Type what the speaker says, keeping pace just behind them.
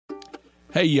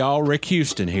Hey y'all, Rick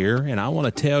Houston here, and I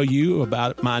want to tell you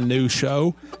about my new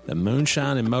show, the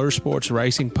Moonshine and Motorsports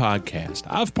Racing Podcast.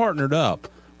 I've partnered up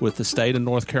with the state of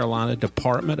North Carolina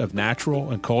Department of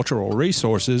Natural and Cultural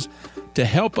Resources to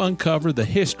help uncover the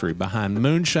history behind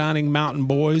moonshining mountain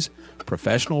boys,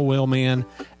 professional wheelmen,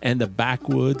 and the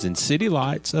backwoods and city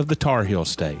lights of the Tar Heel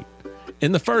State.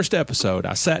 In the first episode,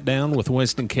 I sat down with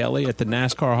Winston Kelley at the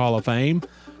NASCAR Hall of Fame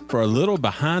for a little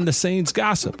behind-the-scenes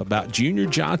gossip about Junior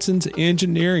Johnson's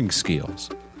engineering skills.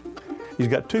 He's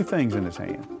got two things in his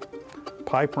hand,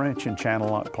 pipe wrench and channel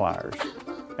lock pliers.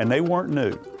 And they weren't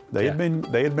new. They had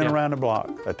been around the block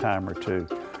a time or two.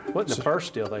 Wasn't the first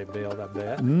steel they built, I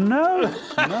bet. No.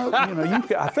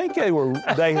 I think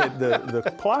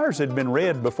the pliers had been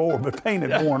red before, but paint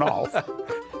had worn off.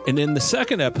 And in the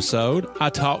second episode, I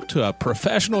talked to a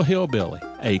professional hillbilly,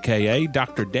 a.k.a.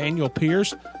 Dr. Daniel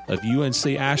Pierce of UNC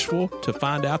Asheville, to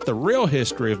find out the real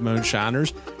history of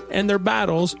moonshiners and their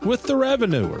battles with the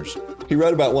revenuers. He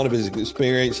wrote about one of his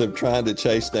experience of trying to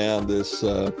chase down this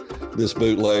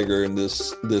bootlegger in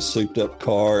this souped-up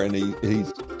car, and he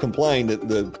complained that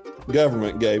the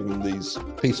government gave him these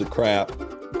piece of crap,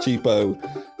 cheapo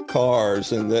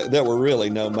cars, and that were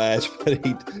really no match, but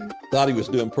he thought he was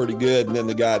doing pretty good, and then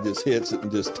the guy just hits it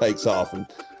and just takes off and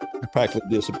practically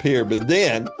disappeared. But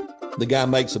then the guy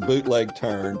makes a bootleg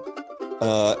turn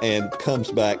and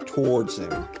comes back towards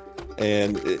him.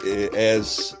 And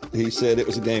as he said, it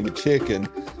was a game of chicken,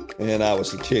 and I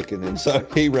was the chicken. And so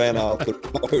he ran off the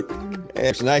road.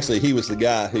 And actually, he was the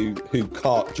guy who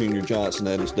caught Junior Johnson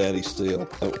at his daddy's steel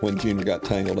when Junior got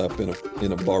tangled up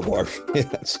in a barbed wire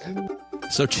fence.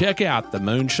 So check out the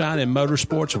Moonshine and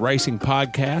Motorsports Racing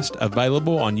Podcast,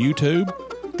 available on YouTube,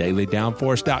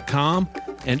 dailydownforce.com,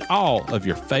 and all of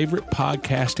your favorite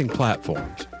podcasting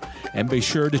platforms. And be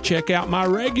sure to check out my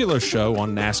regular show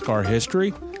on NASCAR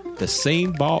history, the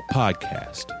Scene Vault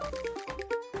Podcast.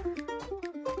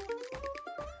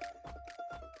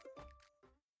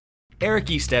 Eric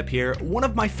Estep here. One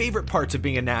of my favorite parts of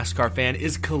being a NASCAR fan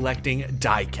is collecting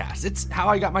diecasts. It's how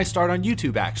I got my start on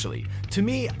YouTube, actually. To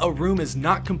me, a room is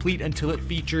not complete until it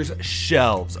features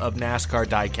shelves of NASCAR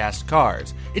diecast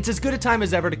cars. It's as good a time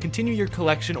as ever to continue your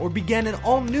collection or begin an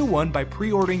all-new one by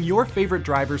pre-ordering your favorite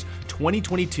driver's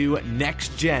 2022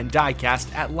 Next Gen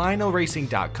diecast at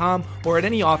LionelRacing.com or at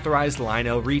any authorized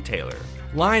Lionel retailer.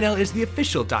 Lionel is the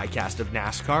official diecast of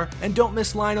NASCAR, and don't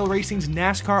miss Lionel Racing's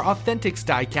NASCAR Authentics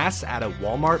diecasts at a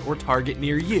Walmart or Target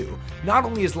near you. Not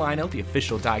only is Lionel the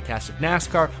official diecast of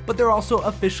NASCAR, but they're also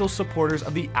official supporters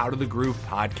of the Out of the Groove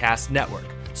podcast network.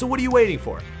 So what are you waiting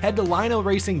for? Head to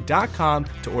LionelRacing.com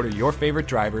to order your favorite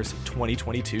driver's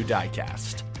 2022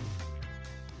 diecast.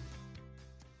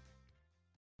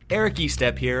 Eric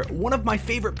Estep here. One of my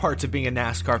favorite parts of being a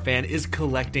NASCAR fan is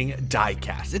collecting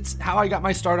diecasts. It's how I got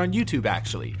my start on YouTube,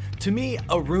 actually. To me,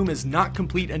 a room is not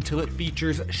complete until it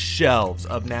features shelves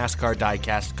of NASCAR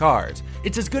diecast cars.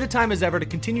 It's as good a time as ever to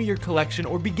continue your collection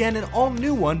or begin an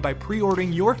all-new one by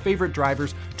pre-ordering your favorite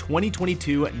driver's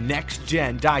 2022 Next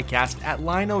Gen diecast at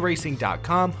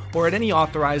LionelRacing.com or at any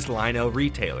authorized Lionel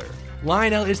retailer.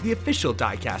 Lionel is the official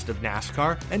diecast of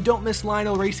NASCAR, and don't miss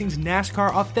Lionel Racing's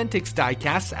NASCAR Authentics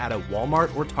diecasts at a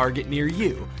Walmart or Target near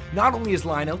you. Not only is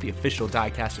Lionel the official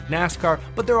diecast of NASCAR,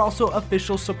 but they're also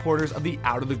official supporters of the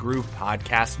Out of the Groove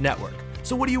podcast network.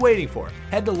 So what are you waiting for?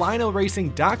 Head to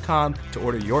LionelRacing.com to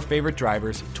order your favorite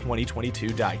driver's 2022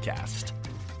 diecast.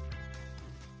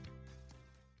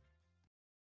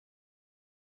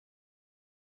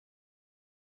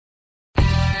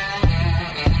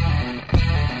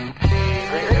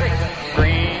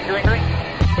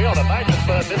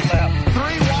 This lap. 3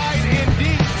 wide and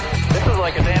deep. This is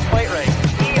like a damn plate race.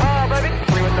 Yeehaw, baby.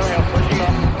 3 with no help. Pushing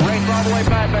up. Race all the way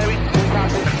back, baby.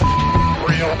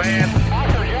 Real man.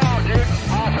 Awesome job, dude.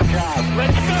 Awesome job.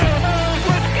 Let's go, man.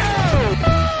 Let's go.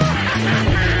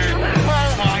 Oh,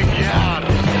 my God.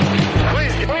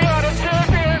 We are the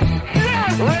champions.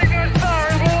 Yes. Lakers,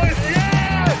 sorry, boys.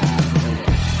 Yes.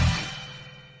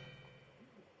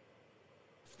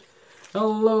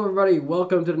 Hello, everybody.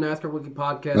 Welcome to the NASCAR Wiki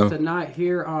Podcast. Hello. Tonight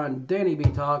here on Danny B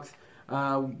Talks,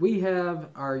 we have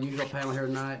our usual panel here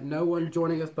tonight. No one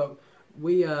joining us, but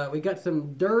we got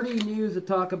some dirty news to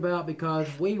talk about because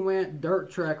we went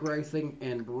dirt track racing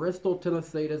in Bristol,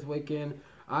 Tennessee this weekend.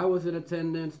 I was in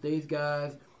attendance. These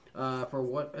guys, for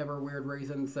whatever weird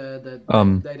reason, said that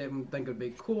they didn't think it would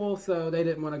be cool, so they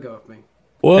didn't want to go with me.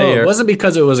 Well, it wasn't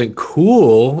because it wasn't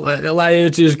cool.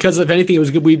 It's just because if anything, it was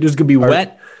going to be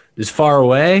wet, just far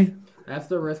away. That's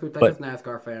the risk we take as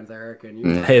NASCAR fans, Eric.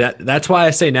 And hey, that's why I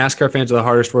say NASCAR fans are the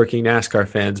hardest working NASCAR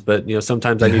fans. But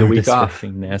sometimes I need a week off.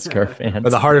 NASCAR fans, or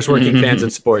the hardest working fans in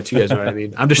sports. You guys know what I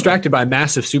mean. I'm distracted by a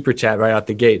massive super chat right out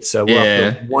the gate. So we'll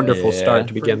have a wonderful start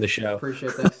to begin the show.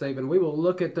 Appreciate that, Stephen. We will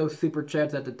look at those super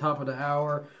chats at the top of the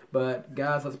hour. But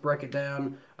guys, let's break it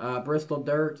down. Bristol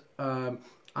Dirt.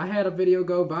 I had a video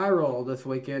go viral this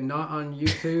weekend, not on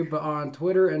YouTube, but on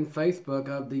Twitter and Facebook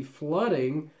of the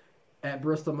flooding at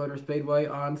Bristol Motor Speedway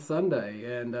on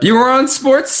Sunday. And you were on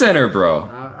Sports Center, bro.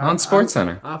 On Sports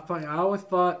Center. I always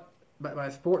thought my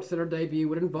Sports Center debut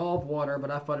would involve water, but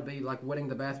I thought it'd be like winning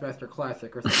the Bassmaster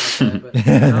Classic or something like that. But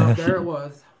no, there it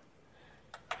was.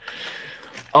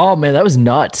 Oh man, that was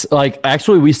nuts. Like,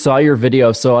 actually, we saw your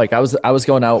video. So like, I was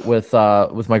going out with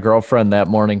my girlfriend that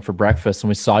morning for breakfast, and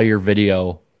we saw your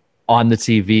video on the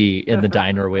TV in the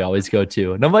diner we always go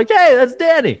to. And I'm like, hey, that's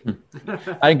Danny.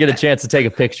 I didn't get a chance to take a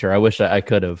picture. I wish I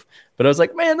could have, but I was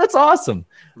like, man, that's awesome.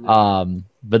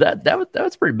 But that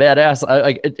was pretty badass.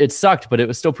 It sucked, but it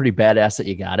was still pretty badass that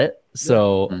you got it.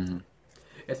 So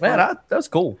that was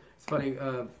cool. It's funny.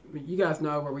 You guys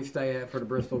know where we stay at for the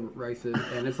Bristol races,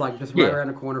 and it's like just right around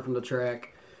the corner from the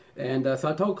track. And so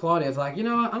I told Claudia, I was like,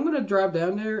 I'm going to drive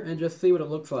down there and just see what it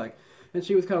looks like. And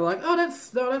she was kind of like,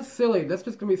 that's silly. That's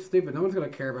just going to be stupid. No one's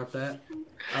going to care about that.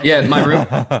 Yeah,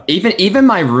 even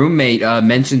my roommate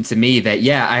mentioned to me that,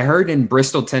 I heard in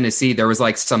Bristol, Tennessee, there was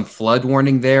like some flood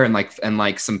warning there, and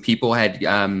like some people had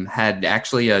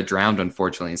actually drowned,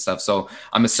 unfortunately, and stuff. So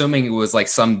I'm assuming it was like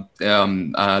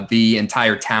the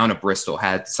entire town of Bristol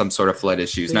had some sort of flood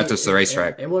issues, not just the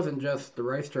racetrack. It wasn't just the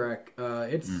racetrack.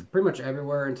 It's pretty much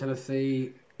everywhere in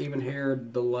Tennessee. Even here,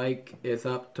 the lake is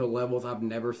up to levels I've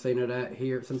never seen it at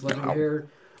here since living here.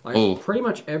 Like pretty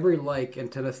much every lake in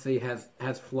Tennessee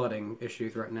has flooding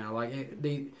issues right now. Like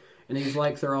these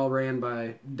lakes are all ran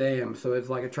by dams, so it's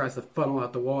like it tries to funnel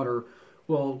out the water.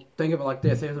 Well, think of it like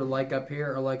this: there's a lake up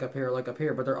here, a lake up here, a lake up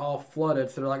here, but they're all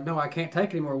flooded. So they're like, no, I can't take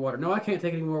any more water. No, I can't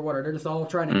take any more water. They're just all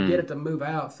trying to get it to move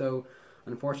out. So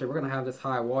unfortunately, we're going to have this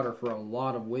high water for a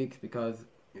lot of weeks because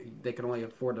they can only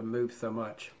afford to move so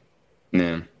much.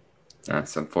 Yeah,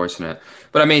 that's unfortunate.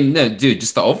 But I mean, no, dude,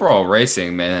 just the overall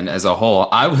racing, man, as a whole,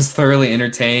 I was thoroughly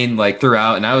entertained like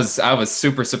throughout, and I was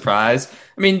super surprised.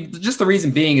 I mean, just the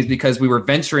reason being is because we were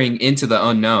venturing into the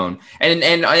unknown,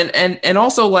 and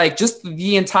also like just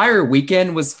the entire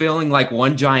weekend was feeling like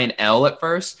one giant L at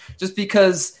first, just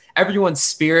because everyone's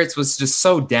spirits was just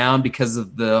so down because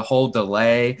of the whole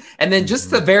delay, and then just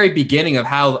the very beginning of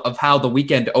how the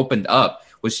weekend opened up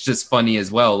was just funny as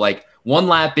well. Like, one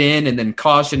lap in and then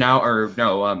caution out,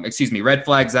 red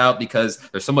flags out because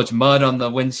there's so much mud on the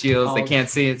windshields they can't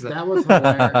see it. That was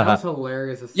hilarious. That was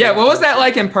hilarious. Yeah, what was that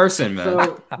like in person, man?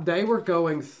 So they were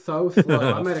going so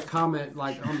slow. I made a comment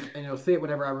and you'll see it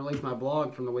whenever I release my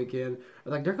blog from the weekend.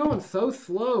 Like, they're going so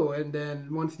slow, and then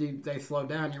once they slow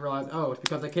down, you realize, it's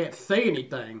because they can't say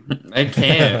anything. They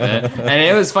can't, man. And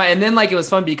it was fun. And then it was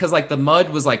fun because the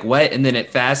mud was wet, and then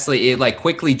it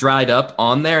quickly dried up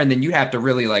on there, and then you have to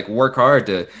really work hard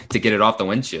to get it off the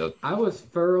windshield. I was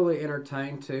thoroughly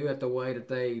entertained too at the way that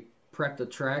they prepped the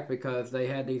track, because they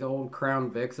had these old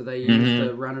Crown Vics that they used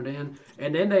to run it in,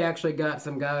 and then they actually got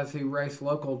some guys who race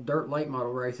local dirt late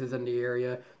model races in the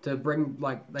area to bring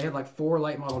they had 4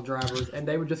 late model drivers, and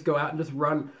they would just go out and just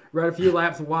run a few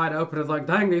laps wide open. It's like,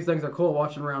 dang, these things are cool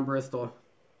watching around Bristol.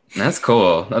 That's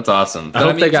cool. That's awesome. I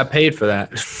hope they got paid for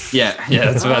that. Yeah,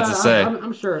 that's what I was about to say.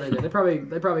 I'm sure they did. They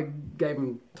probably gave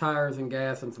them tires and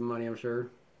gas and some money, I'm sure.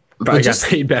 Probably got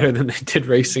paid better than they did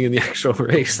racing in the actual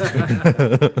race.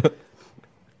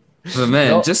 But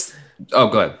man, go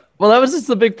ahead. Well, that was just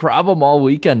the big problem all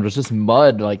weekend, was just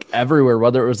mud everywhere,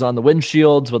 whether it was on the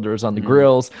windshields, whether it was on the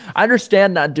grills. I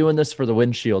understand not doing this for the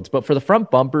windshields, but for the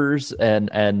front bumpers and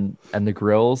the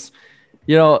grills,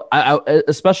 I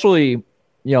especially,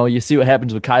 you see what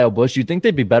happens with Kyle Busch. You'd think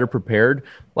they'd be better prepared.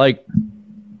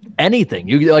 Anything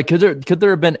could there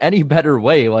have been any better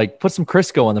way? Put some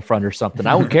Crisco on the front or something.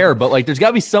 I don't care, but there's got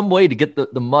to be some way to get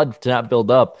the mud to not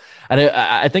build up. And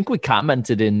I think we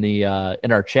commented in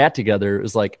our chat together. It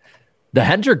was the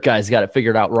Hendrick guys got it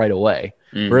figured out right away,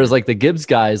 whereas the Gibbs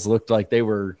guys looked like they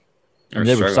were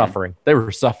suffering. They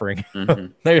were suffering.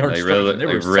 They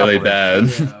were really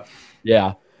bad.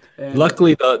 Yeah. And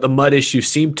luckily, the mud issue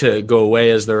seemed to go away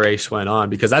as the race went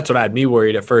on, because that's what had me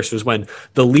worried at first, was when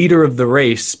the leader of the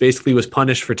race basically was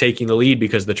punished for taking the lead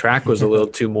because the track was a little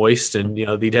too moist, and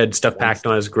he'd had stuff packed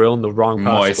on his grill in the wrong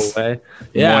possible way.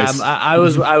 Yeah, I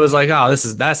was like,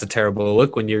 that's a terrible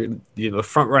look when you're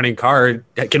front running car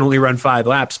that can only run 5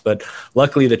 laps. But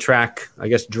luckily, the track, I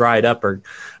guess, dried up, or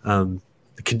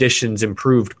the conditions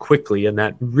improved quickly, and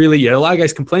that really, you had a lot of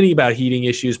guys complaining about heating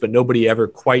issues, but nobody ever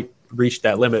quite reached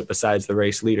that limit besides the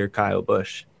race leader, Kyle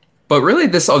Busch. But really,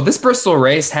 this Bristol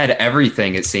race had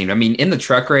everything, it seemed. I mean, in the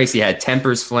truck race, you had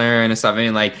tempers flaring and stuff. I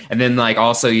mean, like, and then like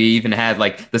also you even had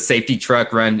like the safety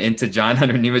truck run into John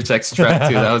Hunter Nemechek's truck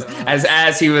too. That was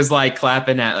as he was like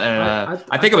clapping at.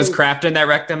 I think it was Crafton that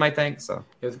wrecked him. I think so.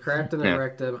 It was Crafton that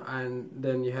wrecked him, and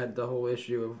then you had the whole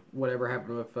issue of whatever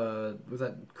happened with was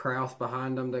that Kraus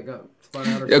behind him that got spun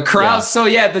out or something? Kraus. So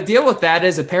yeah, the deal with that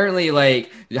is apparently like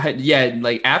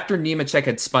after Nemechek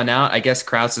had spun out, I guess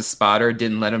Kraus's spotter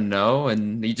didn't let him know.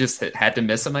 And he just had to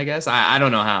miss him, I guess. I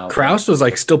don't know how. Kraus was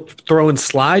like still throwing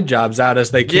slide jobs out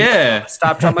as they came.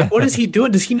 Stopped. I'm like, what is he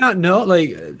doing? Does he not know? Like,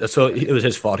 so it was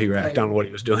his fault. He wrecked on what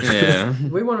he was doing. Yeah.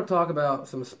 We want to talk about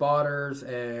some spotters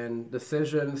and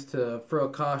decisions to throw a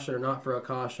caution or not throw a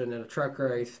caution in a truck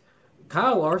race.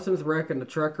 Kyle Larson's wreck in the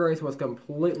truck race was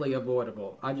completely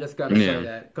avoidable. I just got to say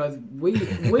that because we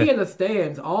in the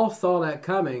stands all saw that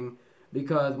coming.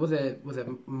 Because was it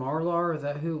Marlar? Is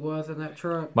that who was in that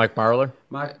truck? Mike Marlar.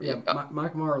 Mike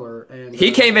Marlar, and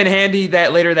he came in handy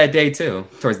later that day too,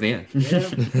 towards the end.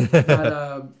 Yeah,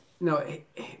 but no,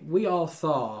 we all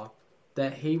saw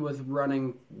that he was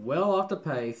running well off the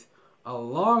pace a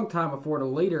long time before the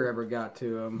leader ever got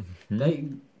to him.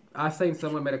 Mm-hmm. I seen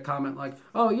someone made a comment like,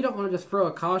 "Oh, you don't want to just throw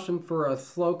a caution for a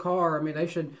slow car. I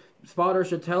mean, spotters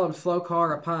should tell him slow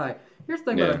car a pie." Here's the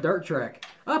thing about a dirt track.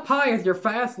 Up high is your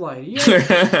fast lane.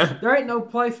 There ain't no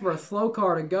place for a slow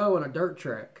car to go in a dirt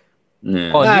track.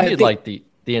 Yeah. Well, you need like the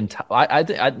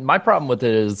entire. My problem with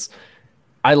it is,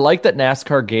 I like that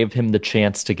NASCAR gave him the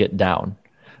chance to get down,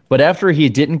 but after he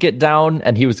didn't get down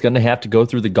and he was going to have to go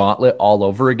through the gauntlet all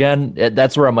over again,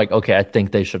 that's where I'm like, okay, I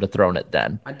think they should have thrown it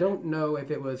then. I don't know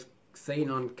if it was seen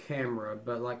on camera,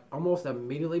 but like almost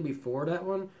immediately before that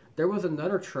one, there was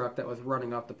another truck that was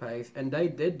running off the pace, and they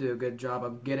did do a good job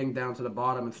of getting down to the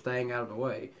bottom and staying out of the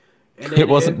way. And it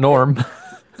wasn't Norm.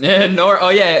 Yeah, Oh,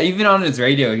 yeah. Even on his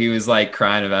radio, he was like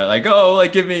crying about it, like, "Oh,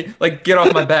 like give me, like get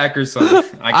off my back or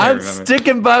something." I'm remember.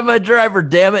 Sticking by my driver,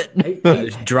 damn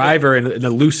it! Driver in the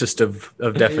loosest of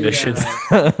definitions.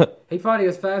 He thought he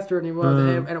was faster than he was,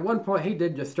 and at one point he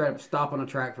did just straight up stop on a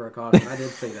track for a caution. I did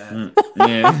see that.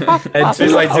 Yeah,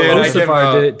 and like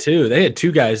Mustafar did it too. They had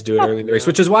two guys do it early in the race,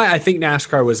 which is why I think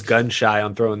NASCAR was gun shy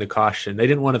on throwing the caution. They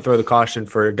didn't want to throw the caution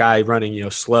for a guy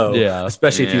running, slow,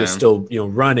 especially if he was still,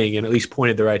 running and at least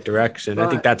pointed the right direction. Right. I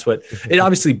think that's what it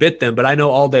obviously bit them. But I know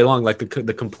all day long, like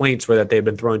the complaints were that they've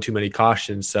been throwing too many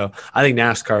cautions. So I think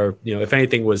NASCAR, if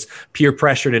anything, was peer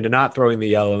pressured into not throwing the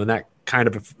yellow, and that kind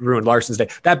of ruined Larson's day.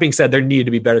 That being said, there needed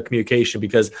to be better communication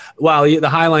because while the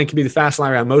high line can be the fast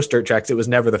line around most dirt tracks, it was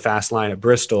never the fast line at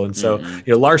Bristol. And so,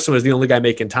 Larson was the only guy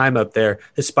making time up there.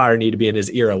 His spotter needed to be in his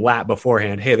ear a lap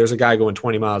beforehand. Hey, there's a guy going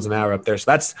 20 miles an hour up there. So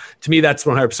that's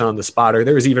 100% on the spotter.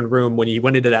 There was even room when he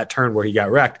went into that turn where he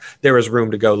got wrecked. There was room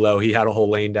to go low. He had a whole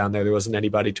lane down there. There wasn't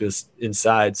anybody to his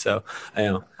inside. So,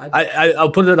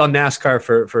 I'll put it on NASCAR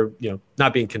for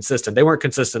not being consistent. They weren't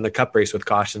consistent in the Cup race with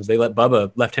cautions. They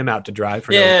left him out to drive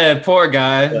for poor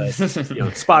guy.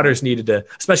 But, spotters needed to,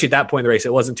 especially at that point in the race,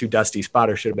 it wasn't too dusty.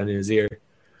 Spotter should have been in his ear.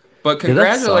 But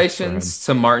congratulations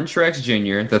to Martin Truex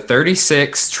Jr., the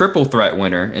 36th triple threat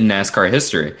winner in NASCAR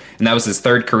history, and that was his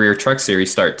third career Truck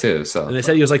Series start too. So, and they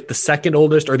said he was like the second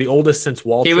oldest or the oldest since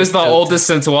Waltrip. He was the oldest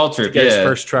since Waltrip. To get his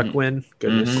first truck win.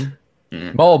 Goodness.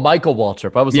 Mm-hmm. Oh, Michael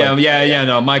Waltrip. I was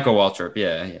Michael Waltrip.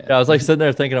 Yeah. I was like sitting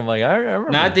there thinking, I'm like, I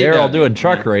remember Darrell doing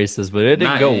truck races, but it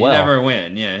didn't go well. He never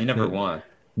win. Yeah, he never won.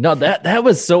 No, that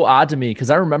was so odd to me because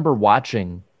I remember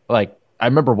watching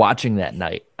that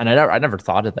night, and I never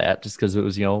thought of that just because it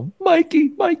was Mikey.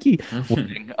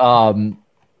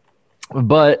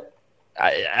 But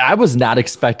I was not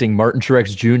expecting Martin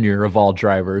Truex Jr. of all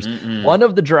drivers, one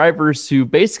of the drivers who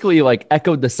basically like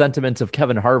echoed the sentiments of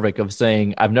Kevin Harvick of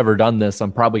saying, "I've never done this.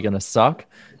 I'm probably going to suck."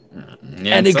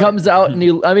 Yeah, and he comes out and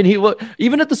he looked,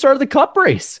 even at the start of the Cup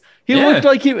race, looked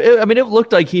like it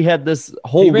looked like he had this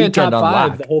whole weekend top on five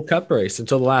lock. The whole Cup race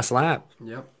until the last lap.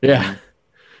 Yep. Yeah.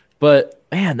 But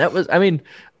man, that was,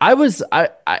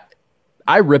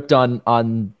 I ripped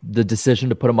on the decision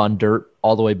to put him on dirt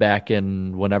all the way back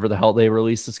in whenever the hell they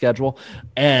released the schedule.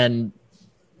 And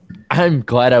I'm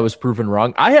glad I was proven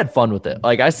wrong. I had fun with it.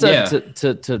 Like I said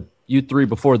to you three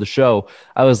before the show,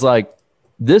 I was like,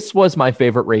 this was my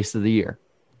favorite race of the year.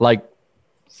 Like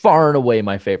far and away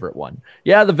my favorite one.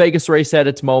 Yeah, the Vegas race had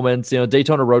its moments.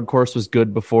 Daytona Road Course was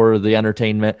good before the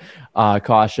entertainment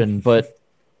caution. But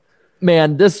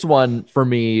man, this one for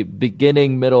me,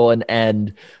 beginning, middle, and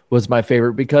end was my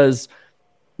favorite because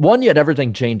one, you had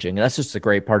everything changing. And that's just a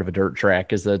great part of a dirt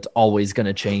track, is that it's always going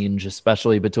to change,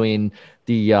 especially between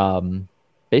the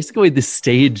basically the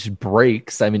stage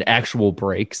breaks. I mean, actual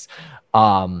breaks.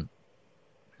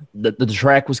 The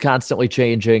track was constantly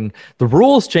changing. The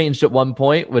rules changed at one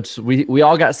point, which we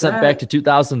all got sent back to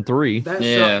 2003.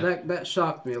 That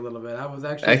shocked me a little bit. I was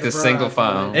actually like the single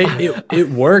file. It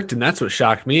worked, and that's what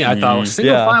shocked me. I thought, well,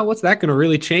 single file, what's that going to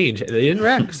really change? They didn't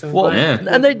wreck. So. Well,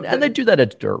 and they do that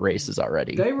at dirt races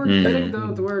already. They were getting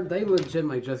to the word they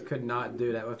legitimately just could not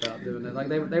do that without doing it. Like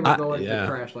they were going to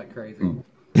crash like crazy.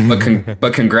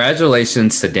 But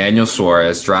congratulations to Daniel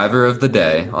Suarez, driver of the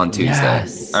day on Tuesday.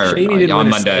 Yes. Or Shame he didn't on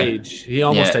win Monday. Stage. He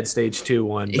almost had stage 2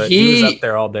 won, but he was up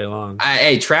there all day long.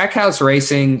 Hey, Trackhouse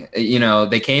Racing,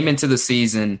 they came into the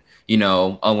season, a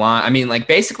lot. I mean, like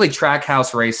basically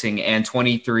Trackhouse Racing and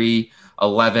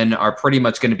 23XI are pretty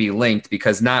much going to be linked,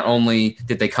 because not only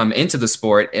did they come into the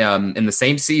sport in the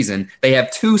same season, they have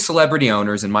 2 celebrity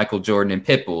owners in Michael Jordan and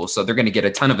Pitbull, so they're going to get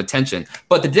a ton of attention.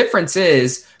 But the difference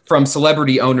is, from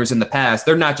celebrity owners in the past,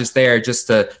 they're not just there just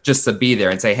to be there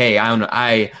and say, hey, I own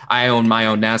my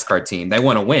own NASCAR team. They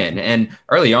want to win. And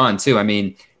early on too, I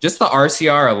mean, just the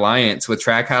RCR alliance with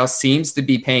Trackhouse seems to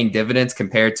be paying dividends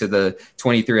compared to the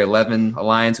 23XI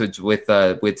alliance with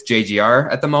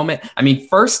JGR at the moment. I mean,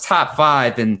 first top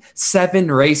 5 and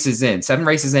 7 races in,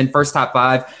 first top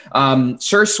 5.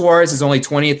 Sure, Suarez is only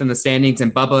 20th in the standings,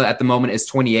 and Bubba at the moment is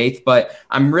 28th. But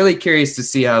I'm really curious to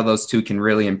see how those two can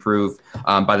really improve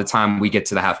by the time we get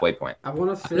to the halfway point. I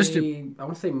want to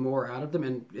see more out of them,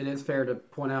 and it is fair to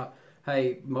point out,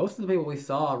 hey, most of the people we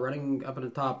saw running up in the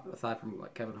top, aside from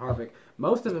like Kevin Harvick,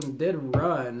 most of them did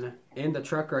run in the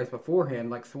truck race beforehand.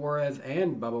 Like Suarez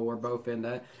and Bubba were both in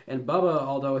that. And Bubba,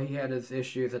 although he had his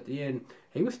issues at the end,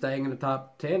 he was staying in the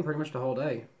top 10 pretty much the whole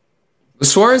day.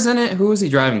 Was Suarez in it? Who was he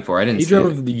driving for? I didn't see it. He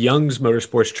drove the Young's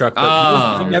Motorsports truck,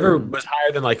 but he never was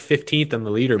higher than like 15th on the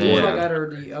leaderboard. He was like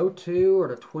either the 02 or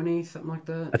the 20, something like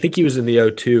that. I think he was in the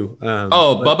 02.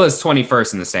 Bubba's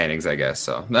 21st in the standings, I guess.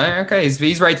 So okay,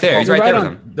 he's right there. He's right there with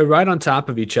him. They're right on top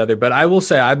of each other. But I will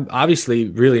say, I'm obviously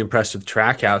really impressed with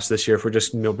Trackhouse this year. If we're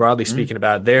just broadly speaking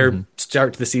about their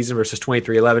start to the season versus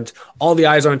 23XI, all the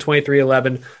eyes are on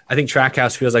 23XI. I think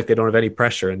Trackhouse feels like they don't have any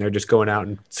pressure, and they're just going out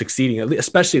and succeeding.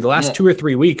 Especially the last 2 or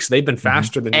 3 weeks, they've been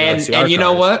faster than the RCR and you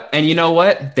know what? And you know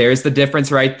what? There's the difference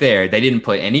right there. They didn't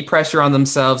put any pressure on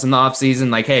themselves in the offseason.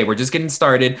 Like, hey, we're just getting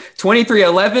started.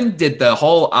 23XI did the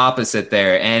whole opposite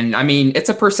there. And I mean, it's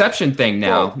a perception thing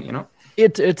now,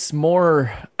 It's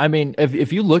more, I mean,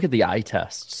 if you look at the eye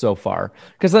test so far,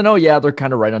 because I know, they're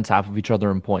kind of right on top of each other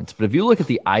in points, but if you look at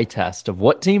the eye test of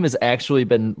what team has actually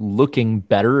been looking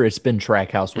better, it's been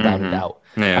Trackhouse without a doubt.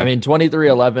 Yeah. I mean,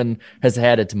 23XI has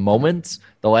had its moments.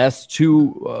 The last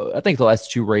 2, I think the last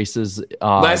 2 races. They've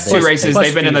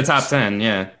been in the top 10.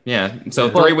 Yeah. So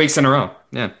 3 weeks in a row.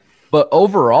 Yeah. But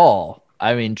overall,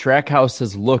 I mean, Trackhouse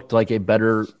has looked like a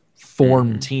better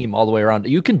formed team all the way around.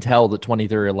 You can tell that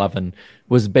 23XI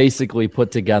was basically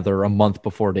put together a month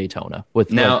before Daytona with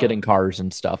getting cars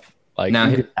and stuff. Like,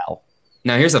 you can tell.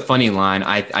 Now, here's a funny line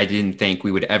I didn't think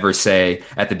we would ever say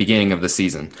at the beginning of the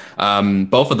season.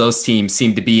 Both of those teams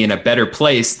seem to be in a better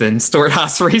place than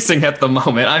Stewart-Haas Racing at the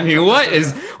moment. I mean, what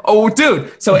is – oh,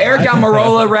 dude. So Eric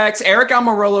Almirola wrecks,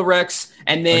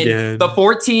 and then the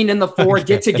 14 and the 4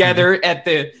 get together at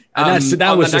the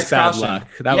that was just bad luck.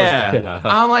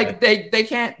 I'm like, they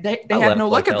have no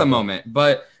luck at the moment.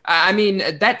 But – I mean,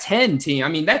 that 10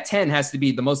 team, that 10 has to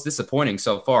be the most disappointing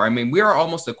so far. I mean, we are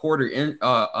almost a quarter into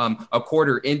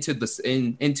the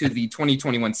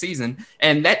 2021 season,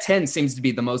 and that 10 seems to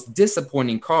be the most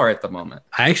disappointing car at the moment.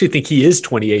 I actually think he is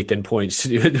 28th in points.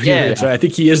 So I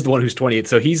think he is the one who's 28th.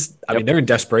 So they're in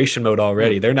desperation mode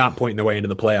already. They're not pointing their way into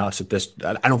the playoffs at this.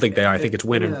 I don't think they are. I think it's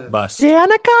win or bust.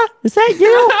 Danica, is that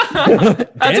you?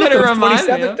 That's what it reminds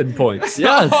me 27th in points.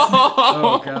 Yes.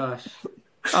 Oh gosh.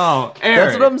 Oh, Eric.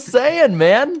 That's what I'm saying,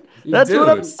 man. That's what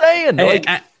I'm saying. Hey,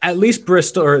 at least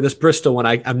Bristol, or this Bristol one,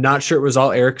 I'm not sure it was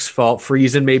all Eric's fault.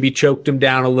 Friesen maybe choked him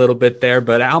down a little bit there,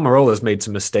 but Almirola's made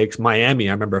some mistakes. Miami,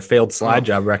 I remember a failed slide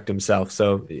job, wrecked himself.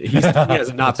 So he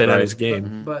has not been at his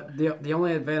game. But the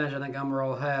only advantage I think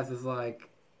Almirola has is like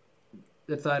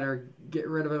it's either get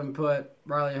rid of him and put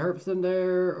Riley Herbst in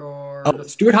there, or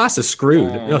Stewart-Haas is screwed.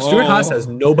 Stewart-Haas has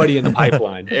nobody in the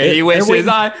pipeline. He wishes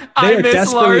I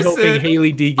miss Larson.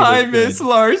 Haley Deegan. I miss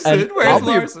Larson. Where's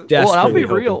Larson? I'll be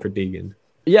real for Deegan.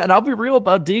 Yeah, and I'll be real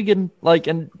about Deegan. Like,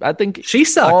 and I think she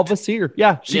sucked. All of us here.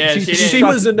 Yeah, she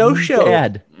was a no-show.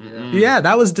 Yeah,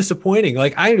 that was disappointing.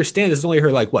 Like, I understand this is only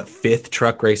her, like, what, 5th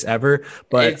truck race ever,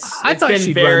 but I thought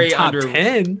she'd run top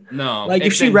 10. No. Like,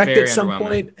 if she wrecked at some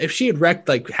point, if she had wrecked,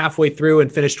 like, halfway through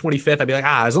and finished 25th, I'd be like,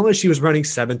 as long as she was running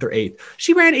 7th or 8th.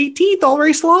 She ran 18th all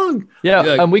race long. Yeah,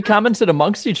 Like, and we commented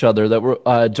amongst each other that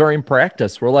we're during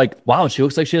practice. We're like, wow, she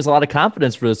looks like she has a lot of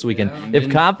confidence for this weekend. Yeah.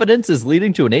 If confidence is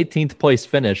leading to an 18th place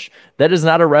finish, that is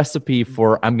not a recipe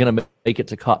for I'm going to make it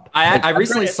to Cup. I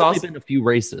recently saw been a few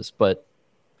races, but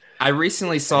I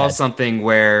recently saw something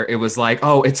where it was like,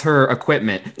 oh, it's her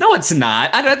equipment. No, it's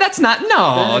not. That's not. No,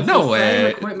 That's no the way. same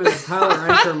equipment that Tyler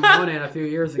Ankrum won in a few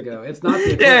years ago. It's not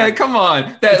the Yeah, equipment. come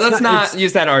on. Let's not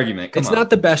use that argument. Come It's on. not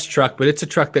the best truck, but it's a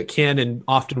truck that can and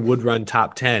often would run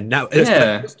top 10. Now,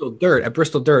 at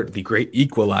Bristol Dirt, the great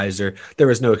equalizer, there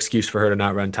was no excuse for her to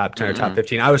not run top 10 or top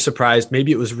 15. I was surprised.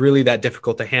 Maybe it was really that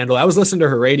difficult to handle. I was listening to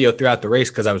her radio throughout the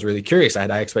race because I was really curious. I had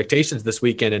high expectations this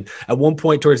weekend. And at one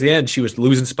point towards the end, she was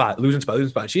losing spot.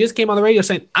 She just came on the radio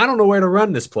saying, I don't know where to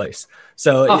run this place.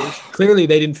 So clearly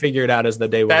they didn't figure it out as the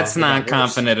day went on. That's not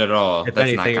confident at all. If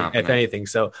That's not anything, confident.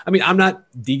 So I mean,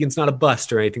 Deegan's not a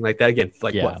bust or anything like that. Again,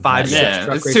 like what, 5, 6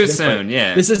 truck it's races too in, soon. but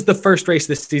Yeah, this is the first race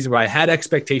this season where I had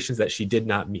expectations that she did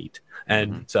not meet,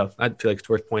 and so I feel like it's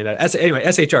worth pointing out. Anyway,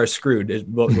 SHR is screwed is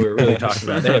what we're really talking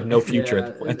about. They have no future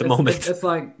at the moment. It's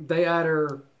like they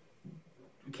either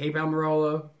keep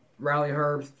Almirola, Riley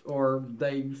Herbst, or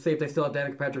they see if they still have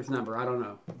Danica Patrick's number. I don't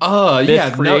know. Oh, yeah.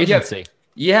 free agency.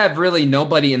 You have really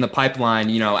nobody in the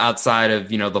pipeline, outside of,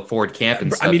 the Ford camp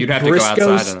and stuff. I mean, You'd have Briscoe's to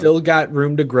go outside. still got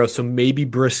room to grow, so maybe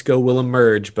Briscoe will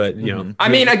emerge. But I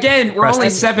mean, again, we're only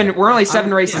seven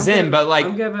races in, but like,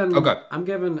 I'm giving okay. I'm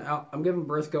giving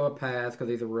Briscoe a pass because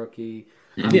he's a rookie.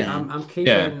 Yeah. I'm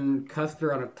keeping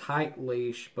Custer on a tight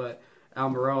leash, but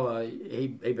Almirola, he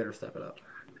better step it up.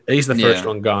 he's the first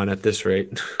one gone at this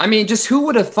rate. I mean, just who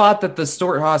would have thought that the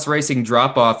Stewart-Haas Racing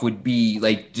drop-off would be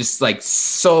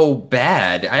so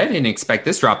bad? I didn't expect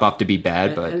this drop-off to be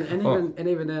bad,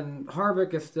 Even then,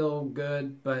 Harvick is still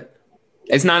good, but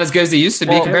it's not as good as it used to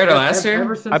be compared to last year.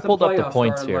 Ever since I pulled up the playoffs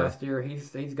points started here. last year,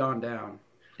 he's gone down.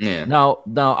 Yeah. Now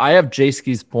I have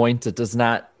Jayski's points. It does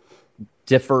not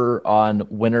differ on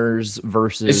winners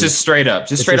versus. It's just straight up,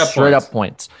 straight up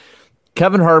points.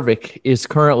 Kevin Harvick is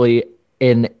currently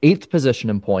in 8th position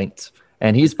in points,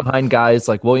 and he's behind guys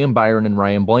like William Byron and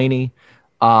Ryan Blaney.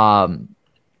 Wow.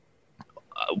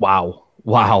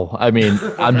 I mean,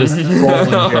 I'm just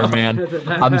scrolling here, man.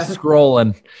 I'm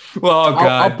scrolling. Oh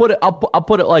God. I'll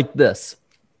put it like this.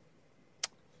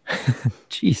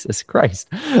 Jesus Christ.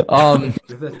 Is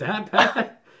it that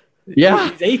bad? Yeah.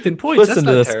 He's 8th in points. Listen That's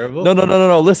to not this. terrible.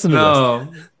 No. Listen to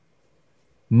this.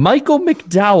 Michael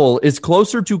McDowell is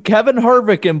closer to Kevin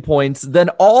Harvick in points than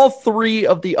all 3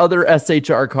 of the other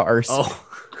SHR cars. Oh.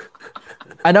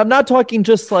 And I'm not talking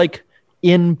just like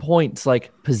in points,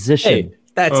 like position. Hey,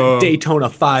 that's Daytona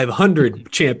 500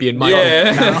 champion Michael.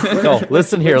 Yeah. No,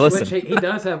 listen here. Listen. Which he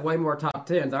does have way more top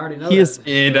 10s. I already know He that. is.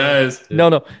 He does.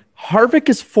 No. Harvick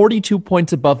is 42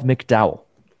 points above McDowell.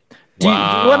 Do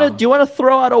you want to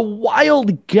throw out a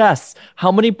wild guess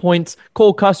how many points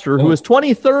Cole Custer, who is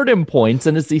 23rd in points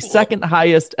and is the second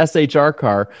highest SHR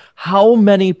car, how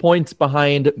many points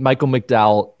behind Michael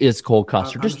McDowell is Cole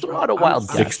Custer? Just throw out a wild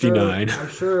guess. 69. I'm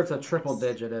sure it's a triple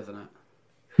digit, isn't it?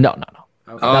 No.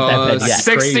 Okay. Not that bad yet.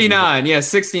 69. Yeah,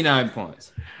 69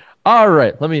 points. All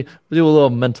right, let me do a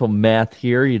little mental math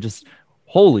here. You just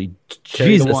holy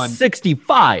Carry the Jesus, one.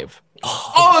 65.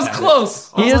 Oh, it's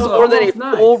close. He is Almost- more than a almost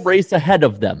nice. full race ahead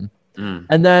of them.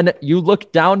 And then you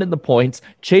look down in the points.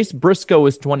 Chase Briscoe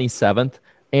is 27th,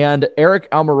 and Eric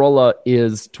Almirola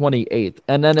is 28th.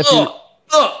 And then if you,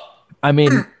 I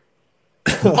mean,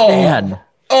 man,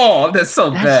 That's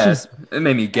so bad. just It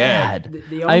made me gag. bad.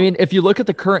 The I mean, if you look at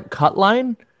the current cut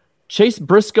line, Chase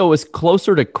Briscoe is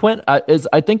closer to Quinn.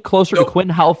 Closer to Quinn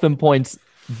Halphin points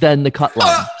than the cut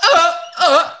line.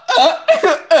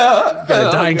 Got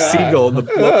a dying seagull in the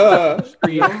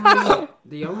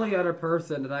The only other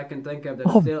person that I can think of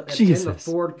Oh, that's in the Jesus.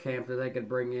 Ford camp that they could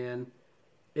bring in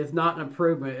is not an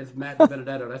improvement. It's Matt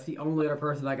Benedetto. That's the only other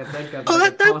person I can think of.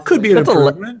 that could be an That's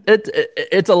improvement.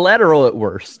 It's a lateral at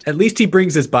worst. At least he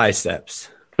brings his biceps.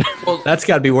 That's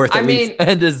got to be worth at least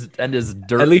And his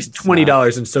dirt. at least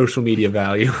 $20 in social media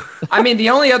value. I mean, the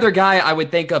only other guy I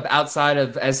would think of outside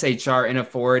of SHR in a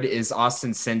Ford is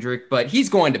Austin Cindric, but he's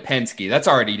going to Penske. That's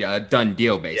already a done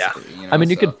deal, basically. You know, I mean,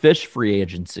 you so- could fish free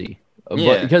agency.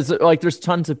 Yeah. But because there's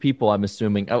tons of people, I'm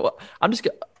assuming. I'm just,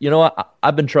 you know what?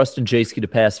 I've been trusting Jayski the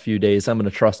past few days. I'm going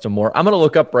to trust him more. I'm going to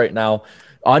look up right now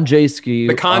on Jayski.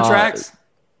 the contracts.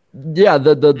 Yeah,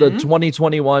 the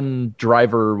 2021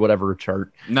 driver whatever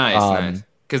chart. Nice.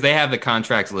 because they have the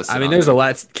contracts listed. I mean, on there's there. a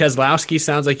lot. Keselowski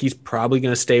sounds like he's probably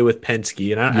going to stay with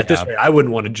Penske, and at this rate, I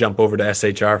wouldn't want to jump over to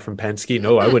SHR from Penske.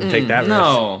 No, I wouldn't take that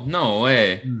risk. No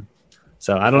way.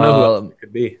 So I don't know who else it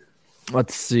could be.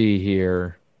 Let's see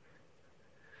here.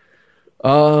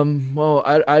 Well,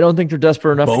 I don't think they're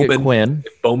desperate enough to get Quinn.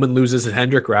 If Bowman loses a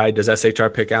Hendrick ride, does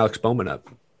SHR pick Alex Bowman up?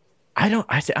 I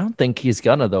don't think he's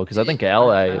gonna though, because I think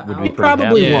Ally would be pretty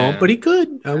Probably happy. won't, but he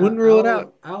could. I wouldn't rule it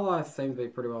out. Ally seems to be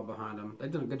pretty well behind him. They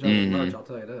did a good job with merch, I'll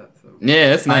tell you that. So.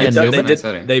 Yeah, that's nice.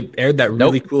 They aired that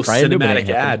really cool Ryan Newman cinematic ain't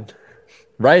ad.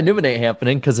 Ryan Newman ain't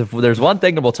happening, because if there's one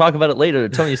thing, and we'll talk about it later,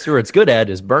 that Tony Stewart's good at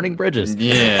is burning bridges.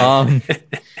 Yeah.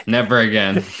 Never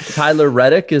again. Tyler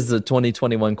Reddick is the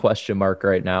 2021 question mark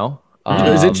right now.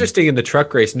 It was interesting in the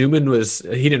truck race. Newman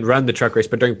he didn't run the truck race,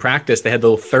 but during practice, they had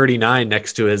the little 39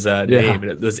 next to his name, and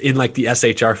it was in like the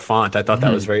SHR font. I thought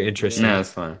that was very interesting. No,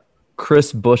 that's fine.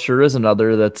 Chris Buescher is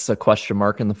another that's a question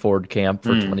mark in the Ford camp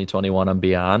for 2021 and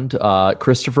beyond.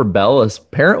 Christopher Bell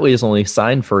apparently is only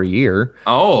signed for a year.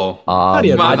 Oh, I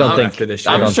don't think after this.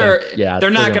 I'm sure. Yeah, they're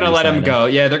not going to let him go.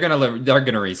 Yeah, they're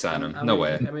gonna re-sign him. No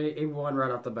way. I mean, he won right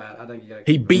off the bat. I think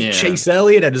He beat Chase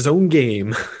Elliott at his own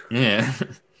game. Yeah.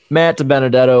 Matt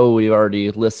DiBenedetto, we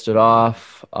already listed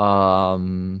off. I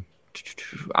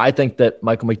think that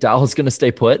Michael McDowell is going to stay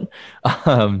put.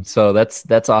 So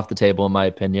that's off the table, in my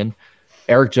opinion.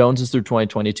 Eric Jones is through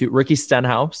 2022. Ricky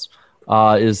Stenhouse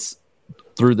is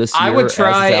through this year. I would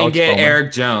try and get Bowman.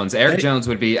 Eric Jones. Eric Jones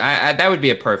would be that would be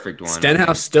a perfect one.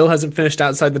 Stenhouse still hasn't finished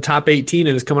outside the top 18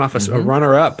 and is coming off a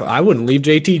runner-up. I wouldn't leave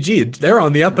JTG. They're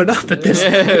on the up and up at this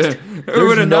point.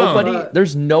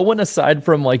 There's no one aside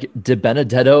from like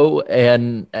DiBenedetto,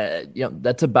 and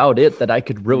that's about it that I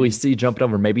could really see jumping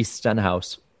over. Maybe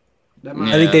Stenhouse.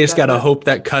 I think they just got to hope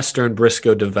that Custer and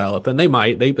Briscoe develop, and they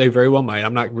might. They very well might.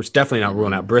 We're definitely not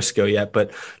ruling out Briscoe yet,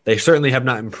 but they certainly have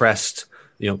not impressed.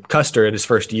 Custer in his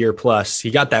first year plus,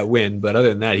 he got that win, but other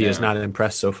than that, he has not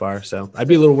impressed so far. So I'd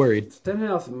be a little worried.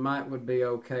 Stenhouse would be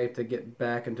okay to get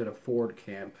back into the Ford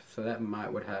camp, so that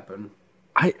would happen.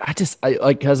 I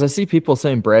because I see people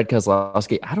saying Brad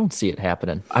Keselowski. I don't see it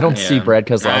happening. I don't see Brad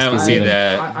Keselowski. I don't see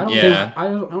that. I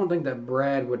don't think that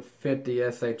Brad would fit the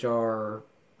SHR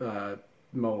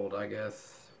mold, I guess.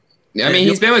 I mean,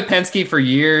 he's been with Penske for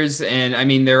years, and I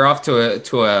mean, they're off to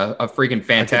a freaking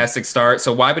fantastic start.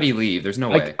 So why would he leave? There's no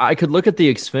way. I could look at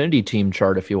the Xfinity team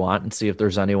chart if you want and see if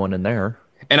there's anyone in there.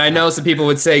 And I know some people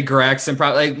would say Gregson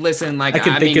probably listen, I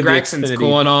mean, Gregson's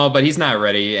cool and all, but he's not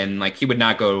ready, and he would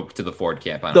not go to the Ford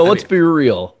camp. Let's be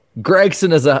real.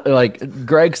 Gregson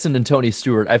Gregson and Tony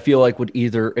Stewart, I feel like would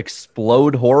either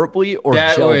explode horribly or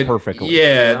gel perfectly.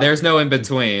 Yeah, there's no in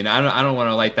between. I don't want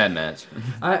to like that match.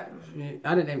 I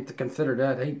didn't even consider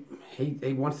that.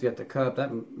 He wants to get the Cup.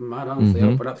 That might honestly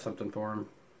open up something for him.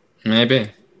 Maybe.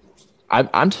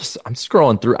 I'm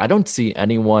scrolling through. I don't see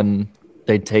anyone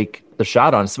they'd take the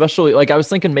shot on, especially I was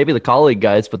thinking maybe the colleague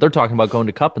guys, but they're talking about going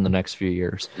to Cup in the next few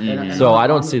years. So I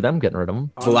don't see them getting rid of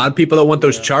them. There's a lot of people that want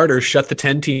those charters. Shut the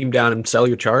 10 team down and sell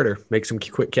your charter. Make some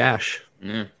quick cash.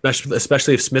 Yeah.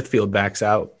 Especially if Smithfield backs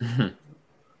out.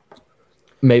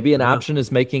 Maybe an option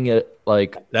is making it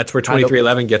that's where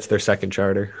 2311 gets their second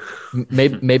charter.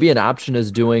 Maybe an option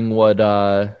is doing what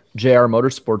JR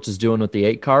Motorsports is doing with the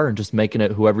 8 car and just making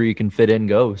it whoever you can fit in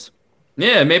goes.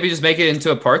 Yeah, maybe just make it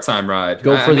into a part-time ride.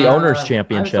 Go for the Owners'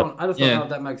 Championship. I just don't know if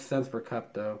that makes sense for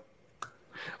Cup, though.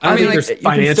 I mean, there's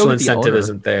financial incentive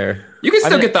isn't there. You can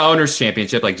still get the Owners'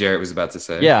 Championship, like Jarrett was about to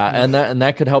say. Yeah, and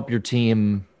that could help your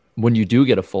team when you do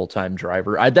get a full-time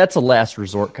driver. That's a last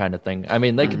resort kind of thing. I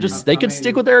mean, they could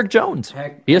stick with Eric Jones.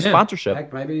 He has sponsorship.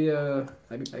 Heck, maybe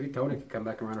Tony could come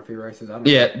back around a few races. I don't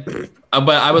know.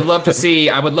 But I would love to see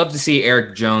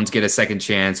Eric Jones get a second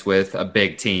chance with a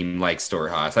big team like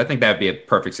Storehouse. I think that would be a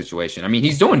perfect situation. I mean,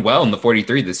 he's doing well in the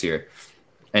 43 this year.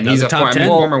 And he's a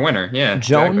former winner. Yeah.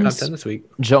 Jones, top 10 this week.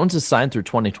 Jones is signed through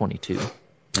 2022.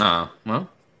 Oh, well.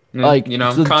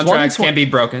 So contracts can be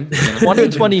broken.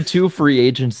 2022 free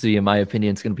agency, in my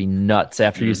opinion, is going to be nuts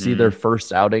after you see their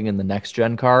first outing in the next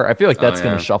gen car. I feel like that's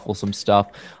going to shuffle some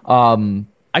stuff.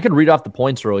 I could read off the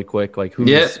points really quick,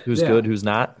 who's good, who's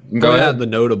not. Go ahead. The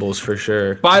notables for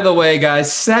sure. By the way,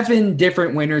 guys, 7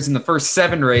 different winners in the first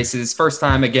 7 races. First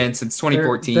time again since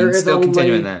 2014. There is still only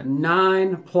continuing that.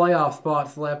 9 playoff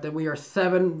spots left, and we are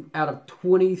 7 out of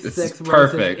 26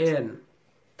 races in.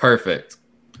 Perfect.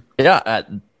 Yeah,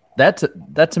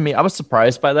 that to me, I was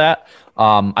surprised by that.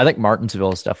 I think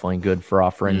Martinsville is definitely good for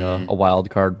offering a wild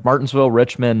card. Martinsville,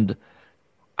 Richmond,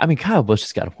 I mean, Kyle Busch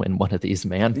has got to win one of these,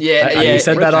 man. Yeah, You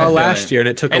said that all I feel last it. year, and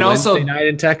it took And a also- Wednesday night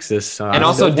in Texas. So And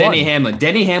also still Denny won. Hamlin.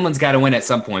 Denny Hamlin's got to win at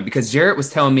some point because Jarrett was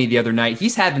telling me the other night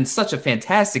he's having such a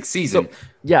fantastic season.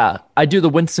 Yeah, I do the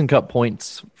Winston Cup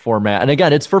points format, and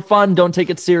again, it's for fun. Don't take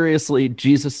it seriously.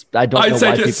 Jesus, I don't know why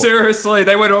take people. it seriously.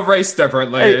 They would have raced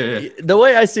differently. Hey, the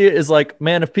way I see it is like,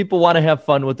 man, if people want to have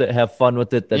fun with it, have fun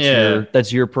with it.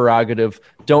 That's your prerogative.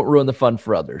 Don't ruin the fun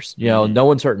for others. You know, no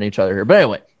one's hurting each other here. But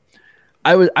anyway,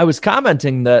 I was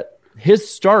commenting that his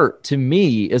start to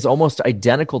me is almost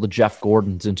identical to Jeff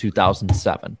Gordon's in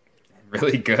 2007.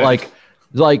 Really good.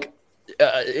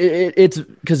 It's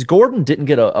because Gordon didn't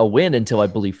get a win until I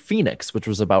believe Phoenix, which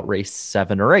was about race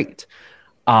 7 or 8,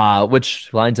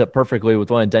 which lines up perfectly with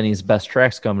one of Denny's best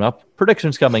tracks coming up.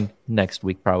 Predictions coming next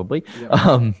week, probably.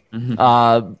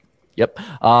 Yep.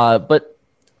 But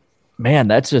man,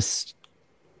 that's just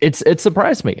it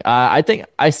surprised me. I think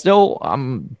I still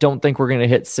don't think we're going to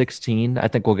hit 16. I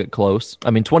think we'll get close. I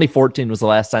mean, 2014 was the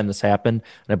last time this happened,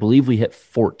 and I believe we hit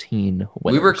 14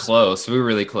 winners. we were close. We were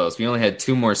really close. We only had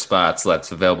 2 more spots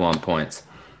left available on points.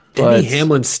 Denny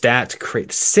Hamlin's stats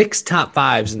create 6 top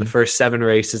 5s in the first 7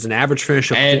 races, an average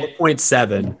finish of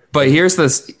 4.7. But here's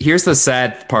the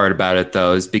sad part about it,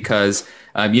 though, is because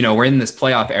we're in this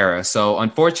playoff era. So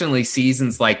unfortunately,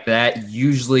 seasons like that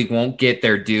usually won't get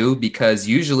their due because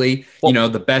usually,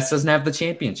 the best doesn't have the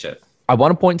championship. I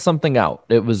want to point something out.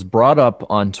 It was brought up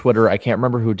on Twitter. I can't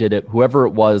remember who did it. Whoever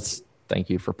it was, thank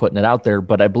you for putting it out there.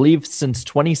 But I believe since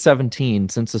 2017,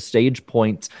 since the stage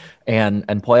points and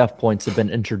playoff points have been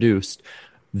introduced,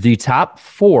 the top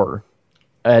 4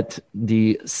 at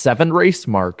the 7 race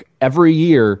mark every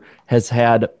year has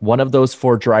had one of those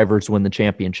 4 drivers win the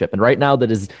championship. And right now that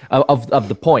is of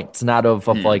the points, not of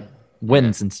like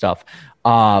wins and stuff.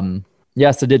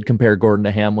 Yes, I did compare Gordon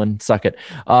to Hamlin. Suck it.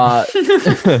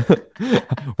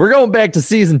 We're going back to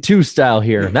season 2 style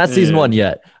here. Not season 1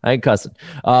 yet. I ain't cussing.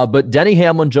 But Denny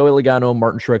Hamlin, Joey Logano,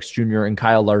 Martin Truex Jr., and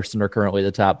Kyle Larson are currently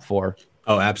the top 4.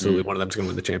 Oh, absolutely. One of them's going to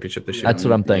win the championship this year. That's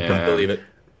what I'm thinking. I believe it.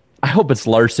 I hope it's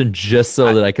Larson just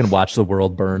so that I can watch the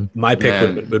world burn. My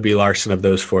pick would be Larson of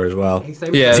those 4 as well.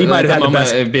 Yeah, he might have had the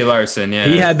best. It'd be Larson. Yeah,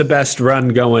 he had the best run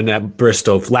going at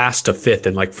Bristol, last to 5th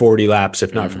in like 40 laps,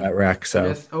 if not for that wreck. So,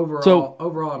 Yes,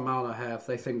 overall a mile and a half,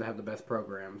 they seem to have the best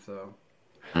program. So,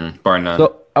 bar none.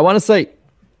 So I want to say,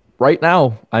 right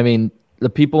now, I mean, the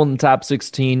people in the top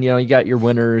 16. You got your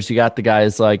winners. You got the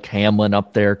guys like Hamlin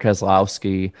up there,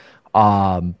 Keselowski.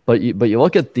 But you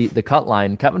look at the cut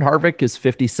line. Kevin Harvick is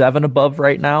 57 above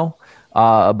right now,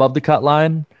 above the cut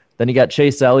line. Then you got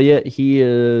Chase Elliott. He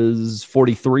is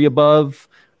 43 above.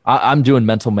 I'm doing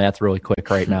mental math really quick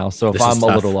right now, so if I'm a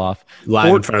little off,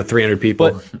 live in front of 300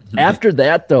 people. But after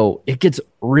that, though, it gets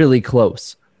really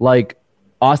close. Like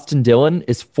Austin Dillon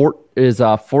is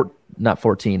not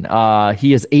 14.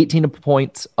 He is 18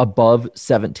 points above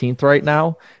 17th right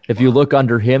now. If you look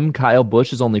under him, Kyle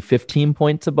Busch is only 15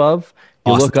 points above.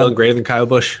 Austin Dillon greater than Kyle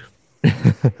Busch.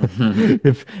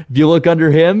 if you look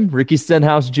under him, Ricky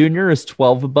Stenhouse Jr. is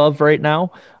 12 above right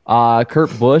now.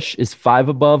 Kurt Busch is 5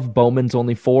 above. Bowman's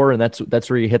only 4, and that's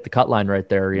where you hit the cut line right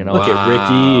there. Look at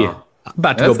Ricky. I'm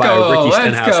about to go buy a Ricky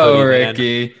Stenhouse. Let's go,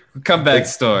 hoodie, Ricky. Comeback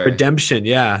story. Redemption,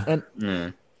 yeah.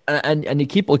 And you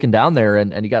keep looking down there,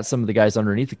 and you got some of the guys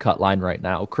underneath the cut line right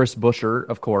now. Chris Buescher,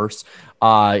 of course,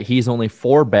 he's only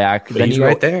 4 back. But he's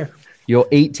right there. You go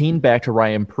 18 back to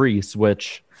Ryan Preece,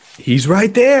 which he's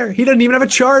right there. He doesn't even have a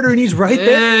charter, and he's right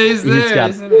there. He's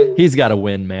there. He's got to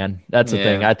win, man. That's the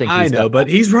thing. I think I know, but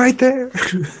he's right there.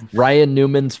 Ryan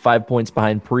Newman's 5 points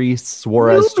behind Preece.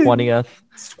 Suarez 20th.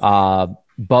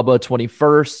 Bubba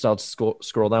 21st. I'll just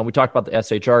scroll down. We talked about the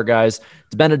SHR guys.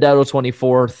 It's Benedetto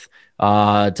 24th.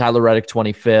 Tyler Reddick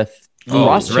 25th.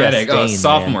 Ross Reddick, Chastain,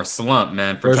 sophomore man. slump,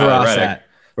 man, for Where's Tyler Ross Reddick. at?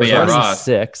 But Ross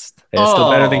is 6th. It's still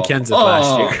better than Kenseth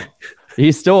last year.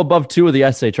 He's still above 2 of the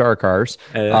SHR cars.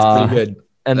 That's pretty good.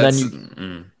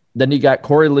 And then you got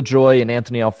Corey LaJoie and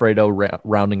Anthony Alfredo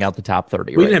rounding out the top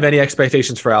 30. We didn't have any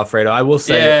expectations for Alfredo. I will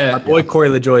say our boy Yeah. Corey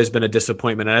LaJoie has been a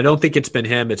disappointment, and I don't think it's been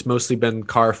him. It's mostly been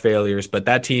car failures. But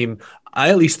that team, I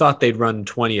at least thought they'd run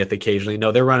 20th occasionally.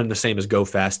 No, they're running the same as Go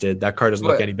Fast did. That car doesn't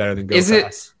look any better than Go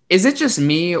Fast. Is it just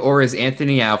me, or is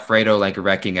Anthony Alfredo like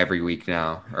wrecking every week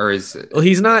now, or is? Well,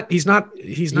 he's not He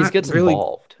gets really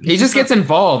involved. He just gets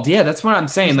involved. Yeah, that's what I'm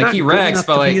saying. Like he wrecks,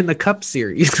 but like in the Cup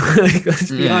Series. Like,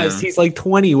 let's be honest, he's like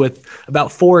 20 with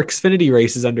about 4 Xfinity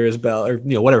races under his belt, or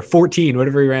whatever, 14,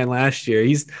 whatever he ran last year.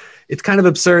 It's kind of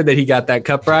absurd that he got that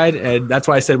Cup ride, and that's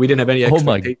why I said we didn't have any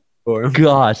expectations for him.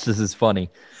 Gosh, this is funny.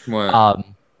 what?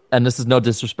 And this is no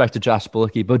disrespect to Josh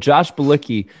Bilicki, but Josh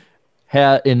Bilicki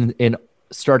had in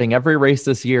starting every race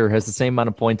this year, has the same amount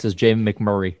of points as Jamie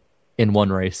McMurray in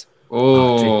one race.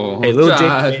 Oh, hey, little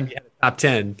Josh. Jamie had a top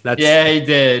 10. That's, Yeah, he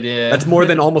did. Yeah, that's more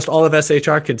than almost all of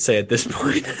SHR can say at this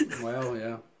point. Well,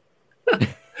 yeah.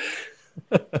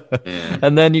 Yeah.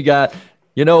 And then you got,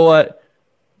 you know what?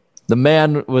 The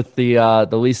man with the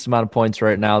least amount of points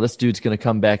right now, this dude's going to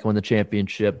come back and win the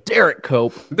championship. Derek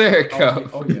Cope. There it goes.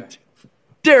 Oh, yeah.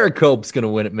 Derek Cope's going to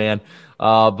win it, man.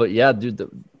 But yeah, dude,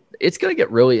 it's going to get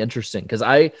really interesting because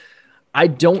I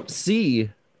don't see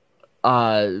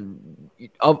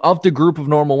of the group of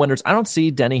normal winners, I don't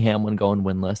see Denny Hamlin going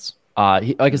winless.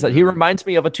 Like I said, he reminds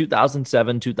me of a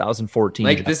 2007, 2014.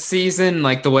 Like this season,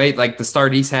 like the way, like the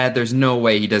start he's had, there's no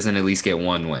way he doesn't at least get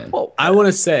one win. Well, I want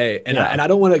to say, and I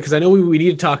don't want to, because I know we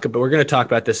need to talk, but we're going to talk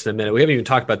about this in a minute. We haven't even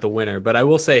talked about the winner, but I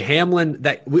will say Hamlin,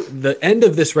 the end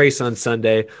of this race on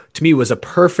Sunday, to me, was a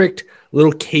perfect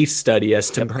little case study as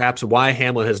to perhaps why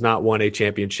Hamlin has not won a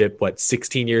championship,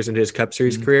 16 years into his Cup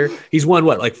Series career. He's won,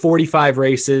 45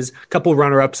 races, a couple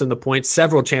runner-ups in the points,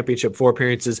 several championship 4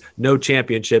 appearances, no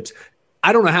championships.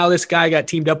 I don't know how this guy got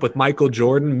teamed up with Michael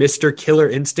Jordan, Mr. Killer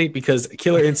Instinct, because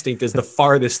Killer Instinct is the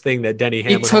farthest thing that Denny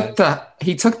Hamlin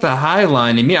He took the high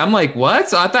line in me. I'm like,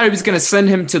 what? I thought he was going to send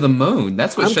him to the moon.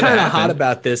 That's what I'm should have kind of happened. hot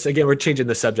about this. Again, we're changing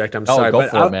the subject. I'm sorry, go but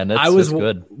for it, man. I was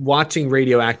good. watching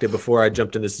Radioactive before I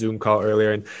jumped in this Zoom call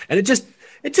earlier, and it just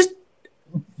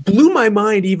blew my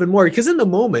mind even more because in the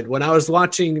moment when I was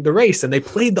watching the race and they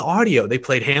played the audio, they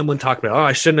played Hamlin talking about,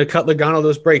 I shouldn't have cut Logano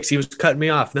those brakes. He was cutting me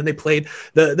off. And then they played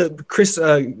the Chris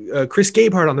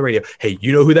Gabehart on the radio. Hey,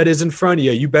 you know who that is in front of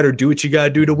you? You better do what you got to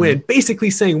do to win.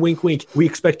 Basically saying, wink, wink, we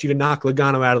expect you to knock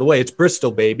Logano out of the way. It's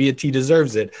Bristol, baby. He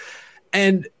deserves it.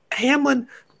 And Hamlin,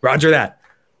 roger that.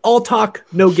 All talk,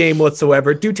 no game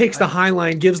whatsoever. Dude takes the high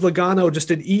line, gives Logano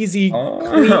just an easy,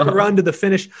 clean run to the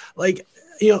finish.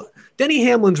 Denny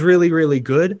Hamlin's really, really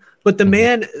good, but the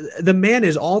man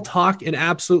is all talk and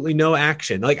absolutely no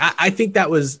action. I think that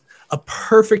was a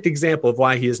perfect example of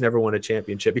why he has never won a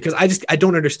championship because I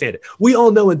don't understand it. We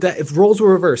all know that if roles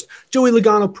were reversed, Joey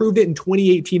Logano proved it in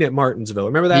 2018 at Martinsville.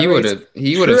 Remember that?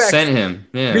 He would have sent him.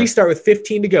 Yeah. Restart with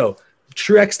 15 to go.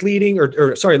 Truex leading,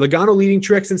 Logano leading,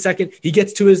 Truex in second. He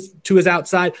gets to his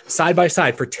outside, side by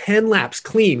side for 10 laps.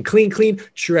 Clean.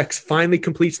 Truex finally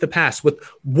completes the pass with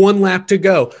 1 lap to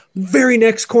go. Very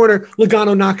next corner,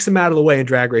 Logano knocks him out of the way and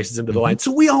drag races him to the line.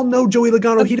 So we all know Joey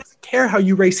Logano, he doesn't care how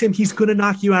you race him. He's going to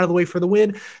knock you out of the way for the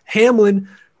win. Hamlin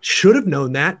should have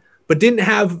known that, but didn't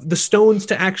have the stones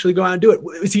to actually go out and do it.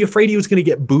 Was he afraid he was going to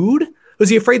get booed? Was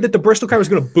he afraid that the Bristol car was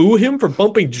going to boo him for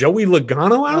bumping Joey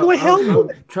Logano out of the way? Hell no.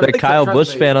 The Kyle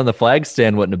Busch fan on the flag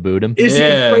stand wouldn't have booed him. Is he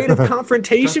afraid of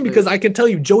confrontation? Because I can tell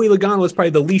you, Joey Logano is probably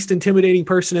the least intimidating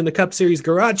person in the Cup Series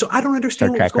garage. So I don't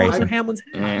understand what's going on in Hamlin's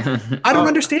head. I don't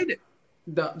understand it.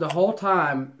 The whole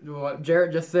time, what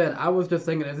Jarrett just said, I was just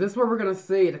thinking, is this where we're going to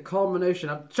see the culmination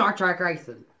of short track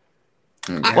racing?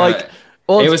 It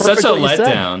was such a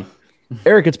letdown.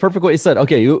 Eric, it's perfect what you said.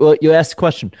 Okay, you asked the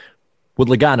question, would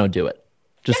Logano do it?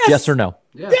 Just yes or no?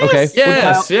 Yeah. Okay.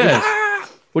 Yes.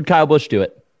 Would Kyle Busch do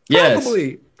it? Yes.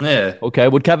 Probably. Yeah. Okay.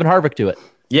 Would Kevin Harvick do it?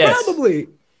 Yes. Probably.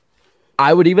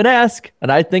 I would even ask,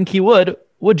 and I think he would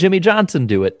Jimmy Johnson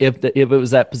do it if it was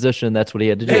that position? That's what he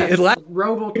had to do. Hey,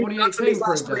 Roval 2018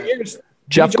 last 3 years.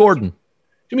 Jeff Gordon.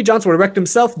 Jimmy Johnson would have wrecked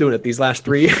himself doing it these last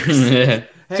 3 years. Yeah.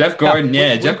 Jeff Gordon.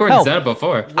 Jeff Gordon's done it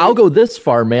before. I'll go this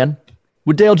far, man.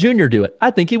 Would Dale Jr. do it?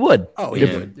 I think he would. Oh, he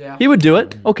would. Yeah. He would do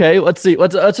it. Okay, let's see.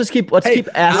 Let's keep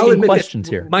asking questions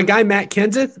here. My guy Matt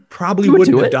Kenseth probably He would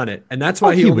wouldn't do have it. done it, and that's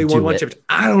why he he only would won do one it. championship.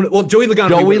 I don't know. Well, Joey Logano.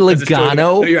 Joey he would, 'cause it's Logano?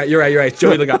 No, you're right.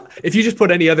 Joey Logano. If you just put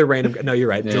any other random, no, you're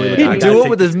right. Joey Yeah. Logano. He'd do it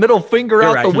with his middle finger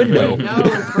You're out the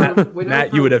right. window.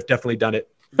 Matt, you would have definitely done it.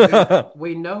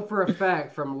 We know for a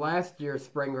fact from last year's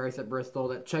spring race at Bristol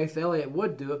that Chase Elliott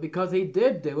would do it because he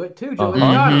did do it too, Joey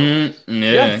Logano.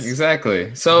 Yeah,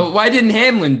 exactly. So why didn't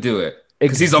Hamlin do it?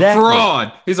 Because he's a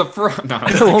fraud. He's a fraud. No,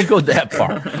 I won't go that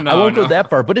far. I won't go that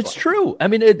far, but it's true. I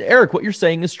mean, Eric, what you're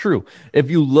saying is true. If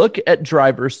you look at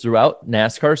drivers throughout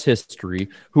NASCAR's history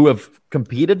who have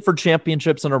competed for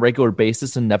championships on a regular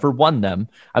basis and never won them,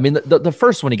 I mean, the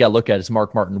first one you got to look at is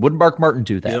Mark Martin. Wouldn't Mark Martin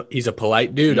do that? You know, he's a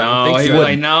polite dude. No, he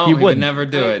would never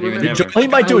do it. He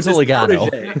might do it to Logano.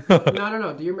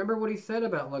 No. Do you remember what he said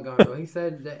about Logano? He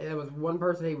said that there was one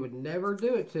person he would never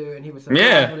do it to, and he was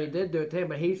surprised when he did do it to him.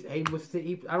 But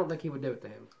I don't think he would do it to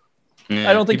him. Yeah,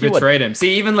 I don't think he betrayed him.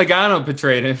 See, even Logano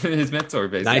betrayed him, his mentor,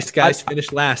 basically. Nice guys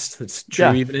finish last. It's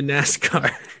true even in NASCAR.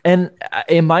 And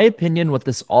in my opinion, what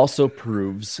this also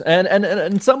proves, and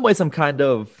in some ways I'm kind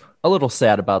of a little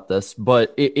sad about this,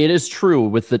 but it is true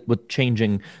with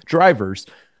changing drivers.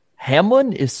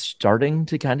 Hamlin is starting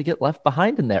to kind of get left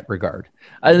behind in that regard.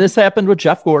 And this happened with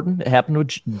Jeff Gordon. It happened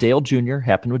with Dale Jr.,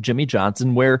 happened with Jimmy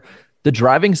Johnson, where the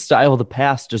driving style of the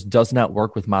past just does not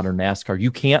work with modern NASCAR.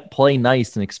 You can't play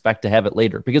nice and expect to have it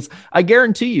later, because I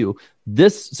guarantee you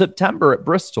this September at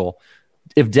Bristol,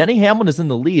 if Denny Hamlin is in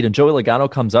the lead and Joey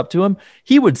Logano comes up to him,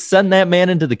 he would send that man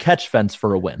into the catch fence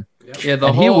for a win.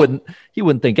 Yeah, he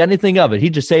wouldn't think anything of it.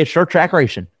 He'd just say it's short track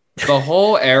racing. The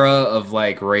whole era of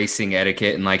like racing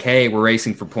etiquette and like, hey, we're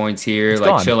racing for points here, It's like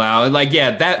gone. chill out. Like,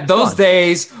 yeah, those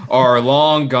days are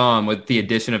long gone with the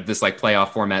addition of this like playoff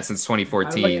format since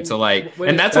 2014. So like,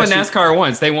 and that's what NASCAR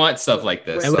wants. They want stuff like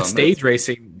this. And with So stage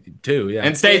racing too, yeah.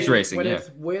 and stage racing, when yeah.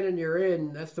 it's win and you're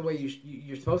in, that's the way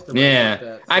you're supposed to. Yeah. Like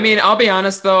that, so. I mean, I'll be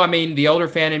honest though. I mean, the older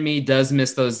fan in me does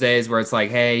miss those days where it's like,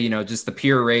 hey, you know, just the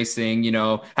pure racing, you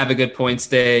know, have a good points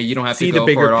day. You don't have See to go the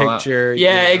bigger for it all out. picture.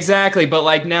 Yeah, exactly. But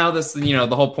like now this, you know,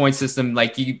 the whole point system,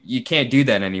 like you can't do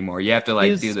that anymore. You have to like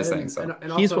He's- do this thing. So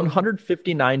And He's also-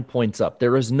 159 points up.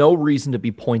 There is no reason to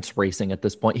be points racing at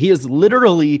this point. He is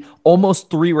literally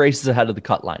almost 3 races ahead of the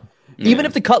cut line. Even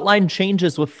if the cut line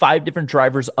changes with 5 different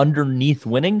drivers underneath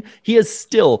winning, he is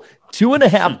still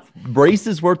 2.5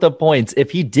 races worth of points. If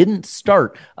he didn't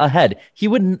start ahead, he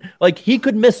wouldn't, like, he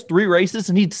could miss 3 races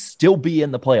and he'd still be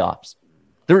in the playoffs.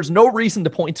 There's no reason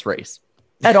to points race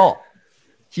at all.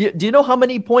 Do you know how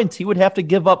many points he would have to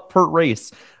give up per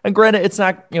race? And granted, it's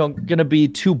not, going to be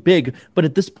too big, but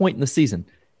at this point in the season,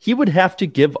 he would have to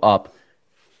give up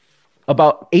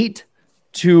about 8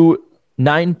 to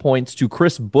 9 points to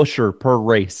Chris Buescher per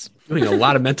race. Doing a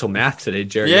lot of mental math today,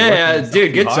 Jerry. yeah,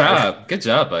 dude, good hard.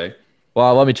 job, buddy.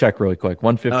 Well, let me check really quick.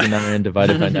 159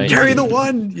 divided by 19. Carry the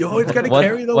one. You always got to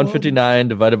carry the 159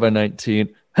 divided by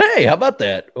 19. Hey, how about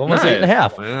that? Almost Nice.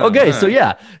 8.5. Wow, Okay, nice. so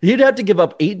yeah, he'd have to give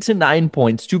up 8 to 9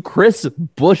 points to Chris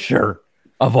Buescher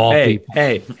of all people.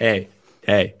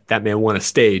 Hey, that man won a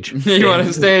stage. You want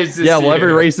to stage this Yeah, well, every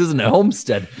year. race isn't at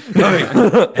Homestead.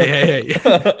 hey.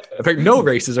 In fact, no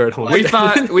races are at home. We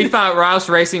thought Roush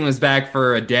Racing was back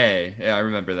for a day. Yeah, I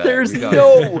remember that. There's We thought-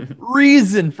 no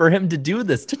reason for him to do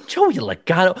this to Joey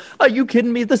Logano. Are you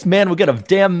kidding me? This man would get a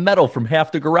damn medal from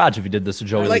half the garage if he did this to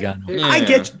Joey Logano. I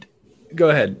get. Go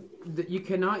ahead. You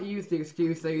cannot use the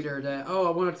excuse either that, I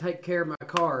want to take care of my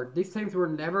car. These teams were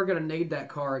never going to need that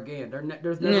car again. There's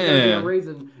never going to be a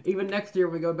reason. Even next year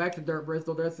when we go back to Dirt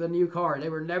Bristol, there's a new car. They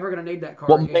were never going to need that car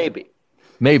Well, again.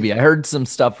 maybe. I heard some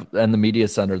stuff in the media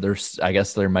center. I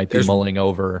guess there might be mulling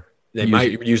over. They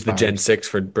might use the Gen 6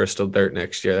 for Bristol Dirt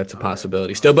next year. That's a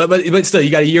possibility still. But still,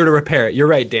 you got a year to repair it. You're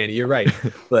right, Danny. You're right.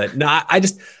 But no, I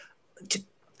just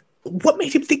what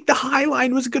made him think the high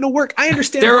line was going to work? I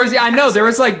understand. There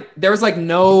was like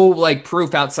no like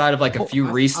proof outside of like a few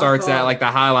restarts that like the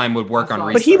high line would work on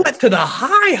restarts. But he went to the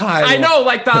high line. I know,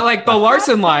 like the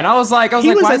Larson line. I was like, He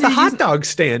why was at is the he hot using- dog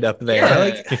stand up there. Yeah.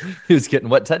 Like, He was getting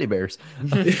wet teddy bears.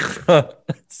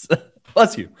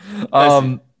 Bless you.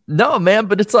 No, man,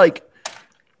 but it's like,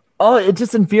 it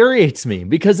just infuriates me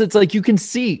because it's like you can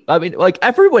see. I mean, like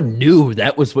everyone knew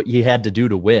that was what you had to do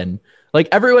to win. Like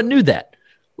everyone knew that.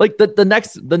 Like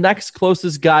the next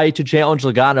closest guy to challenge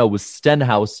Logano was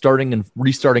Stenhouse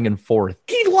restarting in 4th.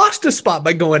 he lost a spot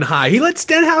by going high. He let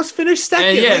Stenhouse finish second.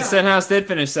 And yeah, Like, Stenhouse did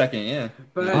finish second. Yeah.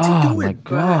 But, Oh my but,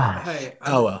 god. hey,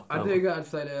 I do got to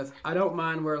say this. I don't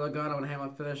mind where Logano and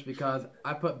Hamlin finished because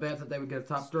I put bets that they would get a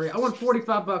top 3. I won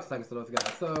 $45 thanks to those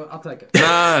guys, so I'll take it.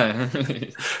 Nah.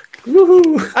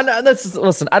 And that's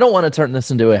listen. I don't want to turn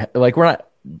this into we're not.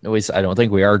 At least I don't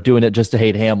think we are doing it just to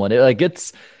hate Hamlin.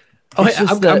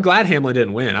 I'm glad Hamlin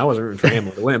didn't win. I wasn't rooting for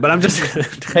Hamlin to win, but I'm just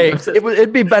Hey,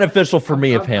 it'd be beneficial for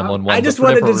me if Hamlin won. I just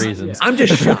but for wanted different to. reasons. I'm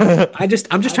just shocked.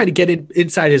 I'm just trying to get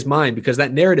inside his mind because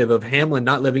that narrative of Hamlin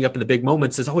not living up in the big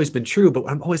moments has always been true. But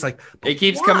I'm always like, It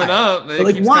keeps why? coming up. But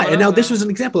like why? And now this was an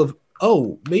example of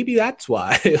maybe that's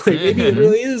why. Like maybe it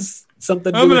really is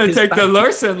something. I'm gonna take the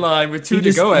Larson line with 2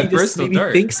 to go at Bristol maybe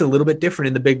Dirt. thinks a little bit different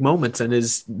in the big moments and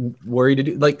is worried to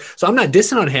do like. So I'm not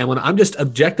dissing on Hamlin. I'm just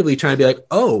objectively trying to be like,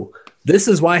 this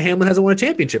is why Hamlin hasn't won a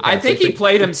championship. I think he Like,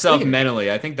 played himself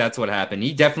mentally. I think that's what happened.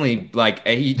 He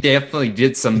definitely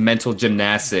did some mental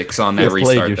gymnastics on that You played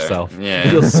restart. yourself. There. I Yeah.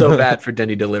 feel so bad for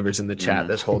Denny Delivers in the chat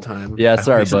this whole time. Yeah,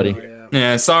 sorry, buddy.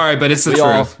 Yeah. Sorry, but it's the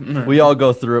truth. We all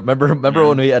go through it. Remember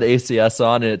when we had ACS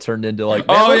on and it turned into like,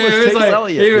 man, Oh what yeah, was it was Chase like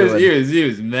Elliott doing? he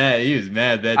was mad. He was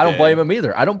mad that I don't day. blame him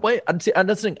either. I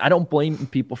don't blame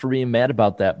people for being mad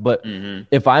about that. But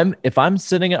if I'm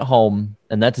sitting at home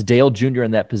and that's Dale Jr.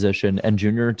 in that position and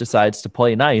Jr. decides to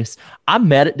play nice, I'm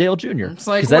mad at Dale Jr. It's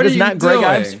like, because that what is are not you Greg doing?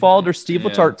 Ives' fault or Steve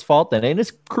Letart's fault. That ain't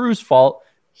his crew's fault.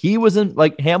 He was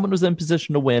Hamlin was in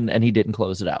position to win and he didn't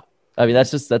close it out. I mean,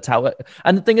 that's how it.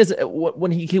 And the thing is,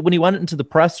 when he went into the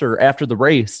presser after the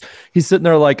race, he's sitting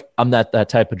there like, I'm not that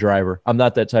type of driver. I'm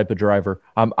not that type of driver.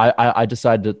 I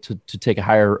decided to take a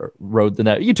higher road than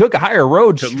that. You took a higher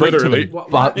road straight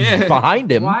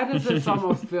behind him. Why does this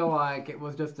almost feel like it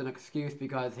was just an excuse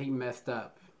because he messed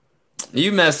up?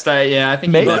 You messed up. Yeah, I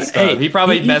think he messed up. He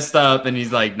probably messed up, and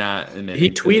he's like not.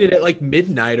 He tweeted at like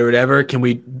midnight or whatever. Can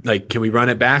we run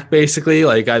it back? Basically,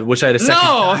 like I wish I had a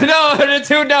second.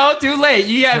 No, too late.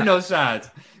 You have no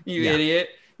shots. You idiot.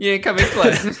 You ain't coming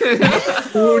close.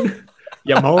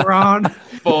 You moron.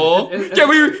 Fool. Can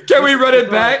we run it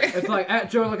back? It's like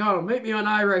at Joey Logano, meet me on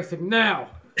iRacing now.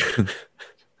 Yeah,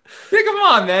 come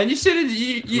on, man. You should have.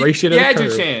 You had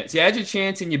your chance. You had your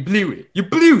chance, and you blew it. You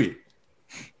blew it.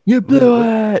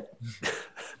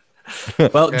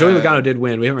 Well, Joey Logano did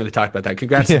win. We haven't really talked about that.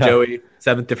 Congrats to Joey.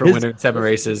 7th different winner, 7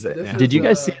 races. Did you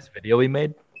guys see his video he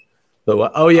made?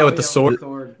 With the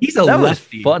sword. He's a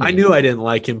lefty. I knew I didn't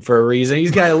like him for a reason. He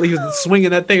was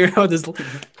swinging that thing around with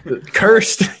his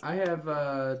cursed. I have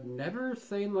never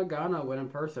seen Logano win in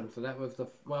person, so that was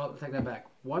take that back.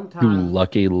 One time. You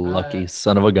lucky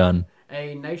son of a gun.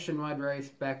 A nationwide race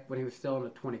back when he was still in a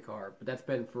 20 car, but that's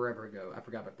been forever ago. I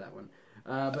forgot about that one.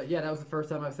 But yeah, that was the first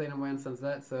time I've seen him win since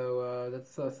that. So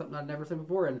that's something I've never seen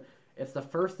before, and it's the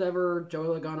first ever Joey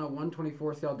Logano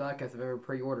 124 CL diecast I've ever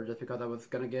pre-ordered, just because I was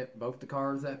gonna get both the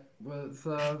cars that was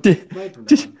made from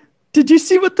that one. Did you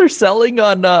see what they're selling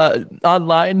on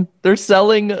online? They're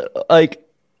selling like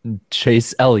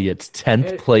Chase Elliott's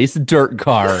 10th place dirt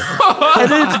car,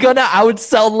 and it's gonna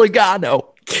outsell Logano.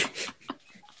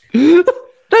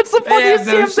 That's the funniest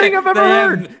damn thing I've ever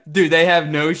heard. Dude, they have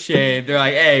no shame. They're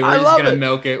like, hey, we're just going to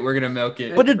milk it. We're going to milk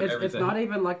it. But it's not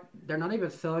even like they're not even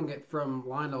selling it from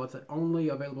line, though. It's only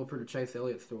available through the Chase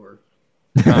Elliott store.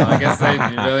 I guess they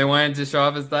really wanted to show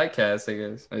off his diecast, I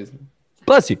guess.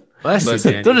 Bless you.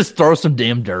 They'll just throw some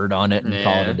damn dirt on it and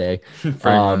call it a day.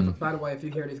 By the way, if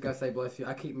you hear these guys say bless you,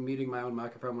 I keep muting my own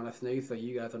microphone when I sneeze, so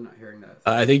you guys are not hearing that.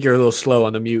 I think you're a little slow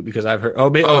on the mute because I've heard.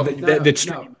 The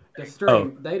stream. The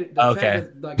stream.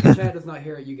 The chat does not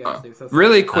hear it. You guys do. So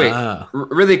really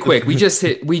quick. We just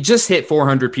hit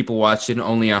 400 people watching.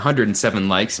 Only 107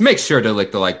 likes. Make sure to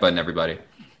click the like button, everybody.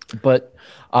 But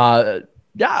yeah,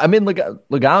 I mean,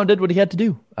 Logano did what he had to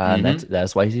do.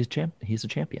 That's why he's a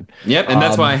champion. Yep, and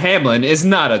that's why Hamlin is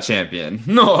not a champion.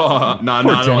 No, I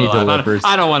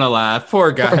don't want to laugh.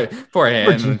 Poor guy. Poor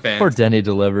Hamlin fans. Poor Denny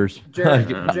delivers.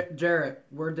 Jarrett,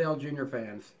 we're Dale Jr.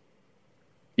 fans.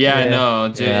 Yeah, I know.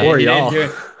 Dude.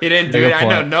 He didn't do it. I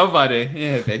know nobody.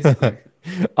 Yeah, basically.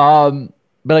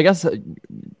 But I guess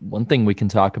one thing we can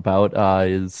talk about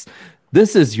is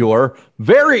this is your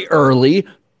very early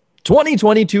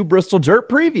 2022 Bristol Dirt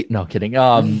preview. No kidding.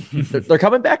 They're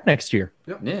coming back next year.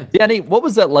 Yep. Yeah. Danny, what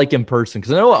was that like in person?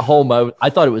 Because I know at home I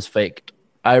thought it was faked.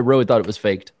 I really thought it was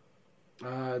faked.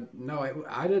 No,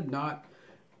 I did not.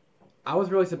 I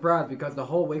was really surprised because the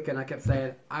whole weekend I kept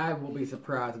saying I will be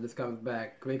surprised if this comes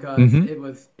back because it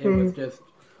was just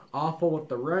awful with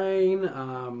the rain,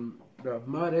 the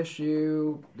mud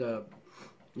issue,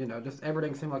 just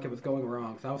everything seemed like it was going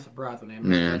wrong. So I was surprised when they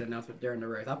made that announcement during the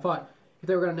race. I thought if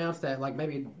they were going to announce that like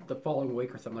maybe the following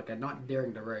week or something like that, not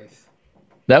during the race.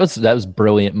 That was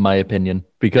brilliant in my opinion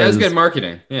because that was good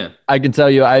marketing. Yeah, I can tell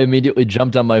you, I immediately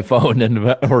jumped on my phone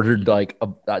and ordered like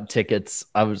tickets.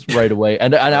 I was right away,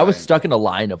 and I was stuck in a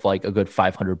line of like a good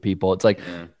 500 people. It's like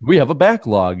we have a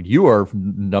backlog. You are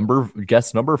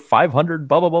guest number 500.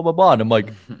 Blah blah blah blah blah. And I'm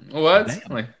like, what?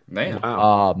 Damn.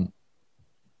 Wow.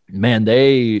 Man,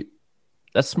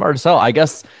 that's smart as hell. I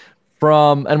guess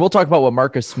and we'll talk about what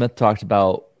Marcus Smith talked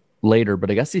about later, but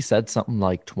I guess he said something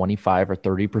like 25 or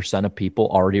 30% of people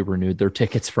already renewed their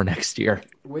tickets for next year.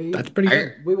 That's pretty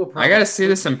good. I got to see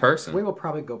this in person. We will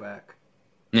probably go back.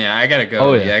 Yeah, I got to go.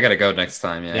 Oh, yeah, I got to go next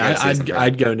time. Yeah,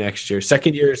 I'd go next year.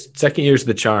 Second year's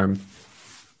the charm.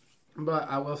 But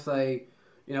I will say,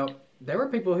 there were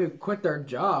people who quit their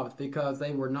jobs because they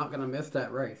were not going to miss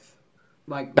that race.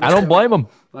 Like I don't blame them.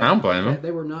 I don't blame them. They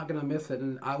were not going to miss it,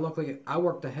 and I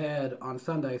worked ahead on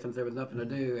Sunday since there was nothing to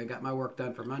do, and got my work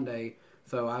done for Monday.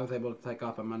 So I was able to take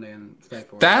off on Monday and stay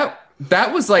for it.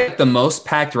 That was like the most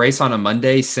packed race on a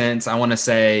Monday since I want to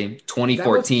say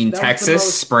 2014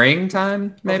 Texas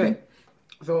springtime, maybe. Okay.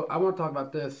 So I want to talk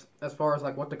about this as far as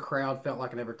like what the crowd felt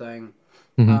like and everything.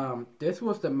 Mm-hmm. This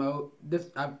was the most.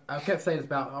 I kept saying this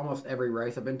about almost every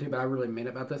race I've been to, but I really mean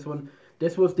it about this one.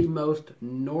 This was the most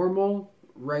normal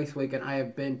race weekend I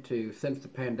have been to since the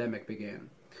pandemic began.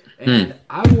 And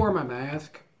I wore my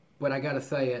mask, but I got to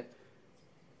say it,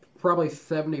 probably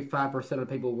 75% of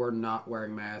people were not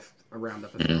wearing masks around the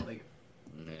facility.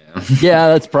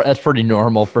 Yeah, that's pretty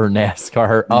normal for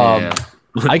NASCAR.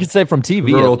 I could say from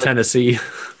TV, Rural Tennessee.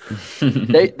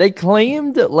 they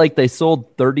claimed like they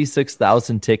sold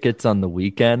 36,000 tickets on the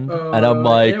weekend, and I'm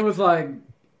like, it was like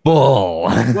bull.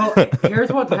 Well,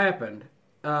 here's what's happened.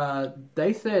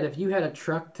 They said if you had a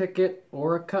truck ticket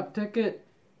or a cup ticket,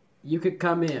 you could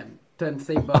come in to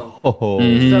see both. Oh.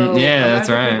 So Yeah, that's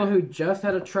right. People who just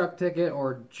had a truck ticket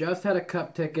or just had a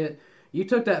cup ticket, you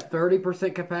took that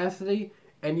 30% capacity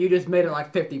and you just made it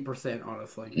like 50%,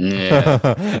 honestly.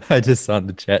 Yeah. I just saw in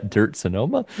the chat Dirt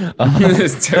Sonoma.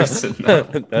 It's Dirt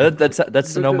Sonoma.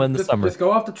 That's Sonoma in the summer. Just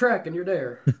go off the track and you're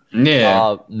there.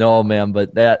 Yeah. No, man,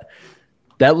 but that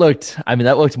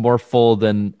looked more full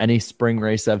than any spring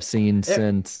race I've seen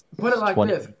since. Put it like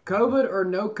this: COVID or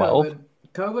no 12?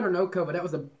 COVID, that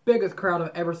was the biggest crowd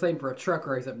I've ever seen for a truck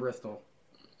race at Bristol.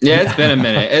 Yeah, it's been a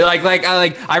minute.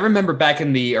 I remember back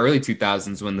in the early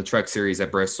 2000s when the Truck Series at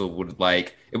Bristol would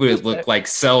look like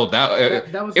sold out.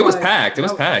 It was packed. It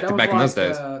was packed back in those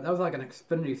days. That was like an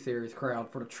Xfinity Series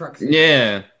crowd for the Truck Series.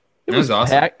 Yeah, it was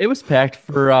awesome. Packed, it was packed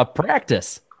for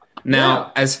practice.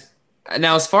 Now,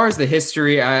 as far as the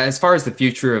history, as far as the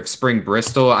future of Spring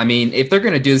Bristol, I mean, if they're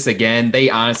going to do this again, they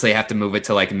honestly have to move it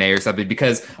to like May or something,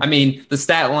 because I mean, the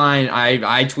stat line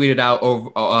I tweeted out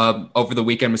over the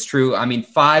weekend was true. I mean,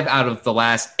 5 out of the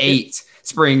last 8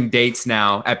 spring dates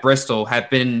now at Bristol have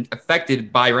been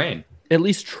affected by rain. At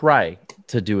least try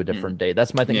to do a different day.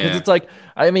 That's my thing. Because it's like,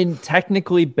 I mean,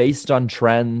 technically based on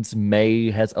trends, May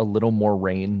has a little more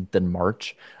rain than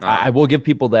March. I will give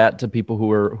people that, to people who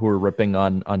are ripping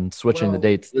on switching the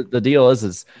dates. The deal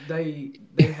is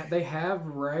they have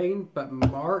rain, but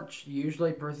March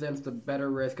usually presents the better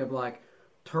risk of like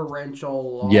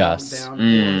torrential long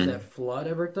downpours that flood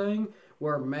everything.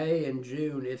 Where May and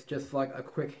June, it's just like a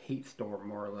quick heat storm,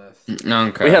 more or less.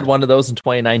 Okay. We had one of those in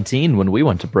 2019 when we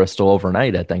went to Bristol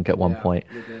overnight, I think, at one point.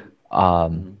 We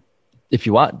did. If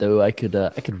you want, though, I could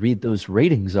read those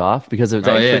ratings off, because it was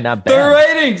actually not bad.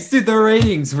 The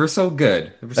ratings were so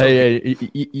good.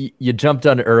 You jumped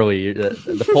on it early.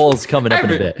 The poll's coming up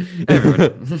in a bit.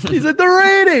 He's at the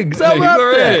ratings. How about the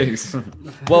that? ratings.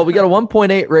 Well, we got a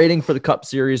 1.8 rating for the Cup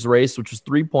Series race, which is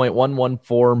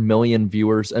 3.114 million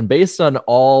viewers. And based on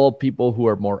all people who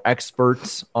are more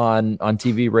experts on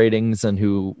TV ratings and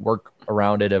who work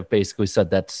around it have basically said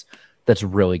that's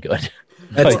really good.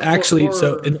 That's actually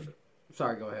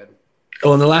Sorry, go ahead.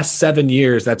 Well, in the last 7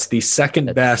 years, that's the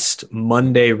second best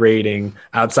Monday rating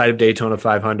outside of Daytona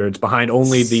 500s, behind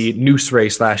only the Noose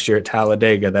race last year at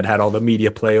Talladega that had all the media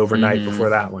play overnight before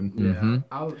that one. Yeah,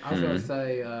 I was going to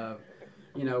say,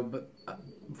 but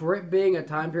for it being a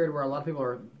time period where a lot of people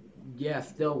are,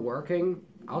 still working,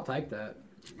 I'll take that.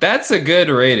 That's a good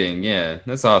rating. Yeah,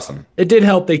 that's awesome. It did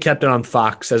help they kept it on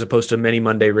Fox as opposed to many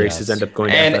Monday races end up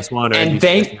going to FS1. And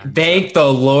thank the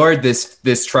Lord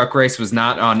this truck race was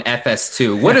not on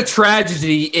FS2. What a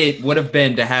tragedy it would have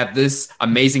been to have this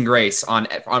amazing race on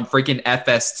freaking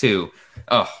FS2.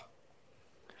 Oh.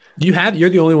 You're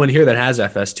the only one here that has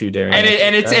FS2, Darren.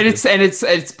 And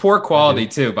it's poor quality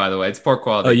too, by the way. It's poor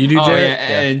quality. Oh, you do, Jared?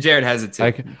 Yeah. And Jared has it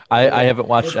too. I haven't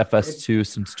watched FS2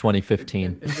 since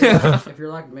 2015. If you're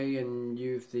like me and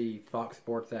use the Fox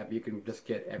Sports app, you can just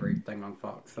get everything on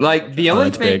Fox. So like the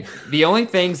only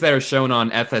things that are shown on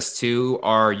FS2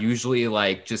 are usually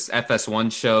like just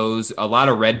FS1 shows, a lot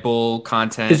of Red Bull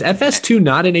content. Is FS2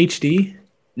 not in HD?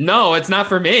 No, it's not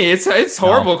for me. It's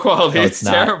horrible quality. No, it's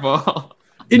terrible.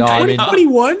 In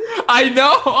 2021? I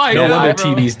know. No wonder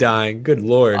TV's dying. Good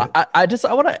Lord. I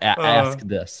want to ask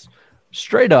this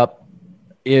straight up.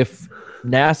 If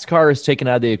NASCAR is taken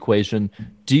out of the equation,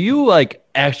 do you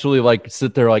actually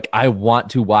sit there I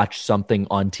want to watch something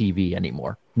on TV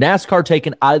anymore? NASCAR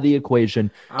taken out of the equation.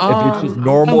 If it's just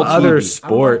normal other TV.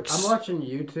 sports. I'm watching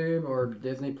YouTube or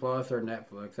Disney Plus or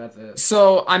Netflix. That's it.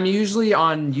 So I'm usually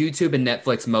on YouTube and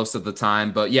Netflix most of the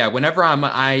time, but yeah, whenever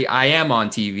I am on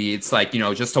TV, it's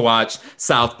just to watch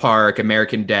South Park,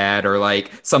 American Dad, or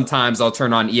sometimes I'll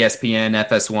turn on ESPN,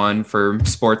 FS1 for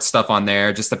sports stuff on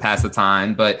there just to pass the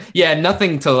time. But yeah,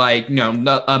 nothing to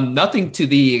nothing to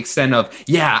the extent of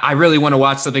I really want to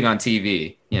watch something on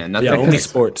TV. Yeah, nothing. Yeah, only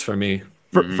sports for me.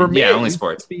 For me, only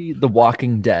sports. Be The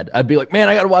Walking Dead. I'd be like, man,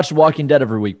 I got to watch The Walking Dead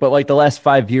every week. But the last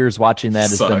 5 years watching that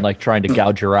has been trying to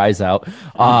gouge your eyes out.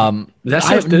 Do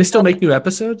they still make new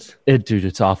episodes? Dude,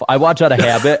 it's awful. I watch out of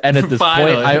habit, and at this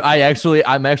point,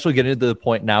 I'm actually getting to the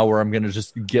point now where I'm gonna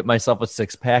just get myself a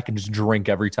 6-pack and just drink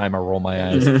every time I roll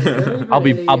my eyes. I'll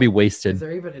be wasted. Is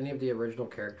there even any of the original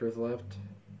characters left?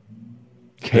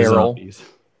 Carol.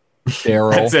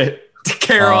 That's it.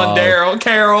 Carol and Daryl.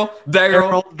 Carol,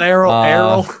 Daryl.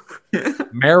 Errol.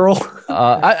 Merrill.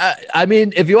 I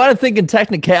mean, if you want to think in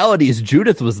technicalities,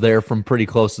 Judith was there from pretty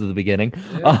close to the beginning.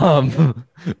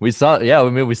 We saw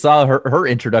her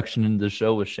introduction into the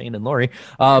show with Shane and Lori.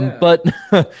 But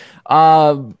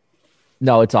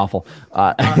no, it's awful.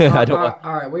 I don't.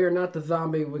 All right, we are not the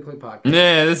Zombie Weekly Podcast.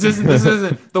 Yeah, this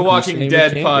isn't the Walking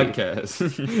Dead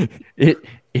podcast.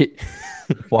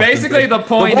 Basically, the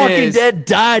point The Walking is Dead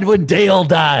died when Dale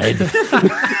died.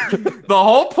 the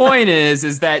whole point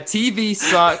is that TV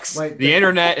sucks. The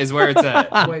internet is where it's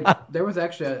at. Wait, there was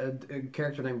actually a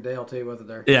character named Dale too, wasn't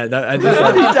there? Yeah, He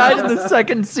died in the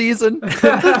second season.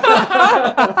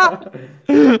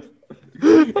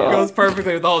 It goes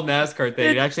perfectly with the whole NASCAR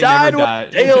thing. It actually died never when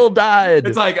died. Dale died.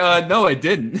 It's like, no, it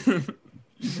didn't.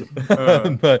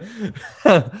 But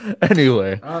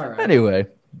anyway, All right. anyway,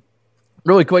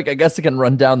 really quick, I guess I can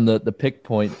run down the pick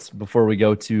points before we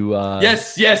go to.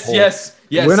 Yes.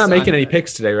 We're not making any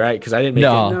picks today, right? Because I didn't make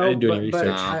No. I didn't do any But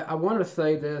research. I want to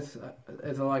say this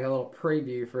as like a little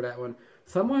preview for that one.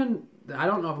 Someone, I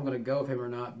don't know if I'm going to go with him or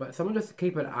not, but someone just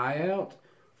keep an eye out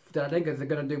that I think is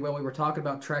going to do well. We were talking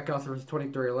about Trackhouse versus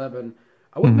 2311.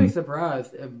 I wouldn't be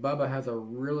surprised if Bubba has a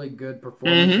really good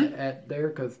performance at there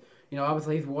because,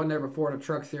 obviously he's won there before in a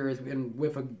truck series and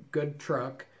with a good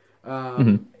truck.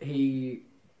 He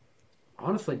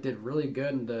honestly did really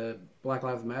good in the Black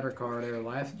Lives Matter car there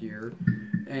last year.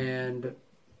 And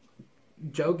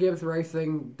Joe Gibbs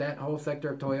Racing, that whole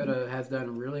sector of Toyota has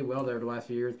done really well there the last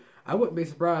few years. I wouldn't be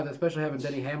surprised, especially having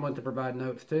Denny Hamlin to provide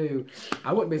notes too.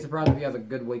 I wouldn't be surprised if he has a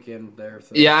good weekend there. So.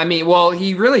 Yeah, I mean, well,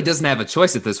 he really doesn't have a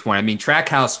choice at this point. I mean,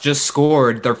 Trackhouse just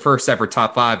scored their first ever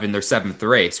top 5 in their 7th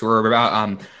race. We're about,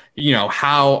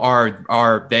 how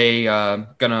are they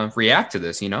gonna react to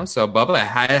this? So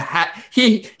Bubba,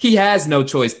 he has no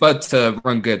choice but to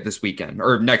run good this weekend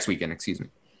or next weekend, excuse me.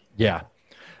 Yeah.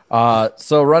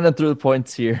 So running through the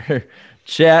points here,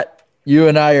 Chat, you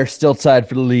and I are still tied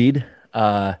for the lead.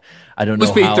 I don't know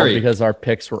Who's how P3? because our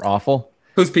picks were awful.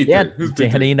 Who's P3? Yeah, Who's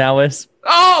P3? Danny now is.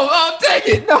 Oh, dang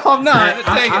it! No, I'm not.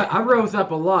 Dang it. I rose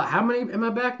up a lot. How many am I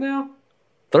back now?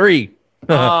 3.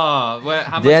 Oh, well,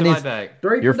 how much Danny's- am I back?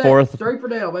 3 You're for fourth. 3 for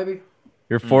Dale, baby.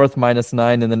 You're fourth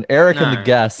 -9, and then Eric and the Alright.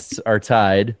 guests are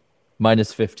tied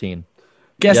 -15.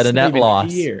 Guess Yet a it's net not even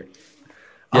loss. here.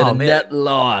 Yet Oh, a man. net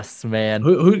loss, man.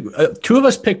 Who? Two of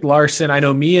us picked Larson. I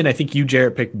know me and I think you,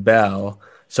 Jarrett, picked Bell.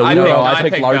 So I we picked, were all. I I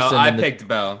picked picked Larson Bell. I and the- picked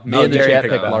Bell. Me and the Jerry chat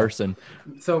picked picked Bell. Larson.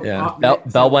 So Yeah.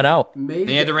 Bell went out. Me,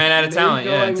 They had to ran out of me talent.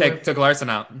 Yeah, going and with- took Larson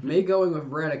out. Me going with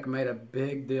Reddick made a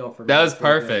big deal for me. That was this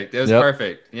weekend. perfect. It was Yep.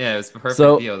 perfect. Yeah, it was a perfect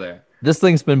So- deal there. This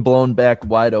thing's been blown back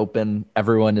wide open.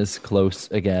 Everyone is close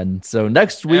again. So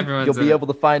next week Everyone's you'll be in it. able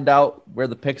to find out where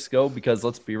the picks go because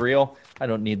let's be real, I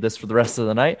don't need this for the rest of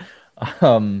the night.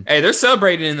 Hey, they're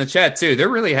celebrating in the chat too. They're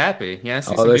really happy. Yeah, I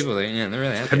see some there's- people there. Yeah, they're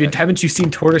really happy. Haven't you seen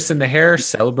Tortoise in the Hair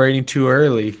celebrating too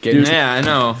early? Getting Yeah, I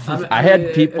know. I had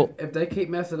mean, people- If they keep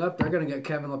messing up, they're going to get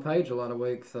Kevin LePage a lot of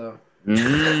weeks. So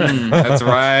That's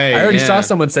right. I already yeah. saw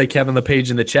someone say Kevin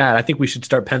LePage in the chat. I think we should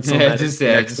start penciling Yeah, that. just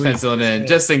next week. pencil it in,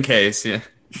 just in case. Yeah.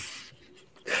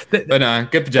 Th-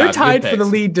 But good job. They're tied good for the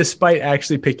picks. lead despite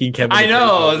actually picking Kevin. I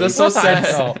know. LePage. That's so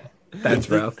sad. That's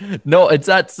rough. No, it's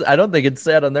not. I don't think it's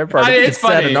sad on their part. I think it's it's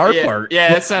sad funny. on our yeah. part.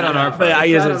 Yeah, it's sad on our But part. I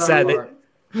guess Sad it's on sad. our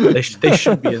They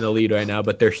should be in the lead right now,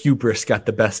 but their hubris got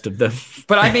the best of them.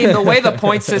 But I mean, the way the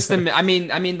point system, I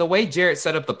mean, the way Jarrett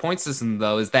set up the point system,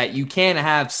 though, is that you can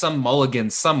have some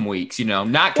mulligans some weeks,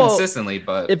 not Well, consistently,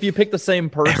 but If you pick the same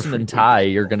person and tie,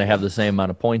 you're going to have the same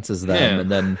amount of points as them, Yeah.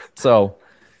 and then so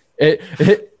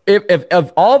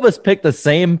if all of us pick the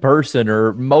same person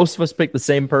or most of us pick the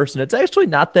same person, it's actually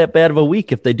not that bad of a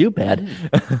week if they do bad.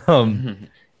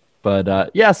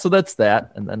 But yeah, so that's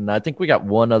that, and then I think we got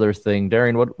one other thing.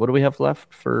 Darian, what do we have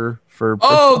left for?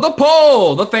 Oh, the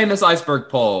poll, the famous iceberg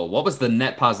poll. What was the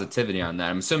net positivity on that?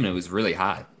 I'm assuming it was really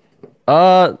high.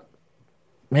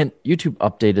 Man, YouTube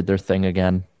updated their thing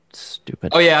again.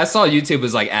 Stupid. Oh yeah, I saw YouTube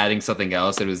was like adding something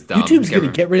else. It was dumb. YouTube's going to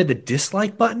get rid of the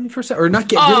dislike button for some, or not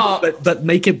get rid of it, but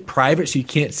make it private so you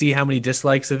can't see how many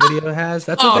dislikes a video has.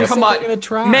 That's what Oh, they're come on. going to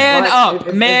try. Man But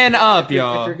up, man up, If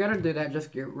y'all. you're going to do that,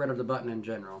 just get rid of the button in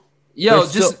general. Yo,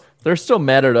 They're still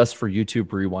mad at us for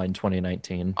YouTube Rewind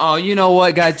 2019. Oh, you know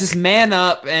what, guys? Just man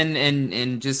up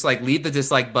and just like leave the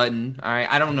dislike button. All right.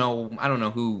 I don't know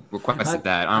who requested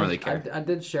that. I don't really care. I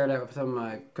did share that with some of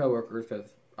my coworkers because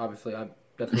obviously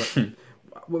that's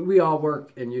what we all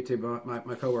work in YouTube.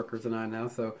 My coworkers and I now,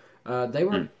 so they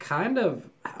were kind of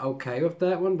okay with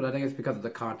that one, but I think it's because of the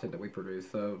content that we produce.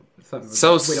 So it's something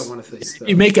we don't want to see. So.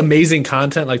 You make amazing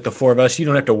content like the four of us. You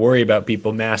don't have to worry about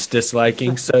people mass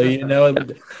disliking. So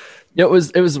It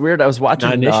was weird. I was Not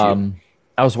an watching issue.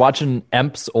 I was watching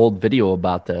Emp's old video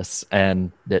about this,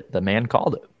 and the man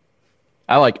called it.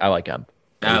 I like Emp.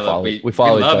 We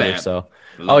follow each other. Emp. So,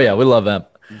 yeah, we love Emp.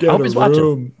 I hope he's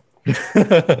watching.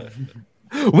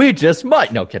 We just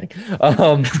might. No kidding.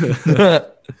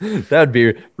 That would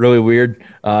be really weird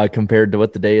compared to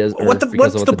what the day is.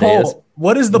 What's the poll?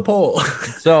 What is the poll?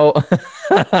 So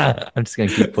I'm just gonna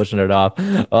keep pushing it off.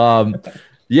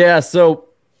 So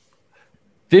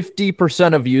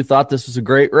 50% of you thought this was a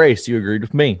great race. You agreed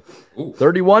with me.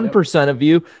 31% of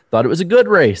you thought it was a good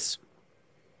race.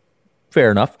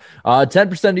 Fair enough.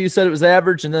 10% of you said it was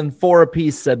average, and then 4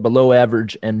 apiece said below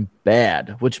average and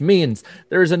bad, which means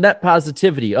there is a net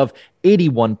positivity of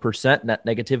 81%, net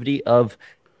negativity of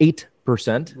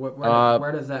 8%.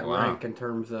 Where does that rank in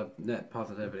terms of net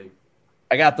positivity?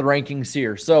 I got the rankings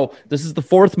here. So this is the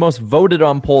 4th most voted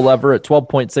on poll ever at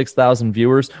 12.6 thousand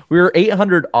viewers. We were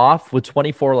 800 off with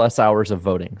 24 less hours of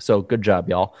voting. So good job,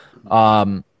 y'all.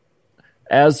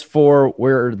 As for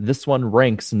where this one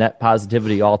ranks net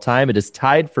positivity all time, it is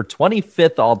tied for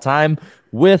 25th all time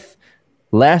with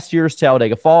last year's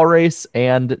Talladega Fall race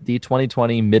and the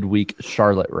 2020 midweek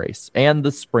Charlotte race and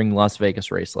the spring Las Vegas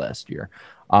race last year.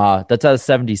 That's out of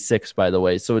 76, by the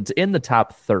way. So it's in the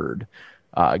top third,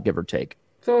 give or take.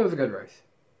 So it was a good race.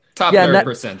 Top third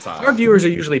percentile. Our viewers are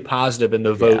usually positive in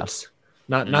the votes.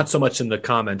 Not so much in the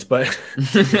comments, but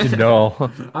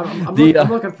no. I'm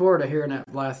looking forward to hearing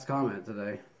that last comment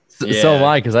today. So am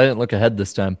I, because I didn't look ahead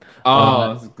this time.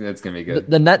 That's gonna be good.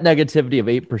 The net negativity of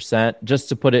 8%, just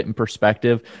to put it in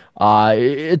perspective,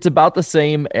 it's about the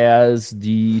same as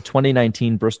the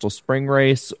 2019 Bristol Spring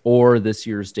Race or this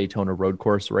year's Daytona Road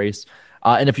Course race.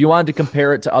 And if you wanted to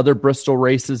compare it to other Bristol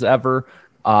races ever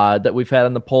that we've had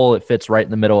on the poll, it fits right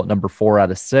in the middle at number 4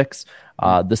 out of 6.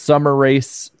 The summer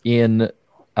race in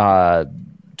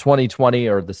 2020,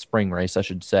 or the spring race, I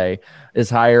should say, is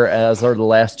higher, as are the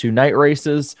last 2 night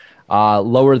races.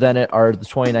 Lower than it are the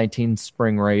 2019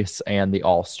 spring race and the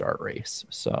All-Star race.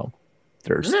 So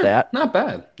there's that. Not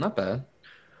bad.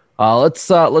 Let's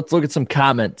look at some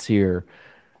comments here.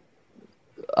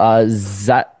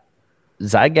 Zygag,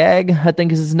 I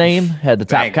think is his name, had the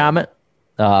top comment.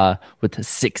 With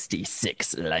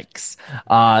 66 likes.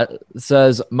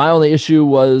 Says, my only issue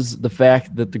was the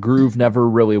fact that the groove never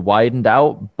really widened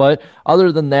out. But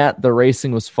other than that, the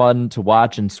racing was fun to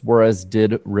watch, and Suarez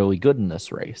did really good in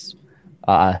this race.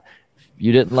 If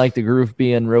you didn't like the groove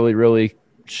being really, really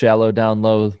shallow down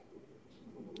low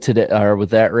today, or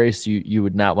with that race, you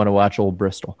would not want to watch Old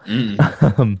Bristol. You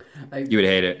would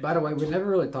hate it. By the way, we never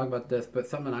really talked about this, but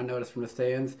something I noticed from the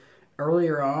stands,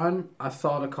 earlier on, I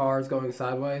saw the cars going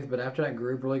sideways, but after that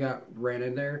group really ran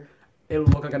in there, it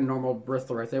looked like a normal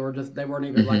Bristol race. They weren't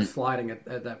even like sliding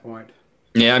at that point.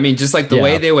 Yeah, I mean, just like the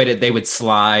way they would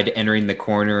slide entering the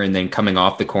corner and then coming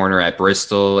off the corner at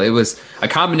Bristol. It was a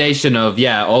combination of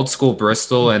old school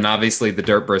Bristol and obviously the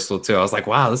dirt Bristol too. I was like,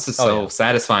 wow, this is so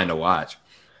satisfying to watch.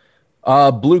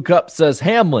 Blue Cup says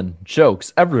Hamlin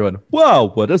chokes everyone. Wow,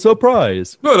 what a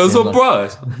surprise! What a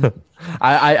surprise!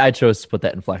 I chose to put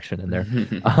that inflection in there.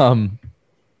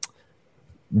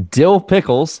 Dill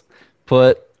Pickles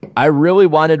put, I really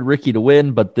wanted Ricky to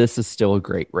win, but this is still a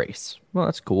great race. Well,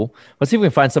 that's cool. Let's see if we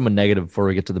can find someone negative before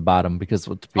we get to the bottom. Because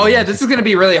this is going to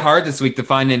be really hard this week to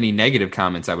find any negative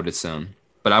comments, I would assume.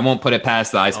 But I won't put it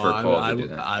past the iceberg poll to do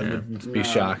that. I would be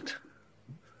shocked.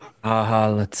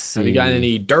 Let's see. Have you got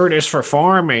any dirt is for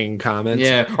farming comments?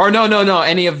 Yeah. Or no.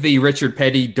 Any of the Richard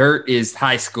Petty dirt is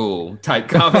high school type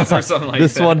comments or something like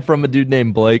this that. This one from a dude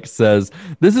named Blake says,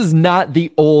 this is not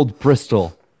the old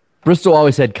Bristol. Bristol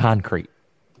always had concrete.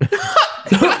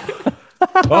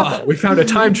 Oh, we found a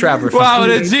time traveler. Wow, what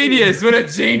a genius. What a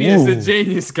genius. Ooh. A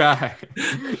genius guy.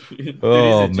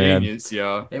 Oh, he's a man. Genius,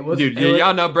 yo.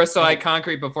 Y'all know Bristol had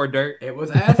concrete before dirt? It was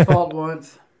asphalt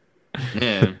once.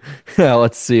 Yeah.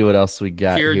 Let's see what else we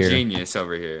got Pure here. Genius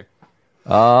over here.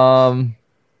 I'm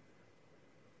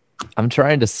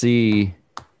trying to see.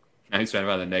 He's trying to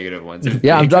find the negative ones.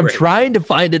 Yeah, I'm trying to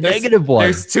find a negative one.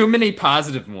 There's too many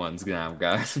positive ones now,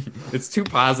 guys. It's too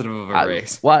positive of a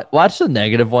race. Watch the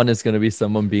negative one is going to be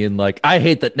someone being like, I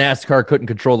hate that NASCAR couldn't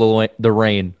control the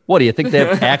rain. What, do you think they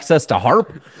have access to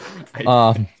HARP?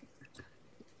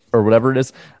 Or whatever it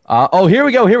is. Here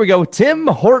we go. Tim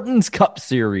Horton's Cup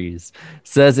Series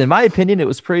says, in my opinion, it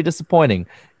was pretty disappointing.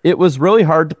 It was really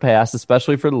hard to pass,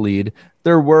 especially for the lead.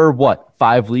 There were,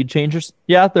 5 lead changes?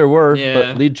 Yeah, there were,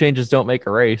 but lead changes don't make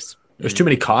a race. There's too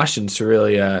many cautions to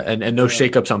really, and no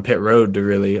shakeups on pit road to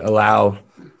really allow.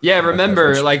 Yeah,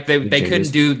 remember, like they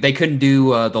couldn't do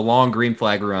the long green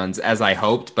flag runs as I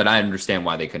hoped, but I understand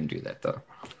why they couldn't do that though.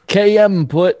 KM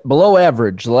put below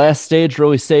average. The last stage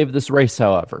really saved this race,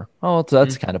 however. Oh,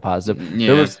 that's kind of positive.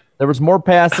 Yeah. There was more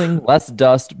passing, less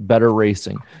dust, better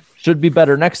racing. Should be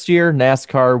better next year.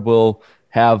 NASCAR will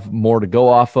have more to go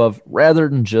off of rather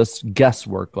than just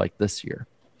guesswork like this year.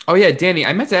 Oh yeah, Danny,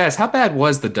 I meant to ask, how bad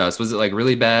was the dust? Was it like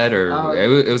really bad, or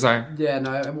it was? Yeah,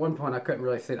 no. At one point, I couldn't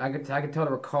really see it. I could tell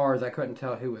there were cars. I couldn't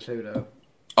tell who was who though.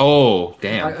 Oh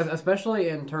damn! Especially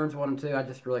in turns 1 and 2, I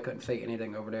just really couldn't see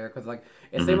anything over there because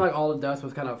it seemed like all the dust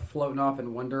was kind of floating off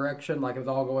in one direction, like it was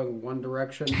all going one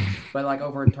direction. But like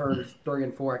over in turns 3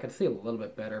 and 4, I could see a little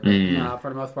bit better. But for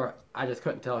the most part, I just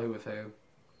couldn't tell who was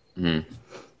who.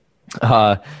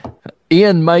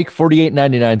 Ian Mike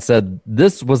 4899 said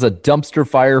this was a dumpster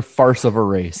fire farce of a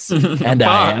race, and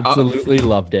I absolutely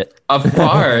loved it. A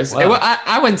farce? Wow.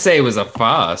 I wouldn't say it was a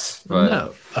farce, but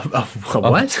No.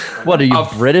 What? What are you,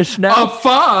 British now? A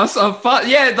farce?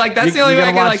 Yeah, like that's the only way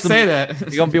I can say that.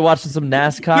 You gonna be watching some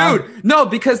NASCAR, dude? No,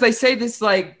 because they say this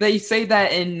they say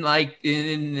that in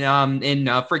freaking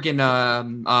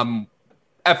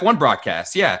F1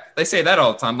 broadcasts. Yeah, they say that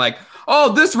all the time. Like,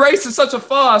 oh, this race is such a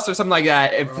farce or something like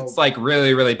that. If it's like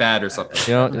really, really bad or something.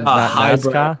 You know, not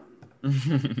NASCAR.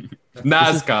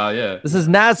 NASCAR, yeah. This is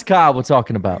NASCAR we're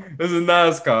talking about. This is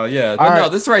NASCAR, yeah. But no,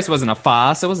 this race wasn't a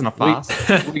farce. It wasn't a farce.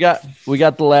 We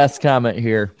got the last comment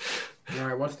here. All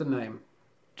right, what's the name?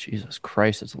 Jesus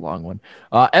Christ, it's a long one.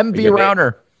 MV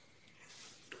Rauner.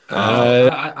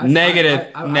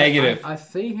 Negative. I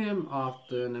see him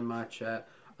often in my chat.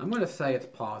 I'm going to say it's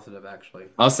positive, actually.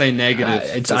 I'll say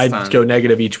negative. I go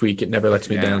negative each week. It never lets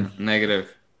me down.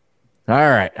 Negative. All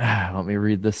right, let me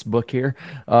read this book here.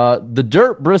 The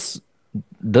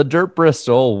Dirt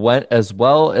Bristol went as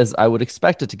well as I would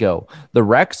expect it to go. The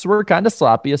wrecks were kind of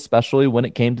sloppy, especially when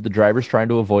it came to the drivers trying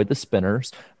to avoid the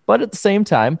spinners. But at the same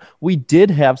time, we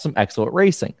did have some excellent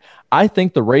racing. I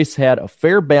think the race had a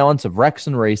fair balance of wrecks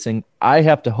and racing. I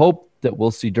have to hope that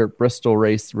we'll see Dirt Bristol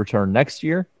race return next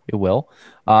year. It will.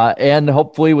 And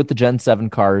hopefully with the Gen 7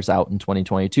 cars out in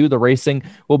 2022, the racing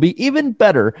will be even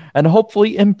better and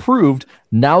hopefully improved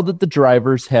now that the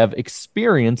drivers have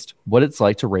experienced what it's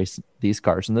like to race these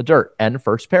cars in the dirt. End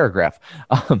first paragraph.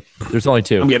 There's only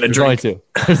two. There's only two.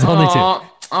 There's only two.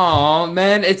 Oh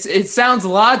man, it sounds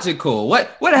logical. What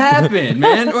happened,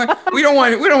 man? We don't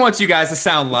want you guys to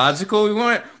sound logical.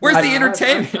 Where's the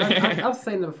entertainment? I've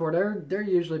seen them before. They're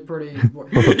usually pretty.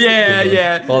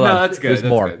 Yeah. Hold on. That's good. There's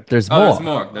more. Good. There's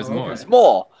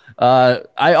more.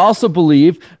 I also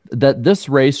believe that this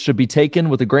race should be taken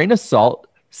with a grain of salt,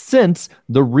 since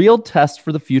the real test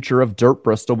for the future of Dirt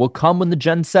Bristol will come when the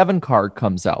Gen 7 car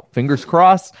comes out. Fingers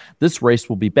crossed, this race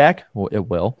will be back. Well, it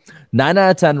will. 9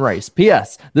 out of 10 race.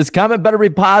 P.S. This comment better be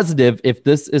positive if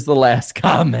this is the last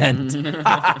comment.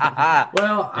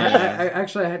 Well, I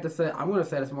actually had to say, I'm going to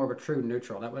say it's more of a true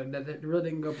neutral. That really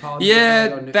didn't go positive. Yeah,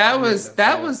 that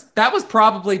was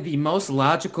probably the most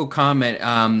logical comment,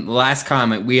 last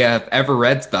comment we have ever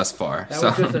read thus far. That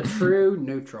was just a true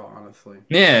neutral, honestly.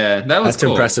 Yeah, that's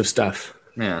cool. Impressive stuff.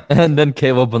 Yeah. And then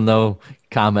Caleb Winlow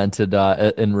commented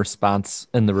in the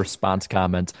response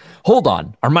comment, hold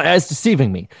on, are my eyes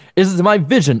deceiving me? Is my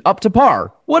vision up to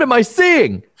par? What am I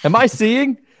seeing? Am I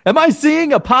seeing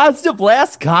a positive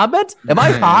last comment? Am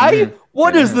I high?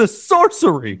 What is this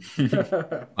sorcery?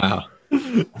 Wow.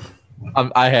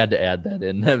 I had to add that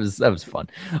in. That was fun.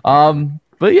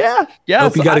 But yeah.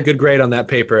 Hope you got a good grade on that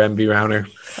paper, MV Rauner.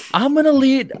 I'm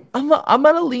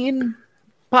gonna lean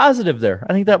positive there.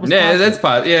 I think that was positive. That's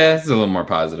positive. Yeah, it's a little more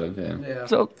positive. Yeah.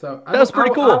 So that was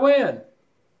pretty cool. I win.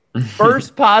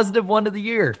 First positive one of the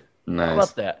year. Nice. How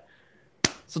about that?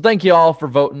 So thank you all for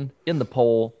voting in the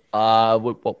poll. We're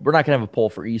not gonna have a poll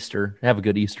for Easter. Have a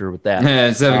good Easter with that. Yeah,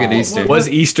 let's have a good Easter. Was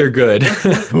Easter good?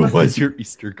 Was your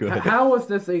Easter good? How was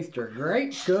this Easter?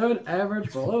 Great, good,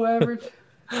 average, below average?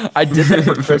 I did that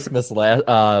for Christmas in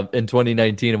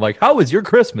 2019. I'm like, how was your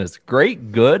Christmas?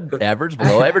 Great, good, average,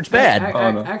 below average, bad.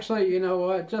 Actually, you know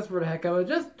what? Just for the heck of it,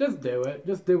 just do it.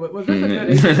 Just do it. Was this a good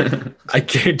Easter? I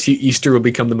guarantee Easter will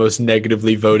become the most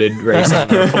negatively voted race.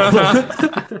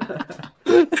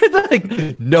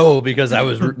 Like, no, because I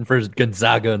was rooting for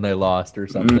Gonzaga and they lost or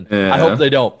something. Yeah. I hope they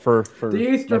don't. For the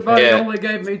Easter bunny only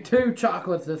gave me 2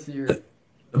 chocolates this year.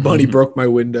 The bunny broke my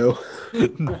window.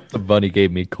 The bunny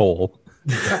gave me coal.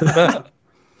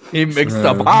 He mixed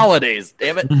up holidays.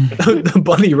 Damn it! The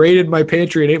bunny raided my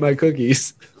pantry and ate my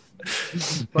cookies.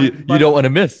 You don't want to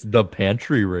miss the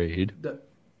pantry raid.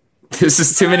 This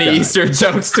is too many Easter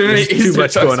jokes. Too many Easter Too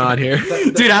much jokes going on here.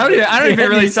 Dude, I don't even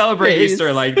really celebrate face.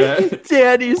 Easter like that.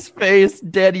 Danny's face.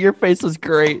 Danny, your face was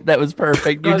great. That was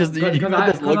perfect. You just you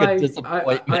had this look of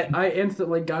disappointment. I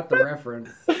instantly got the reference.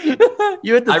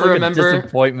 You had this I look remember, of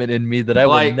disappointment in me that I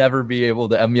like, would never be able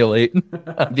to emulate.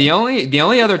 The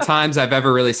only other times I've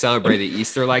ever really celebrated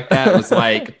Easter like that was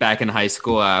like back in high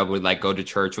school. I would like go to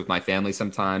church with my family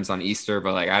sometimes on Easter,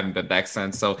 but like I haven't been back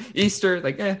since. So Easter,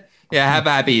 like, yeah, have a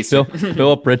happy Easter.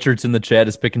 Philip Richards in the chat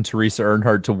is picking Teresa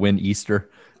Earnhardt to win Easter.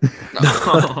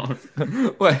 No.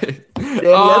 Wait.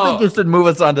 Danny, I think you should move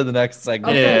us on to the next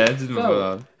segment. Okay, Yeah, just move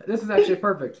on. This is actually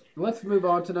perfect. Let's move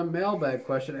on to the mailbag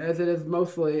question, as it is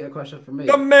mostly a question for me.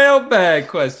 The mailbag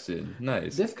question.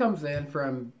 Nice. This comes in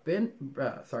from I'm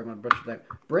going to butcher that.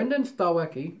 Brendan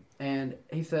Stawecki, and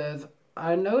he says,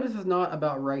 I know this is not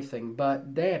about racing,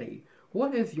 but Daddy,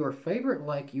 what is your favorite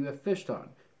lake you have fished on?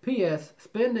 P.S.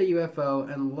 Spin the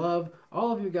UFO and love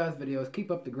all of you guys' videos. Keep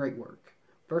up the great work.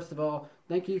 First of all,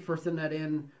 thank you for sending that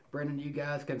in. Brendan, you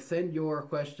guys can send your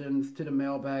questions to the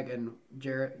mailbag. And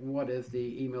Jarrett, what is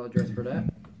the email address for that?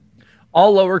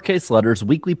 All lowercase letters,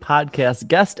 weekly podcast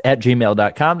guest at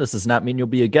gmail.com. This does not mean you'll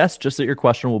be a guest, just that your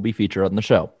question will be featured on the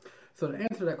show. So to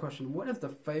answer that question, what is my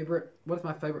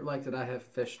favorite lake that I have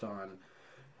fished on?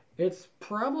 It's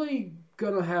probably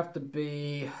going to have to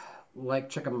be Lake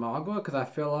Chickamauga, because I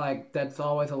feel like that's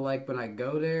always a lake when I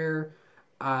go there.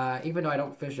 Even though I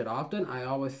don't fish it often, I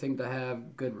always seem to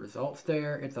have good results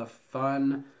there. It's a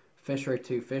fun fishery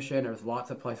to fish in. There's lots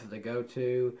of places to go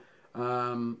to.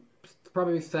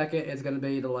 Probably second is going to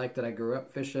be the lake that I grew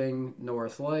up fishing,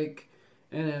 Norris Lake.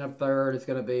 And then a third is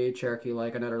going to be Cherokee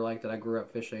Lake, another lake that I grew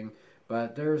up fishing.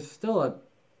 But there's still a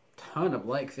ton of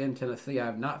lakes in Tennessee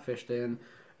I've not fished in.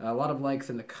 A lot of lakes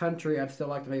in the country I'd still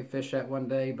like to maybe fish at one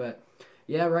day. But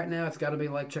yeah, right now it's got to be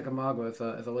Lake Chickamauga as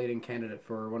a leading candidate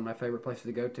for one of my favorite places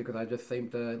to go to, because I just seem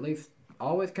to at least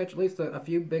always catch at least a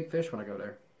few big fish when I go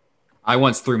there. I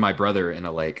once threw my brother in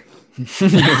a lake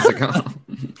years ago.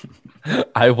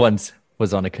 I once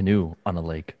was on a canoe on a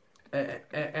lake.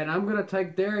 And I'm going to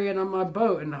take Darian on my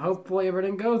boat, and hopefully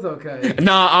everything goes okay.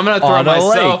 No, I'm going to throw On a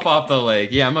myself lake. off the lake.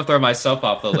 Yeah, I'm going to throw myself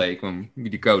off the lake when we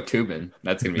go tubing.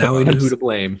 That's going to be Now we fun. know who to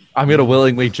blame. I'm going to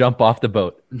willingly jump off the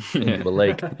boat into the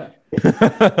lake.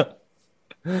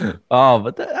 Oh,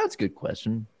 but that's a good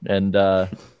question. And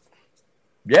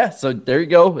yeah, so there you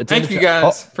go. It's in Thank the you chat.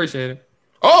 guys. Appreciate it.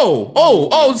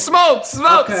 Oh, smoke.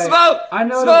 I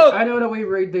know that we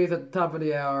read these at the top of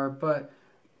the hour, but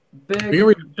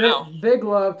big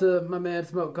love to my man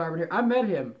Smoke Carbon here. I met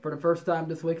him for the first time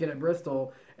this weekend at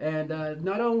Bristol, and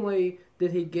not only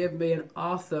did he give me an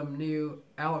awesome new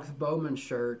Alex Bowman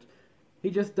shirt, he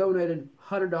just donated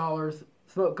 $100.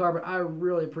 Smoke Carbon, I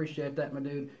really appreciate that, my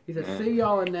dude. He said, see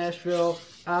y'all in Nashville.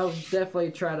 I'll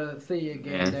definitely try to see you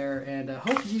again there, and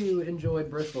hope you enjoyed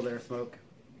Bristol there, Smoke.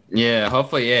 Yeah,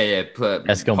 hopefully,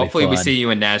 That's gonna be hopefully we fun. see you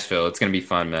in Nashville. It's going to be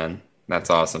fun, man. That's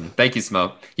awesome. Thank you,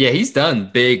 Smoke. Yeah, he's done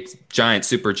big, giant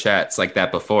super chats like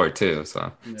that before, too.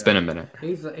 So it's been a minute.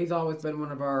 He's always been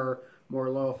one of our more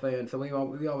loyal fans, so we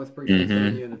always appreciate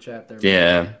seeing you in the chat there.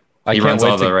 Yeah. I He can't runs wait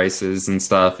all to- the races and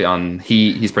stuff.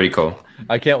 He's pretty cool.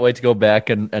 I can't wait to go back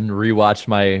and rewatch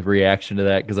my reaction to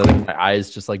that, because I think my eyes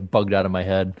just like bugged out of my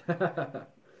head.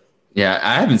 Yeah,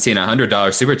 I haven't seen a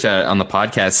 $100 super chat on the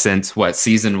podcast since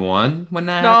season 1 when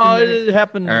that No, happened. it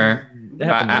happened. Or- It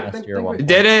happened I- last year. at one think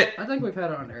point. Did it? I think we've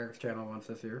had it on Eric's channel once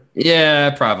this year. Yeah,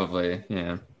 probably.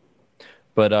 Yeah.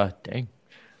 But dang,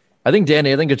 I think Danny,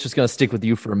 it's just gonna stick with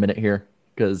you for a minute here,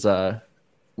 because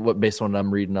based on what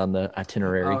I'm reading on the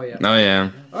itinerary. Oh yeah. Oh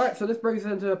yeah. All right, so this brings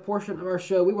us into a portion of our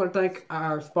show. We want to thank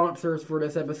our sponsors for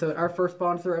this episode. Our first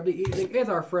sponsor of the evening is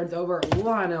our friends over at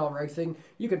Lionel Racing.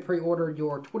 You can pre-order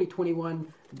your 2021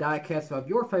 diecast of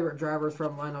your favorite drivers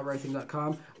from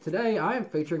LionelRacing.com. Today, I am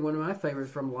featuring one of my favorites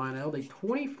from Lionel, the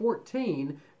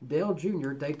 2014 Dale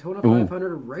Jr. Daytona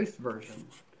 500 race version.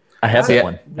 I have Yeah.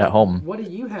 one at home. What do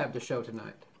you have to show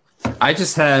tonight? I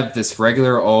just have this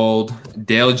regular old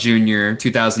Dale Jr.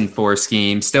 2004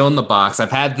 scheme still in the box.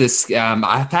 I've had this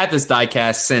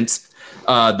diecast since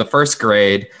the first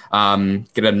grade.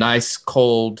 Get a nice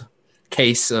cold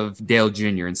case of Dale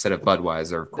Jr. instead of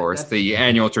Budweiser, of course, the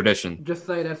annual tradition. Just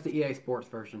say that's the EA Sports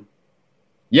version.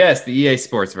 Yes, the EA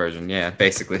Sports version. Yeah,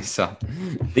 basically. So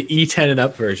The E10 and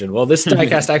up version. Well, this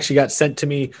diecast actually got sent to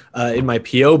me in my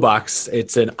PO box.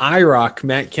 It's an IROC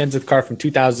Matt Kenseth car from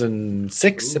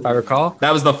 2006, if I recall.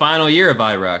 that was the final year of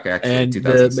IROC, actually. And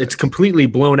 2006. it's completely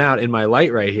blown out in my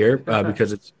light right here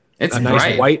because it's It's a nice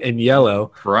bright. white and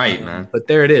yellow. Right, man. But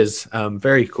there it is.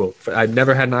 Very cool. I'd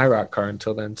never had an IROC car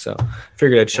until then, so I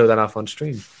figured I'd show that off on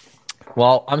stream.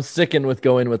 Well, I'm sticking with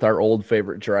going with our old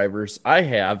favorite drivers. I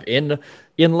have, in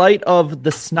light of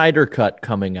the Snyder Cut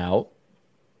coming out,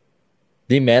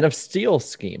 the Man of Steel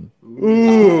scheme.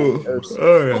 Or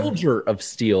Soldier of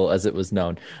Steel, as it was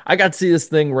known. I got to see this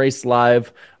thing race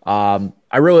live. I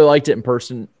really liked it in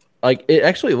person. Like, it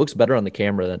actually looks better on the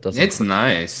camera than it does. It's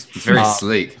nice. It's very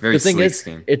sleek. Very sleek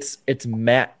scheme. It's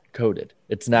matte coated.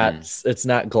 It's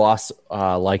not gloss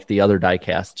like the other die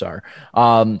casts are.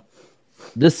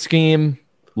 This scheme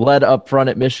led up front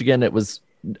at Michigan. It was,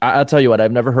 I'll tell you what,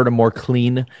 I've never heard a more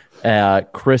clean,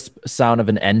 crisp sound of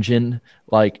an engine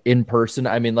like in person.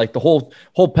 I mean, like the whole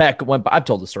pack went by. I've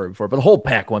told the story before, but the whole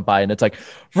pack went by and it's like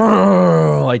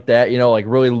like that, like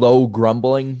really low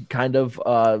grumbling kind of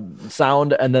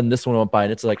sound. And then this one went by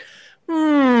and it's like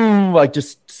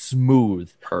just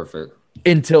smooth. Perfect.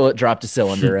 Until it dropped a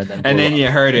cylinder and then you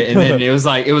heard it and then it was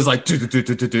like or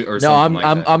something.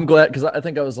 I'm glad, because I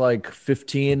think I was like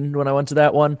 15 when I went to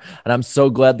that one, and I'm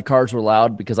so glad the cars were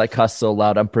loud because I cussed so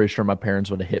loud. I'm pretty sure my parents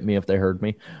would have hit me if they heard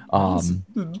me. I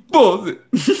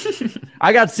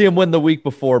got to see him win the week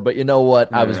before, but you know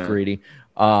what? I was greedy.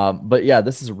 But yeah,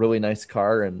 this is a really nice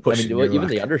car, and even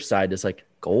the underside is like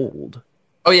gold.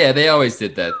 Oh yeah, they always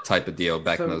did that type of deal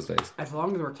back in those days. As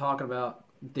long as we're talking about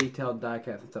detailed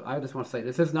diecast and stuff, I just want to say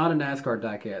this is not a NASCAR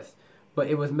diecast, but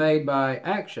it was made by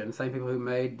Action, same people who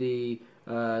made the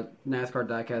NASCAR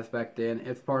diecast back then.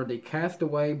 It's part of the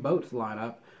Castaway Boats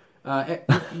lineup.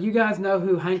 You guys know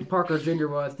who Hank Parker Jr.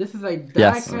 was. This is a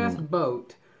diecast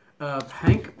boat of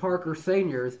Hank Parker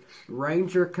Sr.'s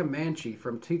Ranger Comanche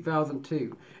from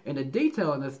 2002. And the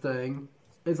detail in this thing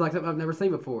is like something I've never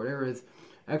seen before. There is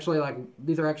actually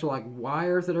these are actually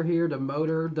wires that are here. The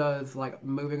motor does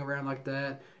moving around like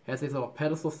that. It has these little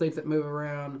pedestal seats that move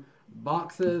around.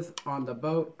 Boxes on the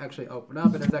boat actually open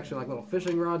up, and there's actually little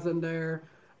fishing rods in there.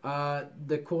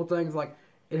 The cool things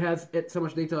it has so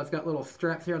much detail. It's got little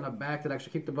straps here on the back that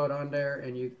actually keep the boat on there,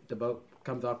 and the boat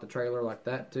comes off the trailer like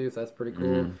that too. So that's pretty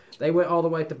cool. They went all the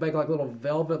way to make little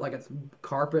velvet, it's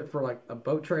carpet for a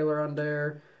boat trailer on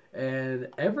there. And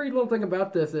every little thing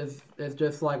about this is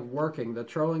just working. The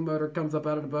trolling motor comes up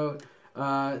out of the boat.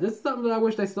 This is something that I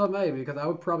wish they still made, because I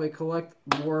would probably collect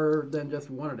more than just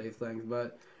one of these things.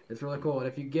 But it's really cool. And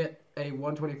if you get a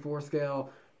 124 scale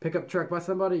pickup truck by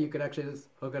somebody, you could actually just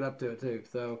hook it up to it too.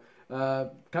 So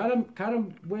kind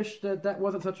of wish that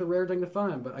wasn't such a rare thing to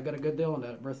find, but I got a good deal on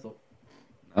that at Bristol.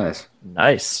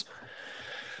 Nice.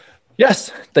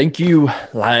 Yes, thank you,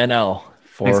 Lionel,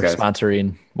 for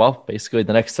sponsoring. Well, basically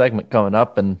the next segment coming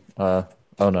up, and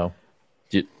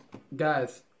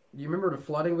guys, you remember the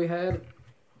flooding we had?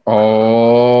 And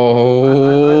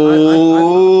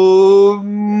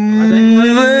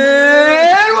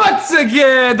once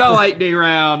again, the lightning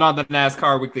round on the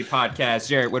NASCAR Weekly Podcast.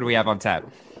 Jarrett, what do we have on tap?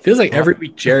 Feels like every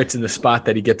week Jarrett's in the spot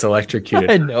that he gets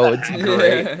electrocuted. I know, it's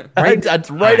great.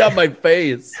 That's right on my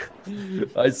face.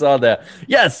 I saw that.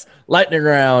 Yes, lightning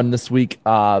round this week.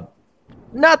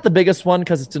 Not the biggest one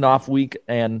because it's an off week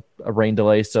and a rain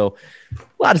delay, so a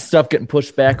lot of stuff getting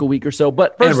pushed back a week or so.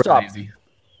 But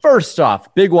first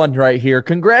off, big one right here.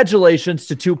 Congratulations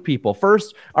to two people.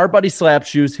 First, our buddy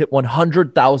Slapshoes hit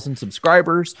 100,000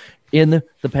 subscribers in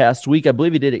the past week. I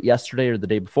believe he did it yesterday or the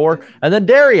day before. And then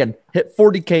Darian hit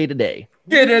 40K today.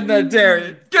 Get in there,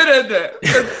 Darian. Get in there.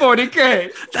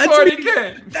 40K. That's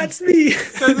 40K. Me. That's me.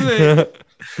 That's me.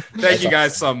 Thank you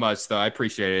guys so much, though. I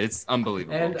appreciate it. It's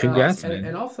unbelievable. And, congrats, man.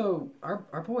 And also, our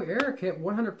boy Eric hit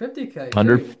 150K.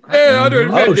 150. Hey,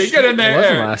 150. Get in there, it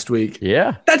wasn't Eric. last week.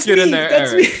 Yeah. That's Get me. in there,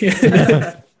 That's Eric.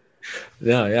 me.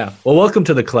 No, yeah. Well, welcome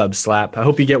to the club, Slap. I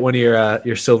hope you get one of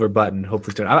your silver button.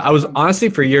 Hopefully, soon. I was honestly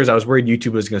for years I was worried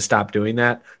YouTube was going to stop doing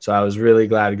that, so I was really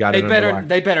glad I got it.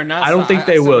 They better not. I don't think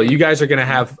they will. You guys are going to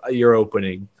have your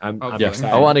opening. I'm excited.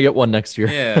 I want to get one next year.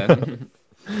 Yeah.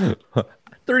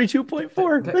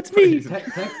 32.4. That's me.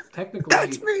 Technically,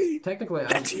 That's me. Technically,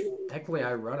 That's you. Technically,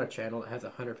 I run a channel that has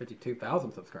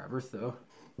 152,000 subscribers. So.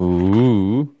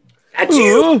 Ooh. That's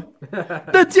you.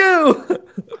 That's you.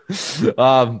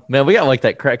 Man, we got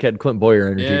that crackhead Clint Boyer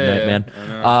energy tonight, man.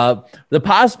 The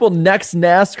possible next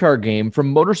NASCAR game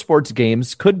from Motorsports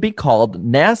Games could be called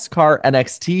NASCAR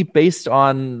NXT, based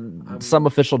on some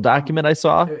official document I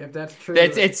saw. If that's true,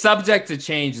 It's subject to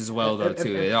change as well, though.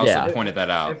 Too. It also pointed that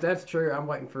out. If that's true, I'm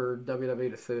waiting for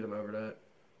WWE to sue them over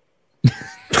that.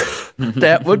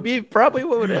 That would be probably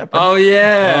what would happen. Oh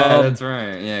yeah, that's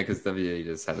right. Yeah, because WWE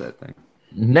just had that thing.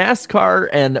 NASCAR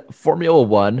and Formula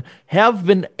One have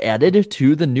been added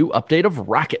to the new update of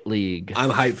Rocket League. I'm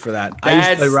hyped for that. I used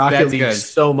to play Rocket League good.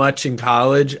 so much in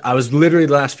college. I was literally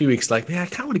the last few weeks like, man, I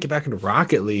kind of want to get back into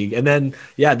Rocket League. And then,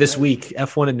 this week,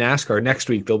 F1 and NASCAR, next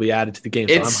week, they'll be added to the game.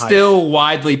 So It's I'm hyped. still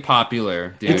widely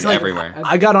popular, dude, It's like, everywhere.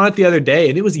 I got on it the other day,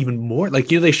 and it was even more. Like,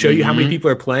 they show you how many people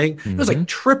are playing. It was like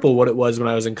triple what it was when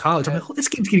I was in college. I'm like, this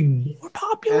game's getting more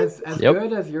popular. As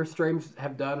good as your streams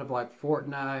have done of like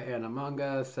Fortnite and Among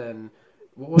Us and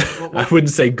I wouldn't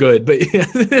say good, but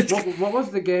what was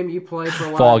the game you played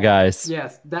for? Fall Guys.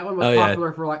 Yes, that one was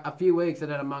popular for like a few weeks,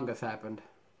 and then Among Us happened.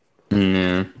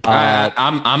 Yeah,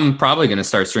 I'm probably gonna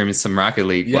start streaming some Rocket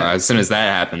League as soon as that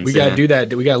happens. We gotta do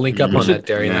that. We gotta link up on that,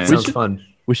 Darian. That sounds fun.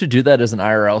 We should do that as an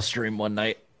IRL stream one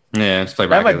night. Yeah, let's play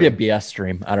That Rocket might be a League. BS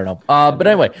stream. I don't know. But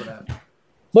anyway,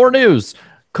 more news.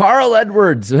 Carl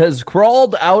Edwards has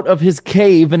crawled out of his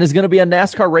cave and is going to be on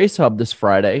NASCAR Race Hub this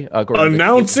Friday.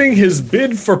 Announcing his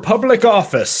bid for public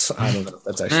office. I don't know.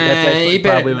 That's actually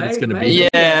probably what it's going to be. Yeah,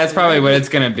 that's probably what it's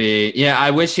gonna be. Yeah,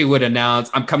 I wish he would announce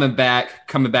I'm coming back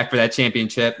for that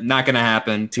championship. Not gonna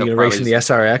happen. He's gonna race in the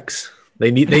SRX.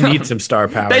 They need some star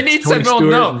power. They need Tony some.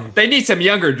 Stewart No, they need some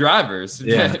younger drivers.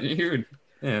 Yeah.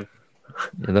 Yeah.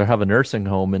 They have a nursing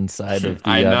home inside of the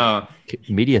I know.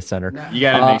 media center. You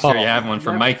gotta make sure you have one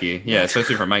for Mikey. Yeah,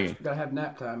 especially for Mikey. Gotta have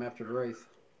nap time after the race.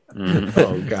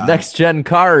 Oh god. Next gen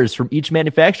cars from each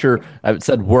manufacturer, I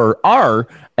said are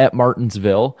at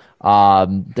Martinsville.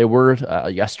 They were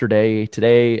yesterday,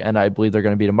 today, and I believe they're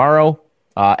going to be tomorrow.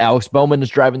 Alex Bowman is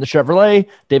driving the Chevrolet.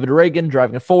 David Reagan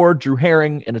driving a Ford. Drew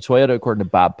Herring in a Toyota, according to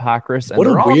Bob Pockris. And What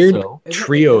a weird also,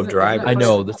 trio of drivers. I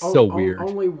know, that's so weird.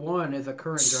 Only one is a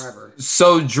current driver.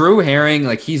 So Drew Herring,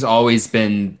 like he's always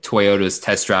been Toyota's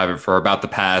test driver for about the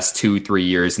past 2-3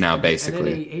 years now,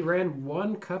 basically. And then he ran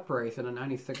one Cup race in a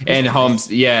 '96. And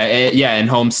in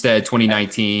Homestead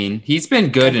 2019. He's been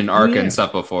good in ARCA and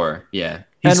stuff before. Yeah.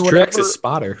 He's And Trex's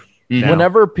spotter.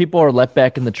 Whenever people are let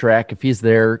back in the track, if he's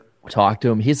there, talk to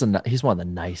him. He's one of the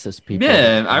nicest people.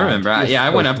 Yeah, I remember. I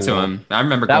went up to him. I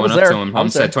remember going up to him.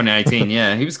 Homestead 2019.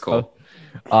 Yeah, he was cool.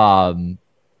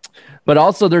 But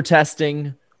also they're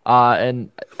testing,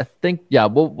 and I think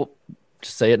we'll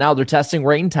just say it now. They're testing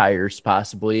rain tires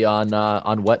possibly on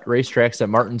wet racetracks at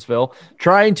Martinsville,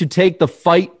 trying to take the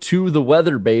fight to the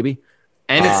weather, baby.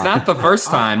 And it's not the first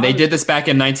time. They did this back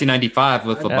in 1995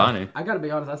 with Labonte. I got to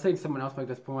be honest. I've seen someone else make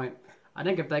this point. I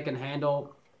think if they can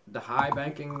handle the high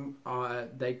banking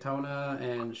at Daytona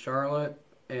and Charlotte,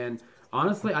 and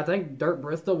honestly, I think Dirt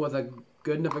Bristol was a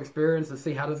good enough experience to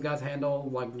see how those guys handle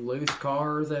like loose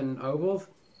cars and ovals.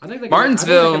 I think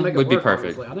Martinsville would be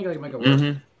perfect. Honestly. I think they can make it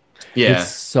work. Yeah,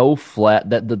 it's so flat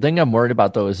that the thing I'm worried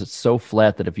about though is it's so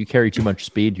flat that if you carry too much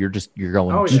speed, you're going straight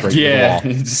to the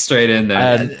wall. just straight in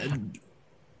there.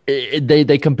 And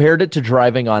they compared it to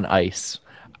driving on ice.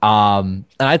 And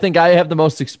I think I have the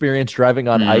most experience driving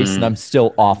on ice, and I'm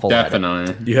still awful at it.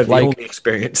 Definitely. You have the only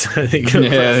experience, I think.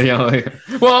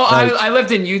 Well, I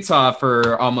lived in Utah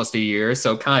for almost a year,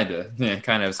 so kind of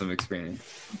have some experience.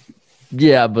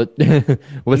 Yeah, but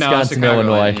Wisconsin,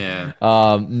 Illinois. Yeah.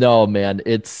 No, man,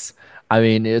 it's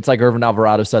like Irvin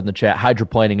Alvarado said in the chat,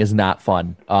 hydroplaning is not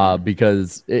fun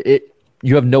because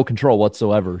you have no control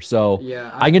whatsoever. So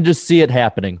I can just see it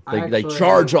happening. They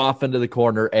charge off into the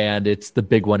corner, and it's the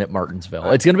big one at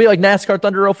Martinsville. It's going to be like NASCAR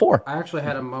Thunder 04. I actually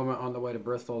had a moment on the way to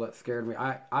Bristol that scared me.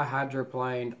 I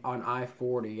hydroplaned on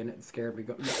I-40, and it scared me.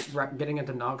 Getting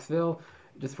into Knoxville,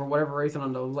 just for whatever reason,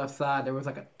 on the left side, there was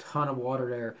like a ton of water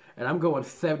there, and I'm going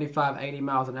 75, 80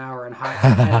 miles an hour and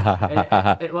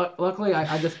high. Luckily,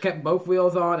 I just kept both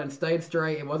wheels on and stayed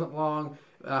straight. It wasn't long.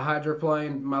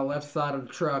 Hydroplaned my left side of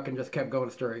the truck and just kept going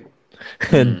straight.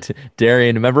 And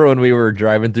Darian, remember when we were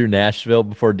driving through Nashville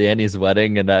before Danny's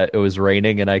wedding and it was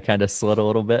raining and I kind of slid a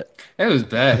little bit? It was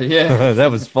bad, yeah.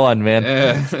 That was fun, man.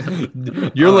 Yeah.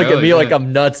 You're looking at me like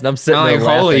I'm nuts, and I'm sitting there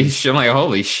laughing. I'm like,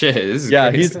 holy shit. This is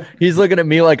crazy. he's looking at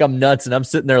me like I'm nuts, and I'm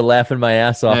sitting there laughing my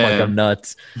ass off like I'm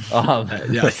nuts. I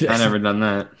never done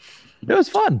that. It was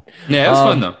fun. Yeah, it was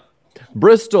fun though.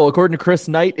 Bristol, according to Chris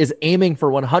Knight, is aiming for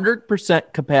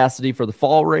 100% capacity for the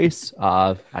fall race.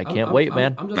 I can't wait,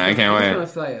 man. I can't wait. I'm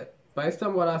just going to say it. Based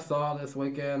on what I saw this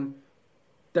weekend,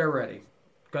 they're ready.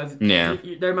 Because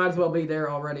they might as well be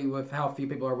there already with how few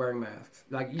people are wearing masks.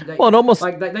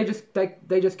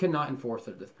 They just cannot enforce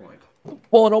it at this point.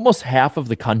 Well, and almost half of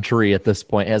the country at this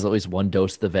point has at least one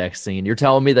dose of the vaccine. You're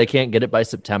telling me they can't get it by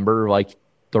September, like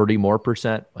 30% more?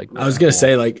 Like, I was going to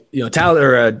say,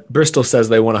 Bristol says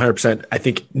they want 100%. I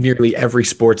think nearly every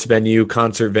sports venue,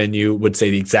 concert venue would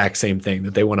say the exact same thing,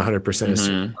 that they want 100% as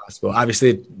soon as possible.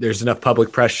 Obviously, there's enough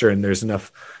public pressure and there's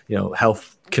enough,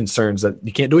 health concerns that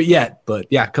you can't do it yet. But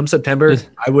yeah, come September,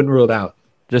 I wouldn't rule it out.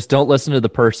 Just don't listen to the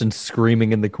person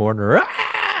screaming in the corner.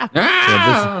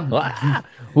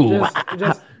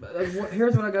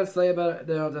 Here's what I got to say about it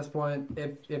though, at this point.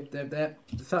 If that's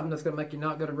something that's going to make you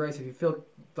not go to the race, if you feel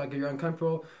like you're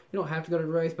uncomfortable, you don't have to go to the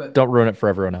race. But don't ruin it for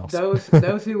everyone else.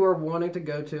 Those who are wanting to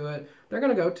go to it, they're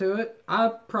going to go to it.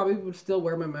 I probably would still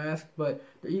wear my mask, but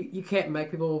you can't make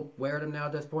people wear them now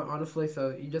at this point, honestly.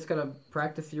 So you just got to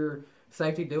practice your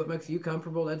safety, do what makes you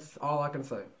comfortable. That's all I can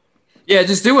say. Yeah,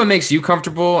 just do what makes you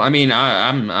comfortable. I mean,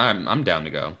 I'm down to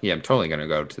go. Yeah, I'm totally gonna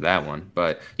go to that one.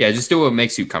 But yeah, just do what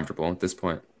makes you comfortable at this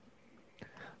point.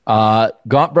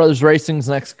 Gaunt Brothers Racing's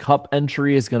next Cup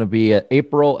entry is going to be at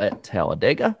April at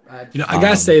Talladega. I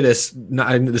gotta say this.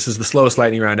 This is the slowest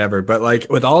lightning round ever. But like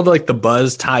with all the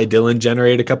buzz Ty Dillon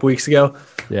generated a couple weeks ago,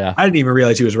 yeah, I didn't even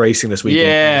realize he was racing this weekend.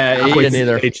 Yeah, I didn't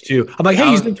either. H2. I'm like, hey,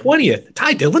 he's been 20th.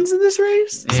 Ty Dillon's in this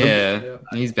race. Yeah,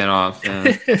 he's been off. Yeah.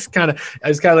 I just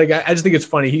think it's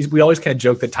funny. We always kind of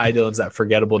joke that Ty Dillon's that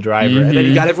forgettable driver, and then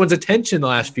he got everyone's attention the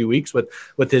last few weeks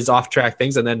with his off track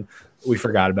things, and then we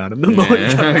forgot about him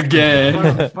again.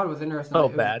 It was interesting. Oh,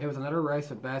 It was another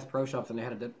race at Bass Pro Shops, and they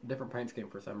had a different paint scheme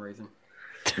for some reason.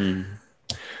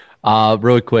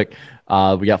 Really quick,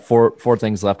 we got four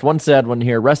things left. One sad one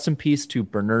here. Rest in peace to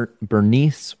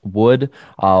Bernice Wood,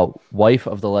 wife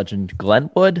of the legend Glenn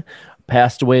Wood,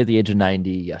 passed away at the age of 90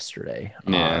 yesterday.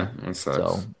 Yeah, that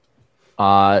sucks.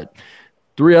 So,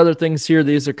 three other things here.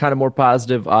 These are kind of more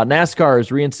positive. NASCAR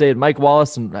has reinstated Mike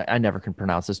Wallace, and I never can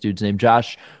pronounce this dude's name.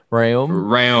 Josh Rayom.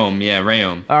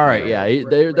 Rayom. All right,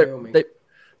 yeah.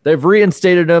 They've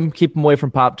reinstated him. Keep him away from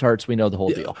Pop-Tarts. We know the whole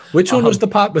deal. Which one was the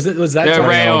pop? Was that? Yeah,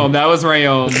 Rayom. That was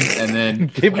Rayom. And then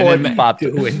keep him away from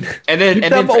Pop-Tarts. And then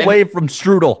keep them away from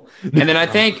strudel. And then I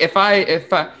think if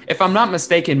I'm not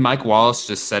mistaken, Mike Wallace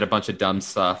just said a bunch of dumb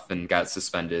stuff and got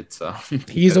suspended. So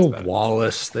he's a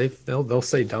Wallace. They'll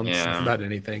say dumb stuff about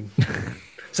anything.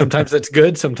 Sometimes it's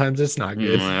good. Sometimes it's not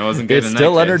good. It wasn't good. It's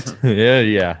still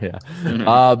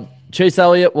yeah. Chase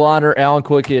Elliott will honor Alan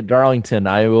Quickie at Darlington.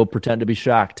 I will pretend to be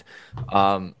shocked.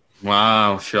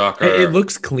 Wow, shocker. It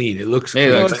looks clean. It looks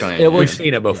clean. We've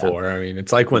seen it before. Yeah. I mean,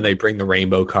 it's like when they bring the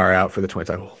rainbow car out for the 20th.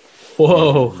 Like,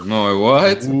 whoa. No,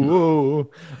 what? Whoa.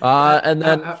 And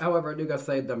then, however, I do gotta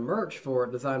say the merch for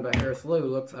it, designed by Harris Liu,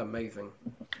 looks amazing.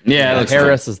 Yeah,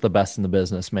 Harris is the best in the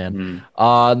business, man.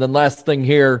 And then last thing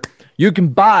here. You can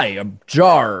buy a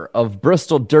jar of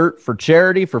Bristol Dirt for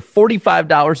charity for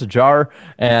 $45 a jar.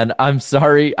 And I'm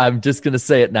sorry, I'm just going to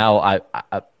say it now.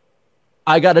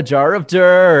 I got a jar of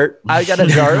dirt. I got a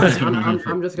jar of dirt.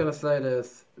 I'm just going to say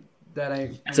this. That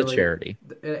ain't it's really, a charity.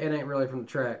 It ain't really from the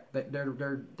track.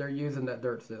 They're using that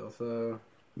dirt still. So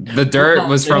the dirt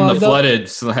was from the flooded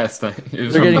last night.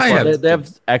 They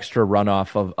have extra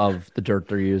runoff of the dirt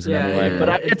they're using anyway.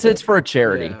 But it's for a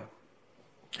charity. Yeah.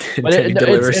 But Teddy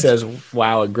Deliver says,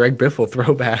 "Wow, a Greg Biffle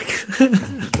throwback."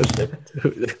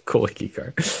 Cool key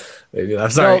card.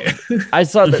 I'm sorry. So, I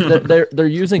saw that they're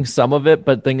using some of it,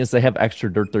 but the thing is, they have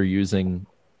extra dirt they're using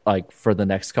like for the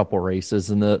next couple races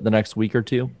in the next week or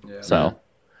two. Yeah. So,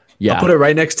 yeah, I'll put it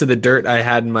right next to the dirt I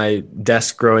had in my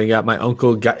desk growing up. My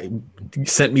uncle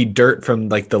sent me dirt from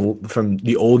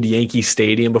the old Yankee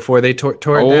Stadium before they tore it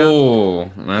down.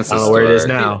 Oh, that's I don't know where it is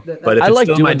now. But if it's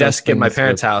still in my desk at my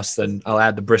parents' house, then I'll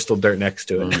add the Bristol dirt next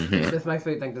to it. This makes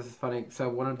me think this is funny. So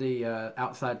one of the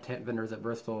outside tent vendors at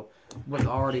Bristol was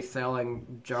already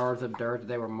selling jars of dirt that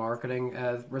they were marketing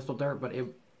as Bristol dirt, but it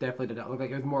definitely did not look like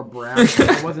it was more brown.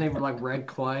 It wasn't even like red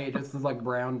clay. It just was like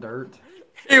brown dirt.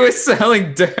 He was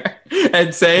selling dirt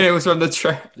and saying it was from the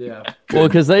track. Yeah. Well,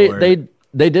 because they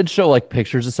did show like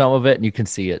pictures of some of it, and you can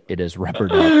see it. It is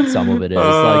rubbered up. Some of it is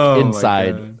like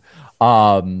inside.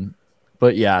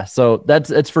 But yeah, so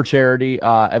it's for charity.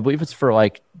 I believe it's for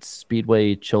like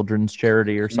Speedway Children's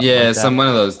Charity or something. Yeah, like that. one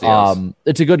of those deals.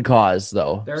 It's a good cause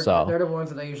though. They're the ones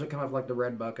that they usually come up like the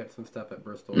red buckets and stuff at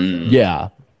Bristol. So. Yeah.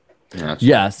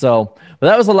 Yeah. So, but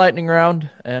that was a lightning round,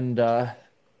 and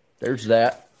there's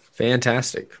that.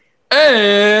 Fantastic.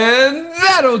 And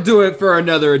that'll do it for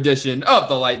another edition of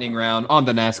the Lightning Round on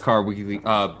the NASCAR Weekly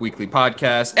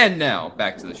podcast. And now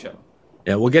back to the show.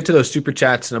 Yeah, we'll get to those super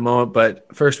chats in a moment, but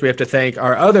first we have to thank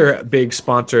our other big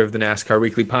sponsor of the NASCAR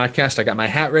Weekly podcast. I got my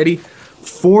hat ready.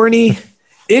 Forney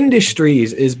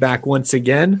Industries is back once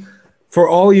again for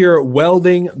all your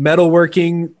welding,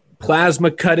 metalworking,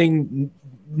 plasma cutting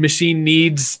machine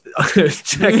needs,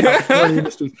 check out Forney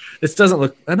Industries. This doesn't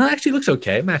look, and it actually looks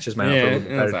okay. It matches my outfit a little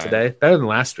bit better today, better than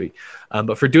last week.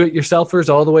 But for do-it-yourselfers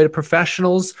all the way to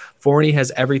professionals, Forney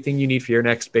has everything you need for your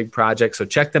next big project. So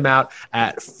check them out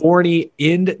at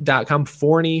forneyInd.com.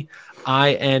 Forney,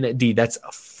 IND. That's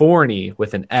Forney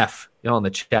with an F. Y'all in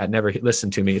the chat never listen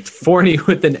to me. It's Forney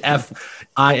with an F,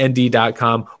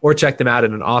 IND.com, or check them out at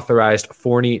an authorized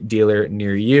Forney dealer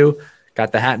near you.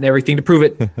 Got the hat and everything to prove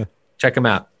it. Check them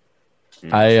out.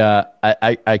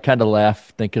 I kind of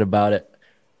laugh thinking about it.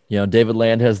 You know, David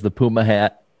Land has the Puma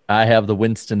hat. I have the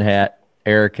Winston hat.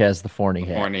 Eric has the Forney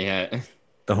hat. Forney hat.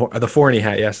 The Forney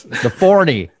hat, yes. The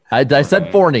Forney. I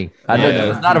said Forney. I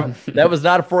know that was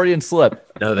not a Freudian slip.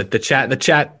 No, the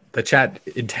chat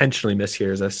intentionally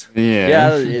mishears us.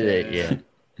 Yeah.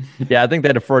 I think they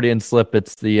had a Freudian slip.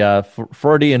 It's the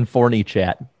Freudian Forney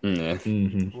chat. Yeah.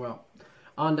 Mm-hmm. Well,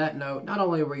 on that note, not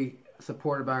only are we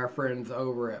supported by our friends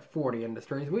over at Forney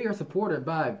Industries, we are supported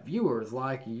by viewers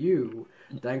like you,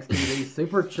 thanks to these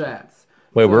super chats.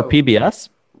 Wait, we're PBS?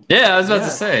 Yeah, I was about to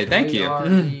say, thank you. We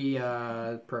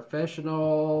are the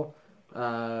professional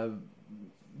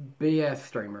BS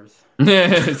streamers.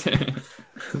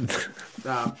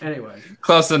 Anyway.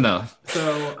 Close enough.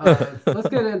 So let's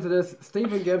get into this.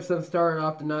 Stephen Gibson started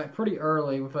off tonight pretty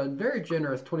early with a very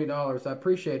generous $20. I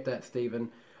appreciate that, Stephen.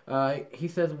 He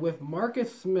says, with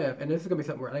Marcus Smith, and this is going to be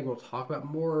something I think we'll talk about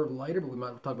more later, but we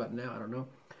might talk about it now, I don't know.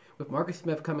 With Marcus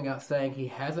Smith coming out saying he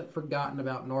hasn't forgotten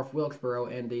about North Wilkesboro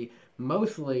and the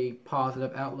mostly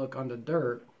positive outlook on the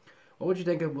dirt, what would you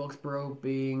think of Wilkesboro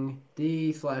being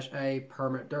D/A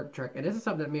permanent dirt track? And this is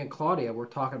something that me and Claudia were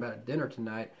talking about at dinner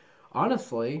tonight.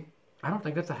 Honestly, I don't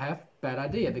think that's a half bad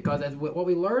idea, because as what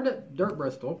we learned at Dirt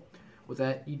Bristol was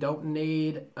that you don't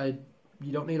need a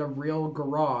real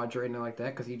garage or anything like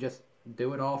that, because you just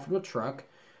do it all from the truck.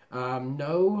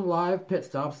 No live pit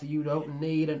stops, so you don't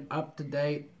need an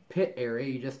up-to-date pit area.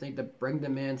 You just need to bring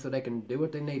them in so they can do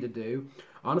what they need to do.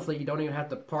 Honestly, you don't even have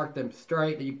to park them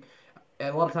straight. A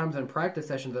lot of times in practice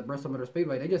sessions at Bristol Motor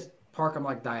Speedway, they just park them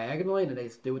like diagonally and they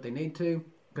just do what they need to.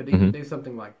 Could even do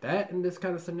something like that in this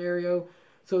kind of scenario.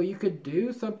 So you could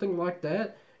do something like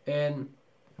that, and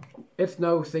it's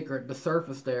no secret the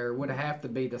surface there would have to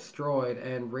be destroyed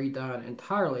and redone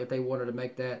entirely if they wanted to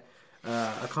make that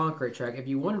a concrete track. If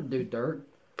you wanted to do dirt,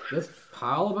 just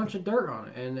pile a bunch of dirt on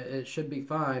it, and it should be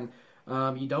fine.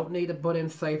 You don't need to put in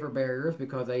safer barriers,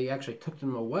 because they actually took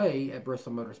them away at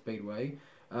Bristol Motor Speedway.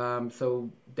 So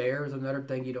there's another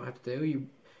thing you don't have to do.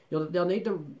 They'll need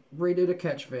to redo the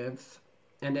catch fence,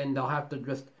 and then they'll have to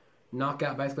just knock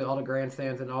out basically all the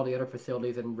grandstands and all the other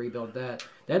facilities and rebuild that.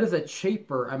 That is a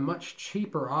much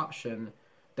cheaper option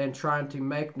than trying to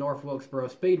make North Wilkesboro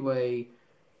Speedway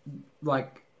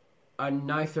like a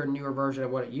nicer, newer version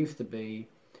of what it used to be.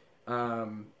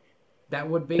 That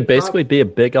would be basically be a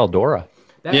big Eldora.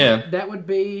 That would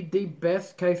be the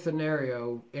best case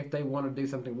scenario if they want to do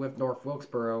something with North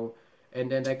Wilkesboro, and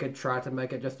then they could try to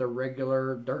make it just a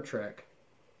regular dirt track.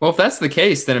 Well, if that's the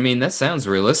case, then, I mean, that sounds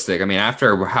realistic. I mean,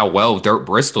 after how well Dirt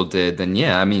Bristol did, then,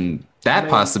 yeah, I mean, that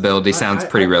possibility sounds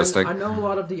pretty realistic. I know a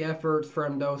lot of the efforts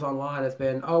from those online has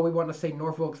been, we want to see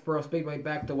North Wilkesboro Speedway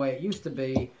back the way it used to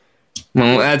be.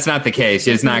 Well, that's not the case.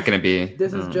 It's not going to be.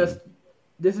 This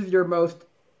is your most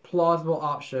plausible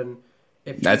option.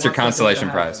 That's your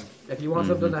consolation prize. If you want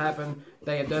something to happen,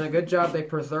 they have done a good job. They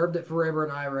preserved it forever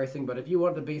in iRacing, but if you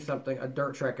want it to be something, a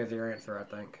dirt track is your answer,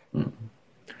 I think.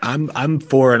 I'm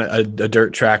for a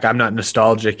dirt track. I'm not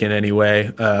nostalgic in any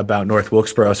way about North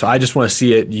Wilkesboro, so I just want to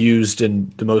see it used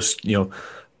in the most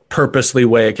purposely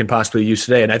way it can possibly use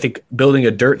today. And I think building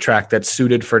a dirt track that's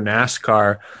suited for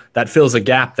NASCAR, that fills a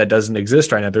gap that doesn't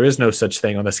exist right now. There is no such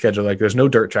thing on the schedule. Like, there's no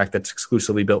dirt track that's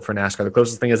exclusively built for NASCAR. The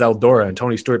closest thing is Eldora, and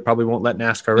Tony Stewart probably won't let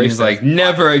NASCAR race. He's like,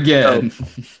 never again.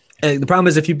 And the problem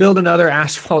is, if you build another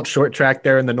asphalt short track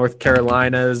there in the North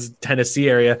Carolinas, Tennessee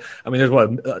area, I mean,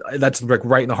 there's that's like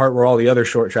right in the heart where all the other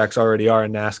short tracks already are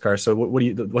in NASCAR. So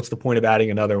what's the point of adding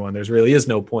another one? There's really is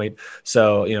no point.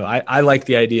 So, I like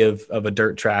the idea of a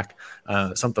dirt track,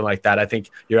 something like that. I think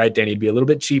you're right, Danny. It'd be a little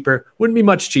bit cheaper. Wouldn't be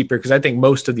much cheaper, because I think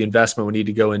most of the investment would need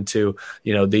to go into,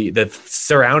 the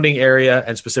surrounding area,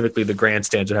 and specifically the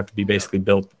grandstands would have to be basically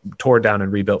torn down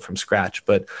and rebuilt from scratch.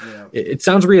 But it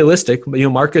sounds realistic.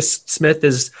 Marcus Smith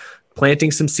is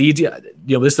planting some seeds.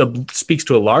 This speaks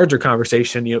to a larger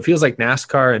conversation. It feels like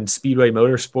NASCAR and Speedway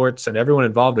Motorsports and everyone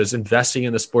involved is investing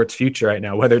in the sport's future right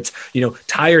now, whether it's,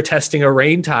 tire testing a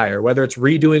rain tire, whether it's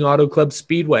redoing Auto Club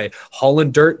Speedway,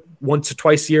 hauling dirt once or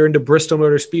twice a year into Bristol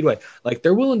Motor Speedway. Like,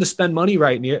 they're willing to spend money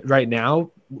right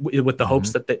now with the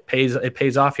hopes that it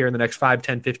pays off here in the next 5,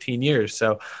 10, 15 years.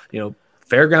 So,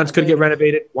 Fairgrounds could get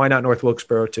renovated. Why not North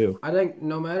Wilkesboro too? I think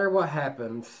no matter what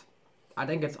happens, I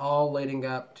think it's all leading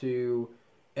up to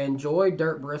enjoy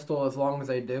Dirt Bristol as long as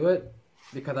they do it,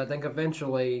 because I think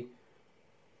eventually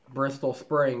Bristol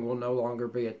Spring will no longer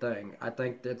be a thing. I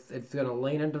think it's going to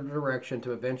lean into the direction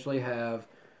to eventually have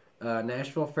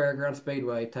Nashville Fairground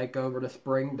Speedway take over the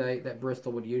spring date that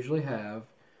Bristol would usually have,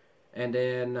 and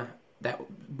then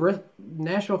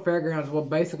Nashville Fairgrounds will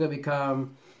basically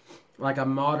become like a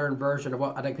modern version of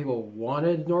what I think people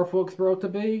wanted North Wilkesboro to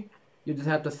be. You just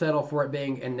have to settle for it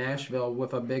being in Nashville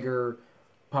with a bigger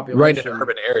population. Right in an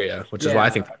urban area, which is why I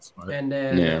think that's smart. And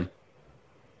then,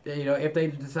 if they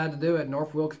decide to do it,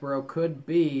 North Wilkesboro could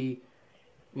be,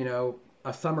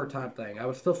 a summertime thing. I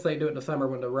would still say do it in the summer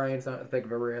when the rain's not as big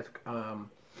of a risk.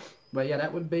 But yeah,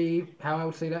 that would be how I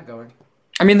would see that going.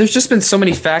 I mean, there's just been so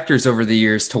many factors over the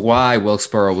years to why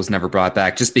Wilkesboro was never brought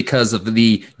back, just because of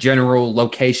the general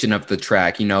location of the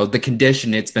track, the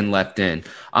condition it's been left in.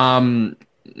 And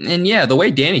yeah, the way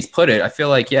Danny's put it, I feel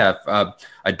like, a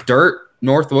dirt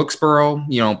North Wilkesboro,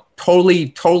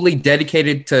 totally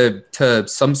dedicated to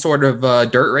some sort of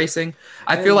dirt racing.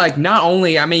 I feel like not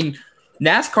only,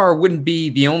 NASCAR wouldn't be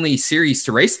the only series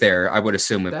to race there, I would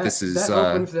assume, if this is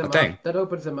a thing. That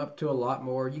opens them up to a lot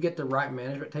more. You get the right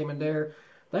management team in there.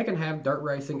 They can have dirt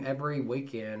racing every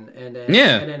weekend and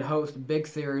then host big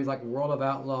series like World of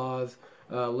Outlaws,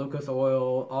 Lucas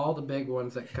Oil, all the big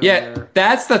ones that come there. Yeah,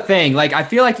 that's the thing. Like, I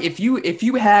feel like if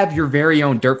you have your very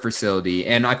own dirt facility,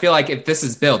 and I feel like if this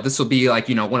is built, this will be like,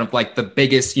 one of like the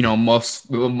biggest, most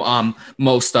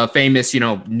famous,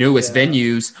 newest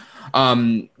venues.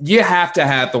 You have to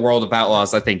have the World of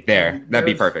Outlaws, I think, there. That'd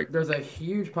be perfect. There's a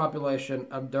huge population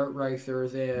of dirt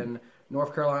racers in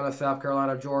North Carolina, South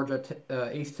Carolina, Georgia,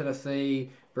 East Tennessee,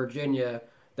 Virginia.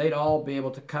 They'd all be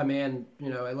able to come in,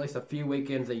 at least a few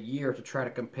weekends a year to try to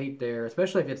compete there,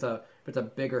 especially if it's a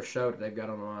bigger show that they've got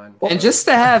online. And just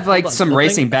to have like some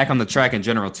racing back on the track in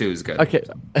general too is good. Okay,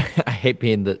 I hate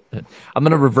being I'm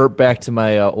going to revert back to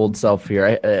my old self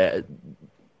here.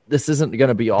 This isn't going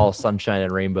to be all sunshine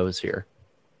and rainbows here.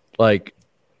 Like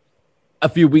a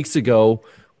few weeks ago,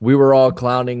 we were all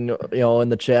clowning, in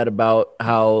the chat about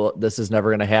how this is never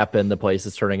going to happen. The place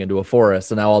is turning into a forest.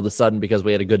 And now all of a sudden, because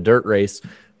we had a good dirt race,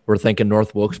 we're thinking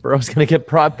North Wilkesboro is going to get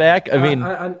brought back.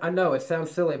 I know it sounds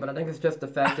silly, but I think it's just the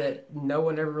fact that no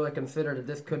one ever really considered that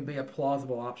this could be a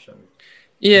plausible option.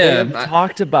 Yeah, They've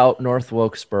talked about North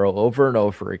Wilkesboro over and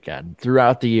over again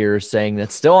throughout the years, saying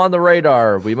that's still on the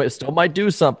radar. We might do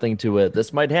something to it.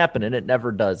 This might happen, and it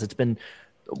never does. It's been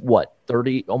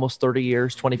almost 30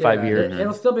 years, 25 years.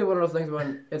 It'll still be one of those things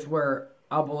when it's where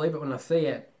I'll believe it when I see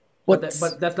it. But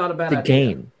that's not a bad idea. The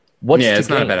game. It's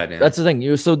not a bad idea. That's the thing.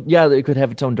 They could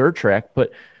have its own dirt track,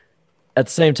 but at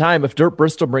the same time, if Dirt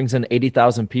Bristol brings in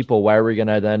 80,000 people, why are we going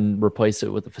to then replace it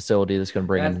with a facility that's going to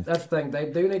bring in? That's the thing. They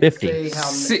do need 50.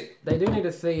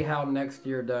 to see how next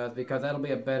year does, because that'll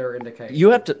be a better indication. You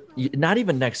have to, not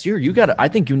even next year. I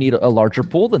think you need a larger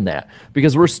pool than that,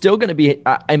 because we're still going to be,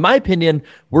 in my opinion,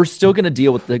 we're still going to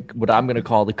deal with what I'm going to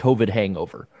call the COVID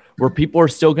hangover, where people are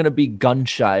still going to be gun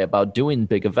shy about doing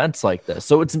big events like this.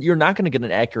 So you're not going to get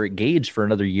an accurate gauge for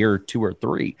another year, 2 or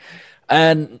 3,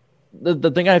 and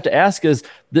the thing I have to ask is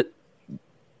that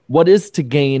what is to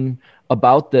gain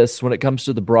about this when it comes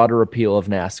to the broader appeal of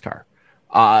NASCAR?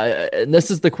 And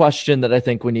this is the question that I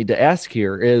think we need to ask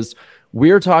here is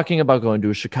we're talking about going to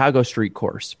a Chicago street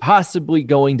course, possibly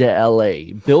going to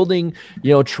LA, building,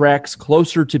 tracks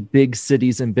closer to big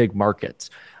cities and big markets.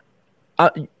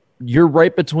 You're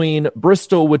right between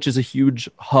Bristol, which is a huge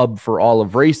hub for all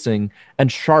of racing, and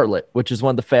Charlotte, which is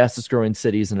one of the fastest growing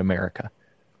cities in America.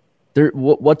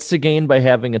 What's to gain by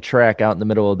having a track out in the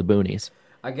middle of the boonies?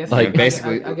 I guess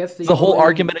basically, I guess the whole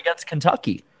argument against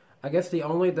Kentucky. I guess the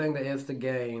only thing that is to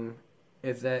gain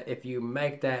is that if you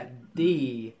make that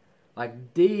the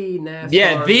NASCAR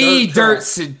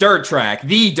dirt track,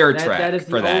 that is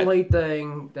for the only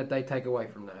thing that they take away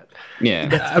from that.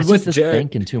 Yeah, I'm with Jarrett.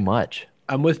 Thinking too much.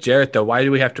 I'm with Jarrett though. Why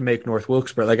do we have to make North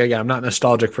Wilkesboro? Like again, I'm not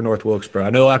nostalgic for North Wilkesboro.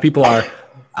 I know a lot of people are.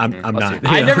 I'm not.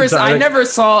 I never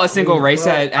saw a single race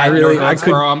at North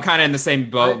Wilkesboro. I'm kind of in the same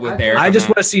boat with Eric. I just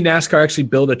want to see NASCAR actually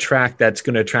build a track that's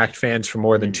going to attract fans for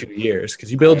more than 2 years. Because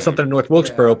you build something in North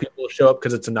Wilkesboro, people will show up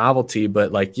because it's a novelty.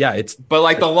 But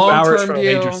the long term from a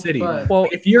major city. Well,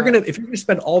 if you're gonna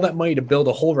spend all that money to build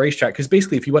a whole racetrack, because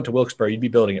basically if you went to Wilkesboro, you'd be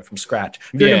building it from scratch.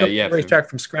 If you're gonna build a racetrack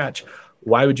from scratch,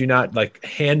 why would you not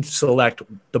hand select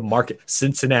the market?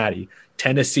 Cincinnati,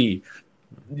 Tennessee,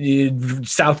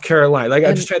 South Carolina.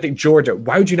 I'm just trying to think, Georgia.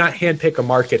 Why would you not handpick a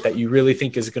market that you really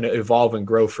think is going to evolve and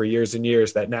grow for years and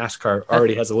years that NASCAR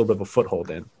already has a little bit of a foothold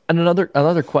in? And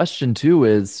another question too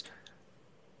is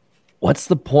what's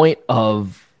the point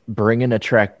of bringing a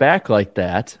track back like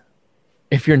that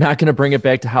if you're not going to bring it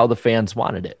back to how the fans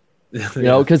wanted it? You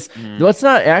know, because let's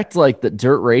not act like that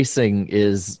dirt racing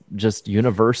is just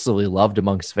universally loved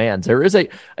amongst fans. There is a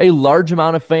large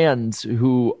amount of fans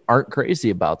who aren't crazy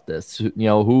about this. You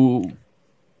know, who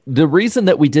the reason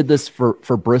that we did this for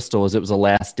Bristol is it was a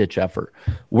last ditch effort.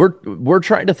 We're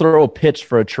trying to throw a pitch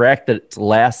for a track that its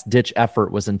last ditch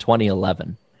effort was in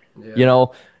 2011. Yeah. You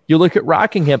know, you look at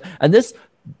Rockingham, and this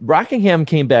Rockingham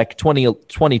came back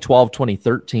 2012,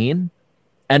 2013.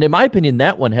 And in my opinion,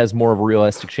 that one has more of a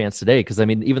realistic chance today because, I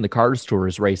mean, even the Cars Tour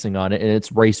is racing on it, and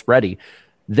it's race ready.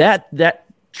 That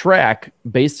track,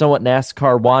 based on what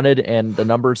NASCAR wanted and the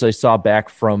numbers I saw back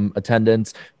from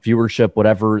attendance, viewership,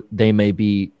 whatever they may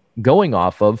be going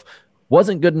off of,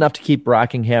 wasn't good enough to keep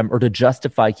Rockingham or to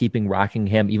justify keeping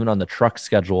Rockingham even on the truck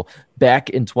schedule back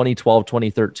in 2012,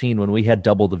 2013 when we had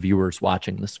double the viewers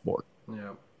watching the sport. Yeah.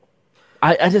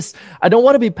 I don't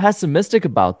want to be pessimistic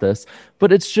about this,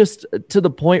 but it's just to the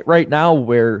point right now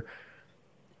where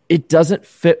it doesn't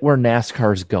fit where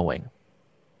NASCAR's going.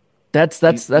 That's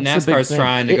NASCAR's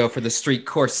trying to go for the street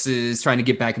courses, trying to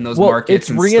get back in those markets.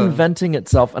 It's reinventing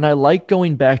itself, and I like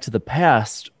going back to the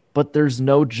past, but there's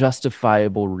no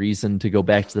justifiable reason to go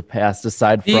back to the past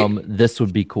aside from this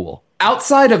would be cool.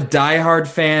 Outside of diehard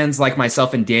fans like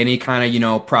myself and Danny kind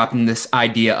of, propping this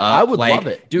idea up. I would love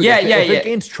it. Dude, if it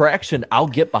gains traction, I'll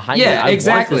get behind it. I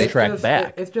want this track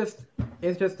back. It's just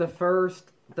the first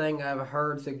thing I've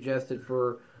heard suggested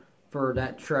for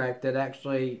that track that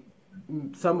actually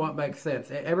somewhat makes sense.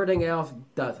 Everything else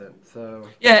doesn't. So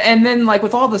yeah, and then like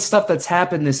with all the stuff that's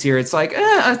happened this year, it's like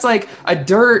a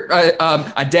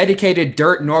dedicated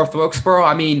dirt North Wilkesboro.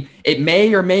 I mean, it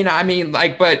may or may not. I mean,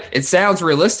 but it sounds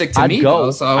realistic to me.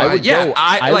 Go. So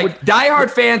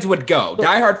diehard fans would go.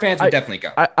 Diehard fans would definitely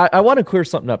go. I want to clear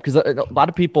something up because a lot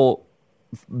of people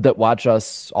that watch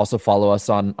us also follow us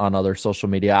on other social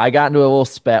media. I got into a little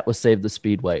spat with Save the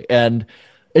Speedway, and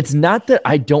it's not that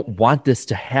I don't want this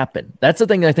to happen. That's the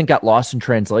thing that I think got lost in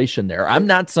translation there. I'm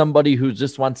not somebody who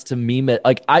just wants to meme it.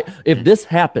 If this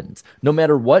happens, no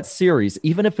matter what series,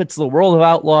 even if it's the World of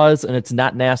Outlaws and it's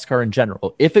not NASCAR in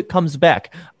general, if it comes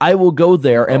back, I will go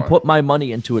there and put my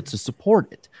money into it to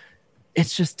support it. It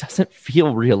just doesn't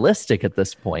feel realistic at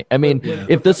this point. I mean,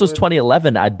 if this was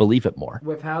 2011, I'd believe it more.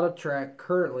 With how the track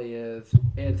currently is,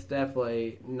 it's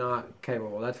definitely not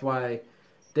capable. That's why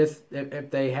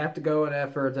if they have to go in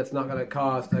efforts that's not going to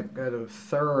cost an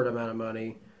absurd amount of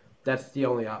money, that's the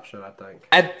only option, I think.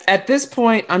 At this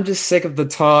point, I'm just sick of the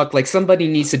talk. Like, somebody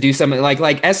needs to do something. Like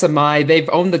SMI, they've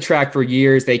owned the track for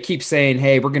years. They keep saying,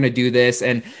 hey, we're going to do this.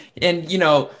 And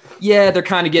they're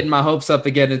kind of getting my hopes up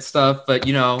again and stuff. But,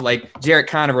 Jarrett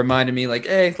kind of reminded me, like,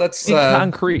 hey, let's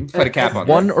concrete. Put a cap on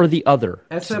one or the other.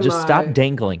 SMI, just stop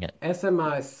dangling it.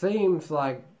 SMI seems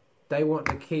like they want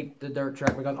to keep the dirt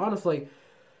track because, honestly,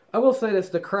 I will say this,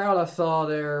 the crowd I saw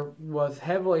there was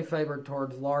heavily favored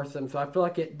towards Larson, so I feel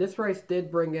like this race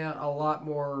did bring out a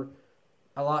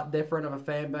lot different of a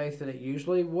fan base than it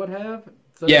usually would have.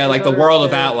 So like the World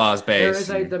of Outlaws base. There is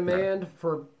a demand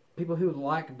for people who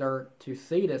like dirt to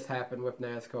see this happen with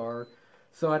NASCAR.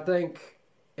 So I think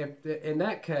if in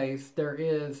that case there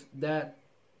is that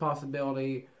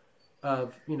possibility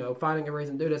of finding a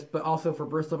reason to do this, but also for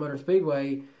Bristol Motor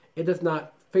Speedway, it does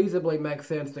not feasibly make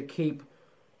sense to keep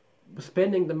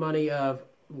spending the money of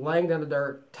laying down the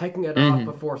dirt, taking it off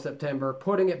before September,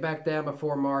 putting it back down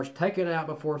before March, taking it out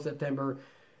before September.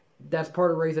 That's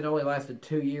part of the reason it only lasted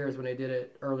 2 years when they did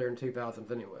it earlier in 2000s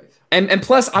anyways. And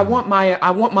plus, I want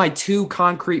my 2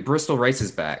 concrete Bristol races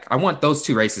back. I want those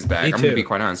 2 races back. I'm going to be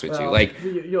quite honest with you. Like,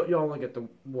 you'll only get the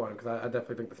one because I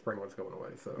definitely think the spring one's going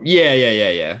away. So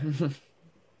Yeah.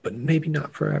 But maybe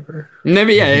not forever.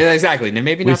 Maybe, exactly.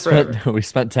 Maybe not forever. We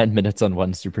spent 10 minutes on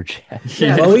one super chat.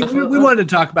 Yeah, well, we wanted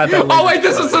to talk about that. Oh wait,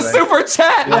 this is a super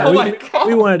chat. Yeah, oh my God.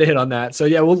 We wanted to hit on that. So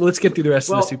let's get through the rest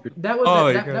of the super. That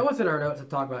was in our notes to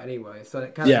talk about anyway. So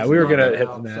that kind of we were gonna hit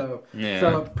on that.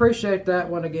 So appreciate that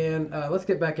one again. Let's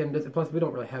get back into this. Plus, we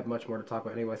don't really have much more to talk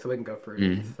about anyway, so we can go through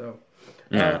these. So,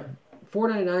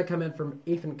 $4.99 come in from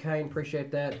Ethan Kane. Appreciate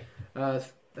that.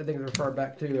 I think it's referred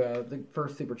back to the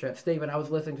first super chat. Steven, I was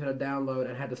listening to the download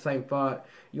and had the same thought.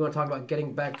 You want to talk about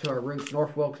getting back to our roots?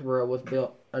 North Wilkesboro was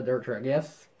built a dirt track.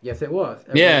 Yes, it was.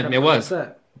 It was.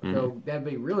 So that'd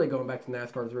be really going back to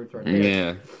NASCAR's roots right there.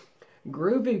 Yeah.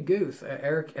 Groovy Goose.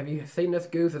 Eric, have you seen this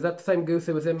goose? Is that the same goose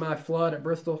that was in my flood at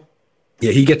Bristol?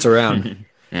 Yeah, he gets around.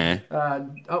 Danny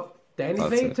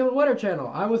V to the Weather Channel.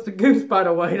 I was the goose, by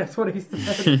the way. That's what he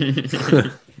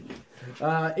said.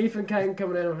 Ethan Kane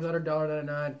coming in with another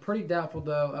 $1.99. Pretty doubtful,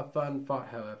 though. A fun fought,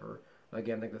 however.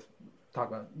 Again, I think this talk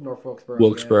about North Wilkesboro.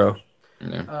 Wilkesboro.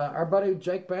 Yeah. Our buddy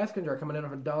Jake Baskinger coming in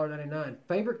with $1.99.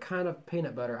 Favorite kind of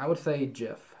peanut butter? I would say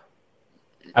Jif.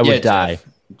 I would die.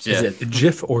 Is it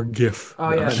GIF or GIF?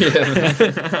 Oh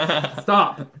yeah.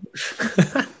 Stop.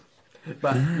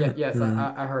 But yes,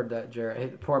 I heard that,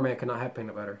 Jared. Poor man cannot have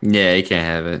peanut butter. Yeah, he can't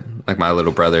have it. Like my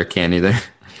little brother can't either.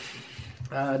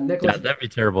 Nicholas. Yeah, that'd be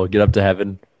terrible. Get up to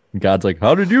heaven, and God's like,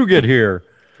 "How did you get here?"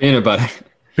 Peanut butter.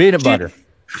 Peanut butter.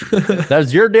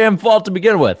 That's your damn fault to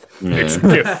begin with. It's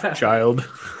GIF, child.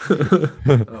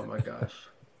 Oh my gosh.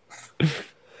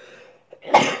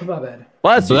 My bad.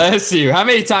 Bless you. Bless you. How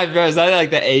many times, bro? Is that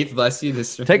like the 8th? Bless you.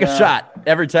 This Take a shot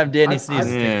every time Danny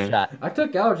sneezes. Take Yeah. a shot. I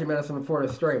took allergy medicine before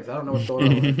the streams. I don't know what's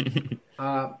going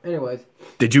on. Anyways,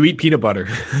 Did you eat peanut butter?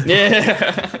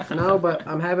 Yeah. no, but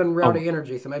I'm having rowdy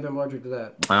energy, so maybe I'm allergic to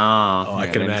that. Oh, I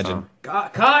can imagine.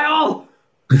 Kyle.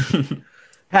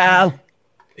 Hal.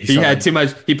 He had too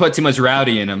much. He put too much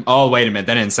rowdy in him. Oh, wait a minute.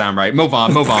 That didn't sound right. Move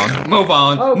on. Move on. Move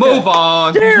on. Okay. Move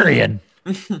on. Darian.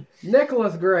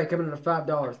 Nicholas Gray coming in at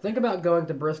 $5. Think about going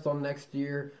to Bristol next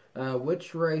year.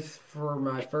 Which race for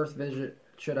my first visit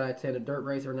should I attend? A dirt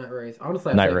race or night race?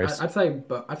 Honestly, Night race. I'd say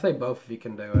both if you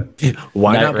can do it.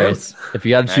 Why Night not race. If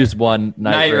you got to choose one,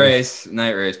 Night race.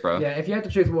 Night race, bro. Yeah, if you have to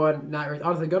choose one, night race.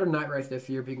 Honestly, go to night race this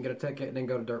year if you can get a ticket, and then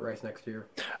go to dirt race next year.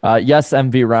 Yes,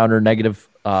 MV Rounder, negative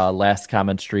last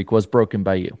comment streak was broken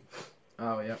by you.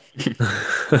 Oh, yeah.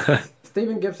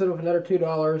 Stephen Gibson with another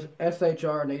 $2.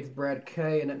 SHR needs Brad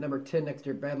K, and at number 10 next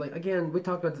year badly. Again, we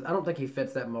talked about this. I don't think he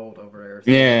fits that mold over there.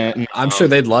 So. Yeah. I'm sure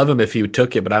they'd love him if he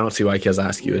took it, but I don't see why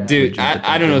Keselowski would. Dude,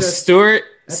 I don't know. That's Stewart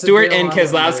a and deal I wouldn't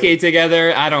Keselowski do.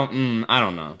 together. I don't know. I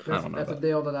don't know. That's a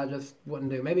deal that I just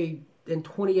wouldn't do. Maybe in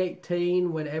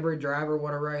 2018, when every driver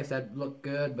won a race, that'd look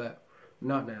good, but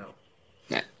not now.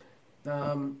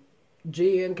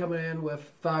 GN coming in with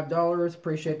 $5.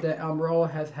 Appreciate that. Almirola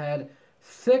has had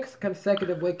 6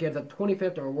 consecutive weekends of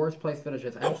 25th or worst place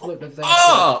finishes. Absolute disaster.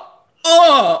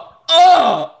 Oh,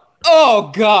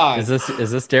 God. Is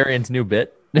this Darian's new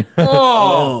bit?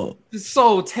 Oh, it's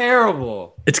so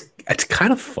terrible. It's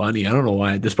kind of funny. I don't know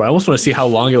why at this point. I almost want to see how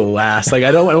long it'll last. Like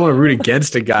I don't want to root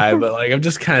against a guy, but like I'm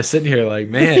just kind of sitting here like,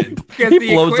 man, He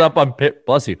blows up on pit.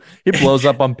 Bless you. He blows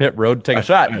up on pit road to take a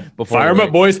shot. Before fire him the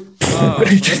up, boys.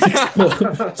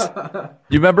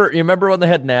 You remember when they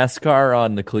had NASCAR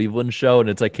on the Cleveland show, and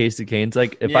it's like Casey Kane's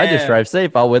like, if I just Yeah. drive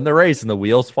safe, I'll win the race, and the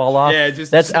wheels fall off. Yeah,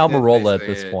 That's Almirola at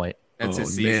basically this it. point. That's Oh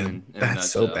his season. man, in a that's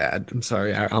so nutshell. bad. I'm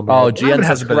sorry. Oh, GN GN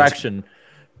has a correction.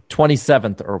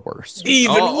 27th or worse.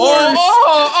 Even worse.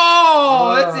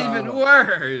 Oh, that's even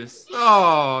worse.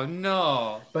 Oh,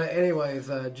 no. But anyways,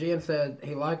 GN said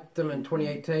he liked them in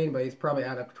 2018, but he's probably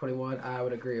out after 21. I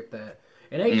would agree with that.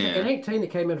 In 18, he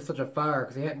came into such a fire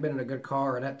because he hadn't been in a good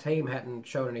car, and that team hadn't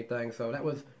shown anything. So that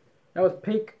was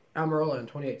peak Almirola in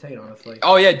 2018, honestly.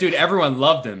 Oh, yeah, dude, everyone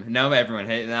loved him. Now everyone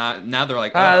hates him. Now they're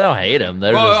like, I don't hate him.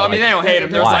 They're well, just I mean, like, they don't hate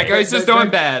him. They're why? like, oh, he's just doing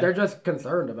bad. They're just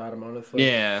concerned about him, honestly.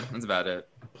 Yeah, that's about it.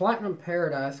 Platinum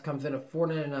Paradise comes in at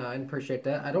 $4.99. Appreciate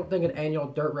that. I don't think an annual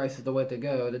dirt race is the way to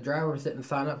go. The drivers didn't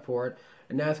sign up for it,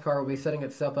 and NASCAR will be setting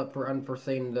itself up for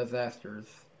unforeseen disasters.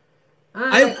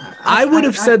 I would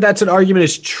have said that's an argument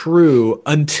is true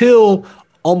until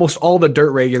almost all the dirt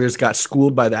regulars got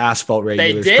schooled by the asphalt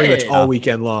regulars pretty much did. all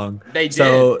weekend long. They did.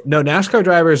 So no, NASCAR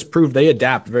drivers proved they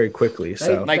adapt very quickly.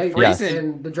 So Like Yes. Friesen-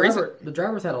 And the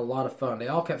drivers had a lot of fun. They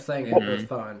all kept saying it was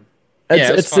fun.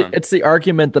 Yeah, it was fun. It's the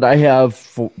argument that I have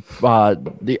for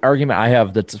the argument I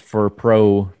have that's for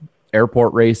pro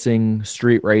airport racing,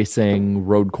 street racing,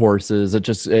 road courses.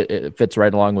 It fits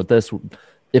right along with this.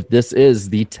 If this is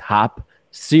the top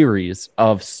series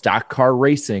of stock car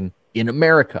racing in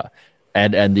America,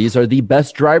 and these are the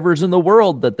best drivers in the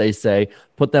world that they say,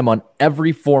 put them on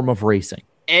every form of racing.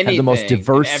 Have the most Anything,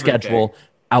 diverse everything. schedule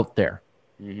out there.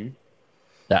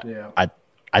 That Yeah.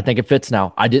 I think it fits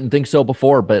now. I didn't think so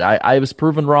before, but I was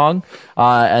proven wrong,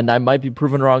 and I might be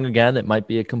proven wrong again. It might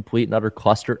be a complete and utter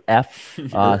cluster F.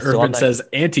 So Urban says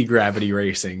anti-gravity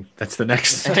racing. That's the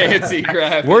next.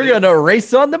 Anti-gravity. we're gonna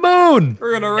race on the moon.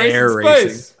 We're gonna race Air in racing.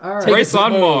 space. All right. Race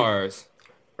on Mars.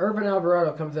 Urban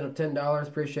Alvarado comes in at $10.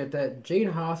 Appreciate that. Gene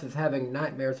Haas is having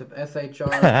nightmares of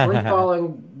SHR,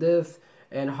 free-falling this,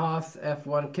 and Haas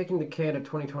F1 kicking the can to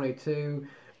 2022.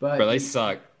 But Bro, they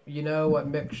suck. you know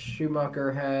what? Mick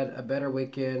Schumacher had a better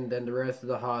weekend than the rest of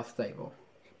the Haas stable.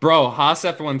 Bro, Haas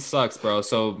F1 sucks, bro.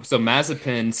 So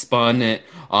Mazepin spun it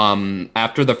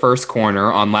after the first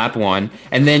corner on lap 1,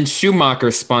 and then Schumacher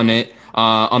spun it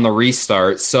on the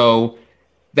restart. So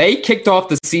they kicked off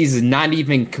the season not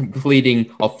even completing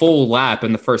a full lap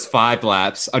in the first 5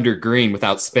 laps under green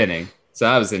without spinning. So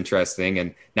that was interesting.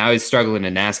 And now he's struggling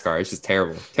in NASCAR. It's just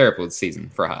terrible season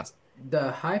for Haas.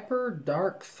 The Hyper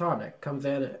Dark Sonic comes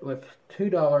in with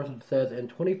 $2 and says in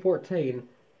 2014,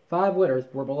 5 winners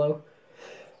were below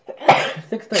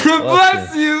 16.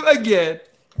 Bless you again.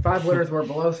 5 winners were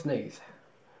below sneeze.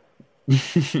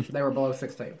 They were below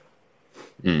 16.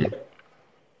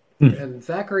 And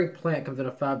Zachary Plant comes in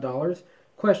at $5.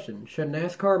 Question: should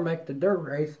NASCAR make the dirt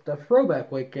race the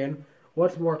throwback weekend?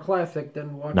 What's more classic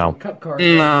than watching Cup cars?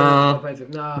 No.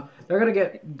 Nah, they're gonna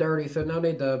get dirty, so no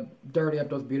need to dirty up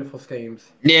those beautiful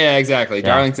schemes. Yeah, exactly.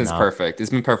 Darlington's perfect. It's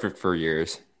been perfect for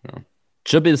years. No.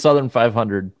 Should be the Southern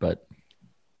 500, but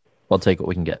we'll take what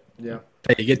we can get. Yeah.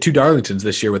 Hey, you get 2 Darlingtons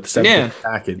this year with the 7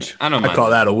 package. I don't mind. I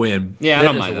call that a win. Yeah, I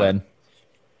don't mind a that. win.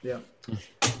 Yeah.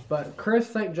 But Chris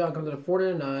St. John comes in at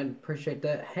 $4.99. Appreciate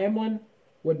that. Hamlin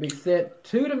would be sent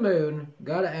to the moon.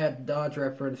 Gotta add Dodge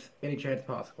reference any chance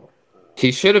possible.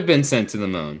 He should have been sent to the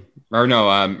moon. Or no,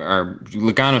 or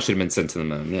Logano should have been sent to the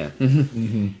moon. Yeah.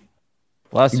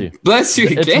 Bless you. Bless you.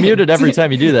 It's again. muted every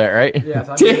time you do that, right? Yes,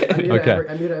 I mute it Okay.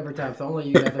 I mute it every time, so only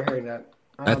you guys are hearing that.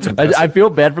 I feel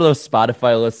bad for those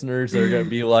Spotify listeners that are going to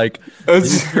be like,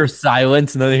 hear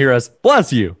silence, and then they hear us,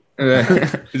 bless you.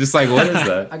 Just like, what is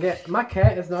that? I get my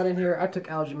cat is not in here. I took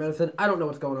allergy medicine. I don't know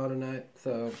what's going on tonight.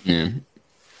 So Yeah.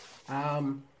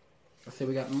 Let's see,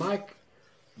 we got Mike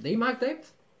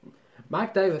Davis.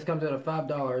 Mike Davis comes in at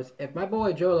 $5. If my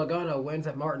boy Joe Logano wins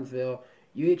at Martinsville,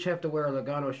 you each have to wear a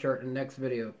Logano shirt in the next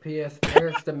video. P.S.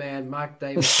 Eric's the man, Mike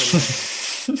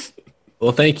Davis the man.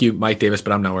 Well, thank you, Mike Davis,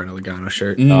 but I'm not wearing a Logano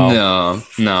shirt.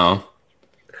 No.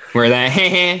 Where that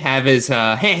have his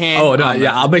Oh, no,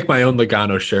 yeah, I'll make my own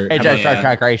Logano shirt.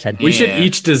 We should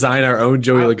each design our own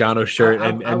Joey Logano shirt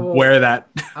and wear that.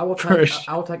 I will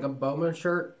take a Bowman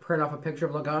shirt, print off a picture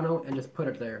of Logano, and just put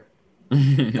it there.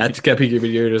 That's gonna be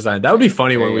your design. That would be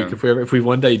funny one week if we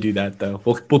one day do that though.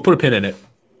 We'll put a pin in it.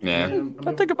 Yeah.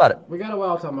 I'll think about it. We got a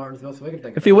while till Martinsville, so we can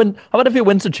think. If he win, how about if he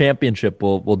wins a championship?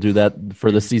 We'll do that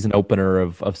for the season opener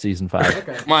of season 5.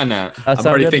 Okay. Why not? I'm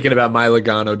already thinking about my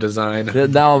Logano design.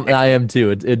 Now I am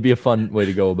too. It'd be a fun way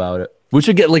to go about it. We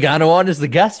should get Logano on as the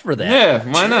guest for that. Yeah,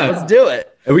 why not? Let's do it.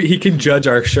 He can judge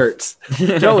our shirts.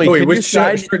 Joey, can which you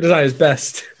sign? shirt design is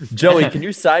best? Joey, can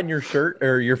you sign your shirt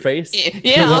or your face?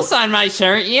 Yeah, I'll sign my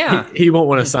shirt. Yeah. He won't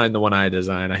want to sign the one I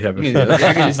design. I have a feeling.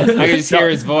 I can just hear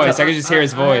his voice. I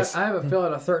I have a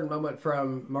feeling a certain moment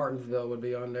from Martinsville would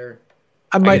be on there.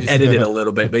 I might edit it a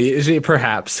little bit, but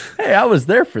perhaps. Hey, I was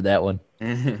there for that one.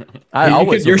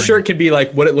 Your shirt can be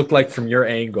like what it looked like from your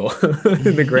angle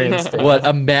in the grandstand. What,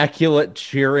 immaculate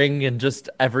cheering and just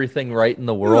everything right in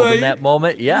the world in that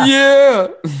moment? Yeah. Yeah.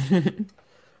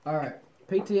 All right.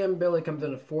 PTM Billy comes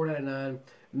in at $4.99.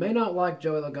 May not like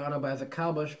Joey Logano, but as a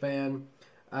Kyle Busch fan,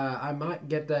 I might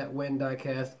get that win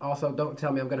diecast. Also, don't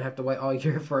tell me I'm going to have to wait all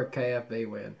year for a KFB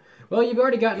win. Well, you've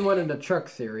already gotten one in the truck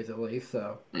series at least,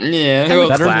 so. Yeah.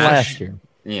 Better than last year.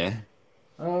 Yeah.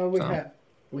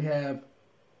 We have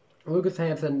Lucas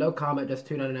Hansen, no comment, just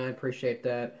 $2.99. Appreciate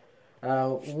that.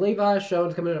 Levi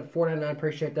Shones coming in at $4.99.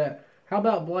 Appreciate that. How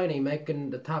about Blaney making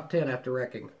the top 10 after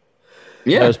wrecking?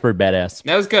 Yeah. That was pretty badass.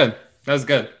 That was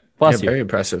good. Plus, very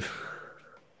impressive.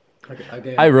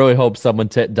 Okay. I really hope someone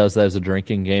does that as a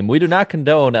drinking game. We do not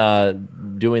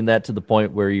condone doing that to the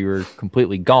point where you're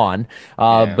completely gone.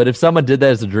 But if someone did that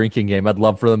as a drinking game, I'd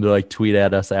love for them to like tweet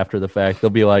at us after the fact.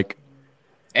 They'll be like,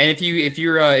 and if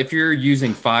you're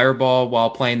using Fireball while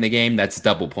playing the game, that's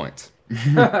double points.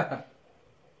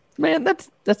 man,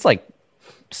 that's like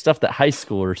stuff that high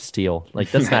schoolers steal.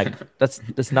 Like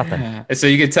that's nothing. So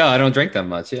you can tell I don't drink that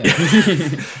much.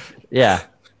 Yeah. Yeah.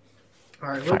 All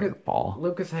right,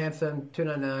 Lucas Hansen,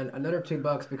 $2.99. Another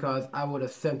 $2 because I would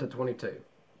have sent a 22.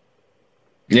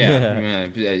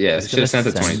 Yeah. Should have sent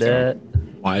a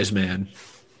 22. Wise man.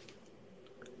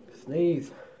 Sneeze.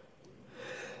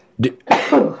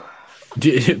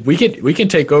 We can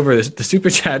take over the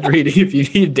super chat reading if you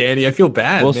need, Danny. I feel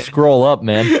bad. We'll scroll up,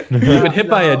 man. You've been hit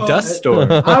by a dust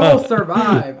storm. I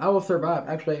will survive.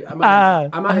 Actually, I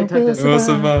might take this.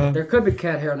 There could be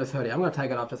cat hair on this hoodie. I'm going to take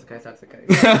it off just in case that's the case.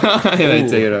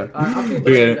 Take it off. I'll keep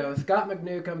it though. Scott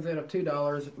McNew comes in at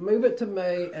 $2. Move it to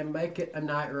May and make it a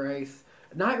night race.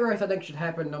 Night race, I think, should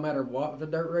happen no matter what with the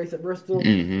dirt race at Bristol.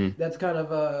 Mm-hmm. That's kind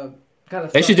of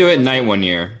They should do it night one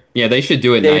year. Yeah, they should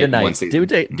do it day night one season.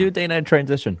 Do day-night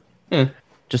transition.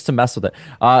 Just to mess with it.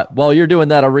 While you're doing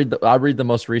that, I'll read the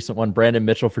most recent one. Brandon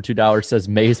Mitchell for $2 says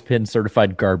Maze Pin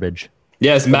certified garbage.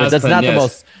 Yes, that's not the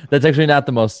most. That's actually not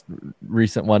the most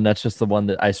recent one. That's just the one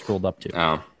that I scrolled up to.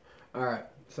 Oh. All right,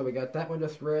 so we got that one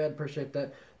just read. Appreciate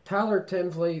that. Tyler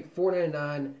Tinsley,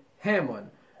 $4.99. Hamlin.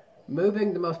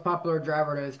 moving the most popular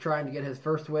driver that is trying to get his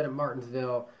first win at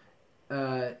Martinsville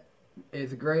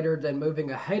is greater than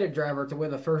moving a hated driver to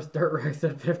win the first dirt race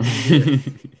in 50 years.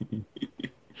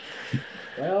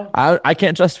 Well, I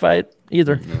can't justify it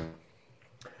either.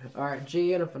 All right,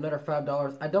 GN for another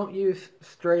 $5. I don't use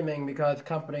streaming because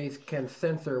companies can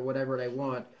censor whatever they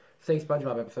want. See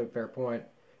SpongeBob episode, fair point.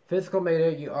 Physical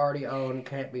media you already own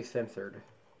can't be censored.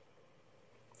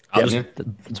 I'll just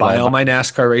buy all my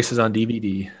NASCAR races on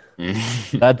DVD.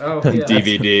 That's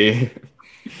DVD.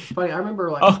 Funny, I remember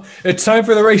like. Oh, it's time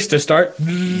for the race to start. Have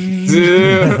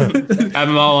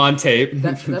them all on tape.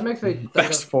 That makes me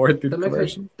fast forward through the makes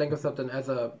commercial. me think of something as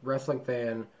a wrestling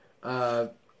fan.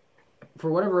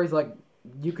 For whatever reason, like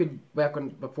you could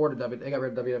before they got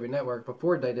rid of WWE Network.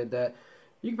 Before they did that,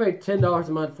 you could pay $10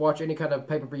 a month to watch any kind of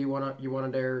pay-per-view you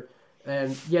want there.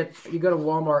 And yet you go to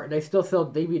Walmart and they still sell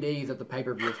DVDs at the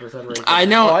pay-per-views for some reason. I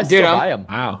know, I dude. still buy them.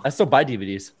 Wow. I still buy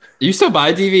DVDs. You still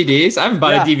buy DVDs? I haven't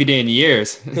bought a DVD in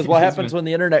years. Because what happens when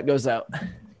the internet goes out?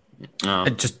 I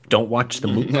just don't watch the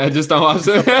movie. I just don't watch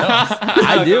it.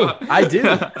 I do.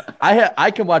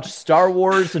 I can watch Star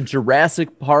Wars and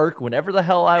Jurassic Park whenever the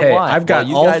hell I want. I've got while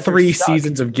you all guys are 3 stuck.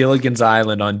 seasons of Gilligan's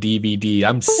Island on DVD.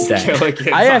 I'm set.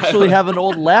 I actually have an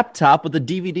old laptop with a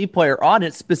DVD player on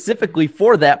it specifically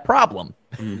for that problem.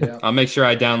 Yeah. I'll make sure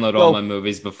I download all my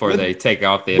movies before they take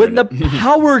off the When the internet.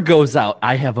 power goes out,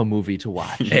 I have a movie to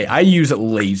watch. Hey, I use a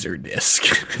Laserdisc.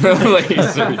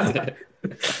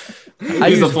 I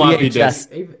use a floppy VHS.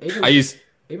 disk.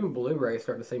 Even Blu-ray is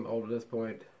starting to seem old at this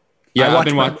point. Yeah, I I've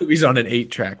been watch movies on an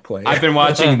 8-track player. I've been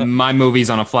watching my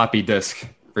movies on a floppy disk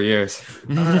for years.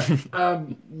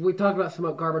 We talked about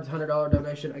Smoke Carbon's $100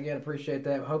 donation. Again, appreciate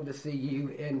that. Hope to see you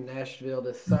in Nashville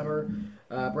this summer.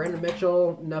 Brandon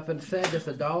Mitchell, nothing said, just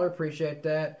 $1. Appreciate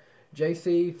that.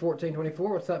 JC1424,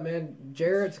 what's up, man?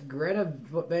 Jarrett's Greta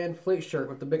Van Fleet shirt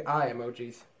with the big eye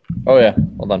emojis. Oh, yeah.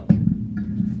 Hold on.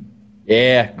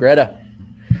 Yeah, Greta.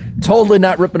 Totally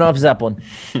not ripping off Zeppelin.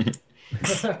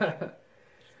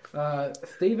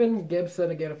 Steven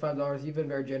Gibson, again, $5. You've been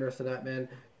very generous tonight, man.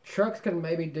 Trucks can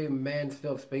maybe do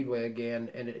Mansfield Speedway again,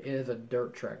 and it is a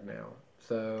dirt track now.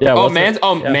 So Yeah,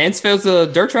 Mansfield's a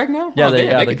dirt track now? Yeah, Oh,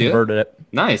 they could do converted it.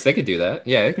 Nice, they could do that.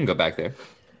 Yeah, they can go back there.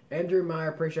 Andrew Meyer,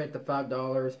 appreciate the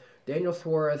 $5. Daniel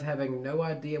Suarez having no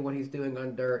idea what he's doing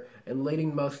on dirt and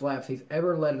leading most laps he's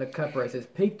ever led in a cup race. His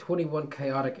peak 21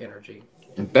 chaotic energy.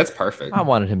 That's perfect. I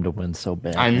wanted him to win so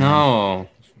bad. I know.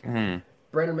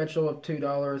 Brandon Mitchell of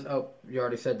 $2. Oh, you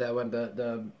already said that one.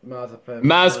 The Mazepin.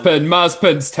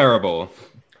 Mazepin's terrible.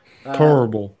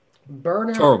 Terrible.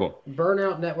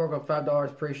 Burnout Network of $5.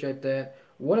 Appreciate that.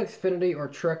 What Xfinity or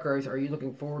truck race are you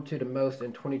looking forward to the most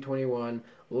in 2021?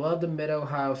 Love the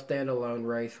Mid-Ohio standalone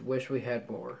race. Wish we had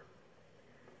more.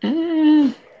 What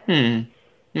am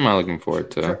I looking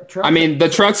forward to? I mean,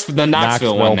 the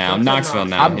Knoxville one now. Knoxville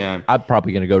now, yeah. I'm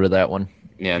probably going to go to that one.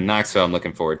 Yeah, Knoxville I'm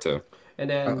looking forward to. And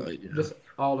then just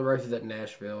all the races at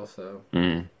Nashville. So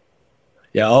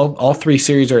Yeah, all 3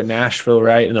 series are at Nashville,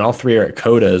 right? And then all 3 are at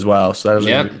Coda as well. So that'll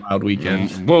be a wild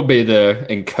weekend. We'll be there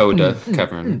in Coda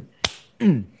covering.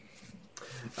 I'm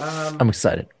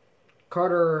excited.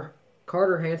 Carter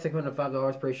Hansen with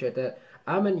 $5. Appreciate that.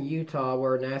 I'm in Utah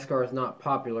where NASCAR is not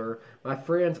popular. My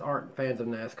friends aren't fans of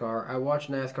NASCAR. I watch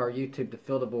NASCAR YouTube to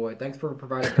fill the void. Thanks for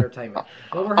providing entertainment.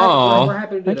 Well, we're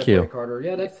happy to do that for you, Carter.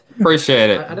 Yeah, that's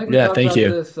appreciate it. I think we talked about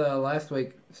this last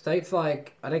week. States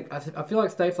like I feel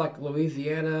like states like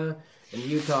Louisiana and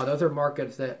Utah, those are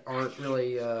markets that aren't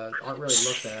really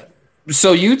looked at.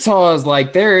 So Utah is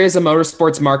like, there is a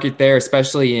motorsports market there,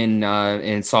 especially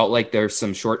in Salt Lake. There's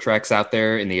some short tracks out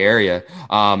there in the area.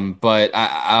 But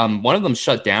one of them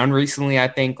shut down recently, I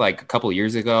think, like a couple of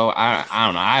years ago. I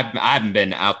don't know. I haven't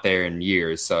been out there in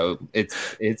years, so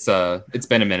it's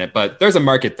been a minute. But there's a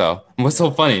market though. What's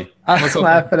so funny? I'm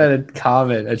laughing at a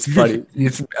comment. It's funny.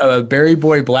 Barry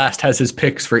Boy Blast has his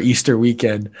picks for Easter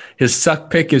weekend. His suck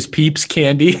pick is Peeps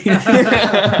Candy.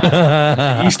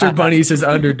 Easter Bunny's his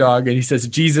underdog, and he says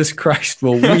Jesus Christ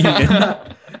will win.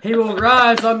 He will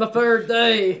rise on the third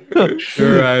day.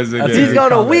 Rise again. He's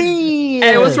gonna win.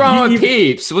 Hey, what's wrong with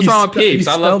Peeps? What's wrong with Peeps?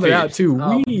 I love it out Peeps.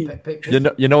 too.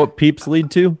 You know what Peeps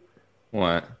lead to?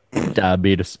 What?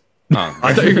 Diabetes. Oh.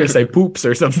 I thought you were gonna say poops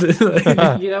or something.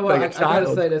 You know what? I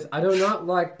gotta say this. I do not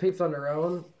like Peeps on their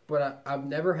own, but I've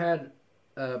never had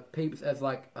Peeps as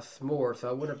like a s'more, so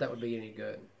I wonder if that would be any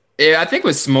good. Yeah, I think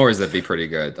with s'mores that'd be pretty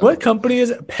good. Though. What company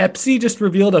is it? Pepsi just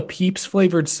revealed a Peeps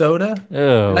flavored soda.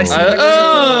 Oh.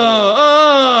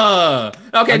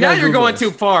 Okay, now you're going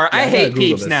too far. I hate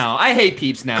Peeps now.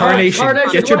 Carnation,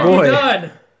 get your boy.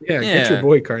 Done. Yeah, get your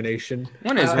boy Carnation.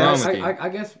 What is wrong with you? I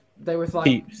guess they was like,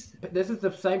 Peeps. this is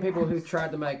the same people who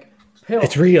tried to make Pilk.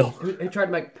 It's real. Who tried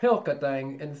to make Pilk a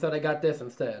thing, and so they got this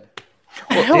instead.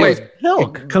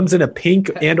 It comes in a pink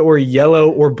and or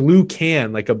yellow or blue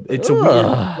can. It's a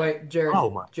weird. Wait, Jared. Oh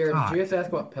my Jared, God. did you just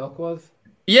ask what Pilk was?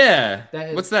 Yeah. That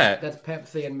is, What's that? That's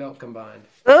Pepsi and milk combined.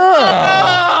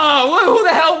 Oh, who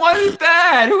the hell wanted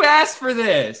that? Who asked for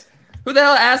this? Who the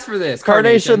hell asked for this?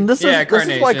 Carnation. This is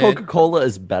Carnation. why Coca-Cola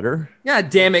is better. God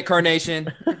damn it,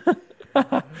 Carnation.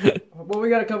 Well, we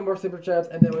got a couple more super chats,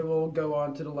 and then we will go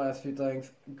on to the last few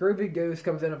things. Groovy Goose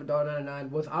comes in at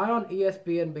 $1.99. Was I on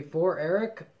ESPN before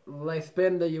Eric? They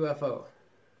spin the UFO.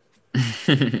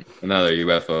 Another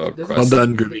UFO This is- question. Well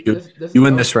done, Groovy Goose. This You is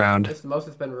win most- this round. This is the most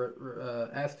it's been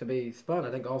asked to be spun,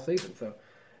 I think, all season. So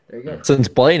there you go. Since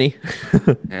Blaney.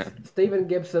 Yeah. Stephen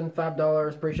Gibson, $5.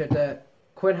 Appreciate that.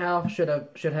 Quinn House should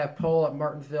have pole at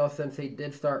Martinsville since he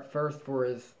did start first for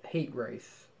his heat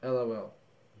race. LOL.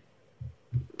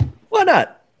 Why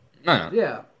not? No.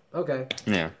 Yeah. Okay.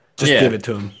 Yeah. Just Yeah. give it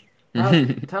to him.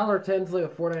 Tyler Tinsley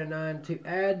with $4.99 to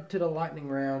add to the lightning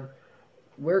round.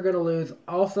 We're gonna lose.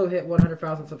 Also hit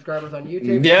 100,000 subscribers on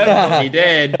YouTube. Yeah, he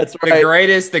did. That's right.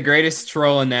 The greatest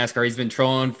troll in NASCAR. He's been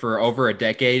trolling for over a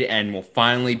decade and will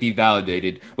finally be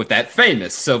validated with that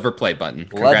famous silver play button.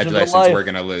 Congratulations, life. we're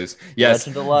gonna lose. Yes.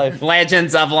 Legend of life.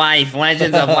 Legends of life.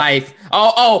 Legends of life.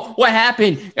 Oh, what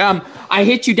happened? I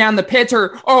hit you down the pits,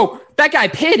 or that guy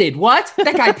pitted. What?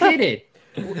 That guy pitted.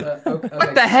 Okay.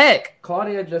 What the heck?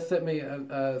 Claudia just sent me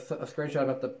a screenshot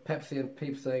about the Pepsi and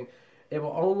Peeps thing. It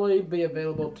will only be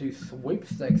available to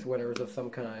sweepstakes winners of some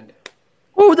kind.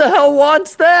 Who the hell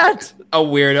wants that?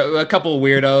 A couple of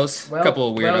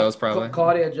weirdos. Probably.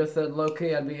 Claudia just said, low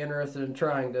key, I'd be interested in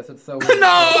trying this. It's so weird.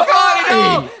 No,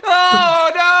 Claudia,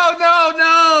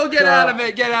 no! Get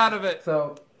out of it.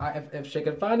 So if she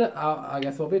can find it, I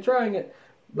guess we'll be trying it.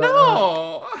 But,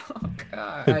 No. Oh,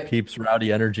 God. Hey, Peeps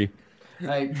rowdy energy.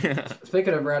 hey,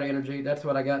 speaking of Rowdy Energy, that's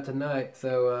what I got tonight.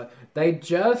 So they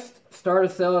just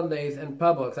started selling these in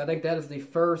Publix. I think that is the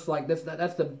first,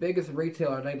 that's the biggest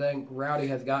retailer I think Rowdy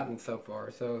has gotten so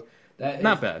far. So that is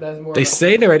Not bad. That's more They of a-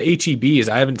 say they're at HEBs.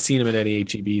 I haven't seen them at any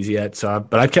HEBs yet,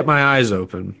 but I've kept my eyes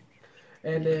open.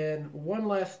 And then one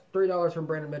last $3 from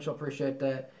Brandon Mitchell. Appreciate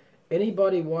that.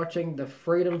 Anybody watching the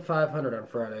Freedom 500 on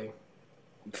Friday?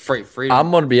 Freedom. I'm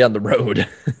going to be on the road.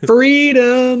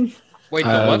 Freedom. Wait,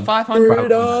 the what? 500?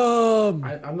 Freedom.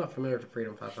 I'm not familiar with the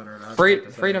Freedom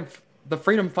 500. The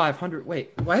Freedom 500.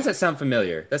 Wait, why does that sound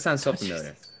familiar? That sounds so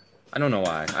familiar. I don't know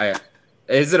why.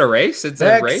 Is it a race? It's a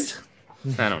Next. race?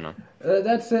 I don't know.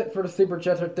 That's it for the super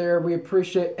chats right there. We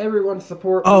appreciate everyone's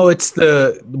support. Oh, it's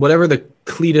whatever the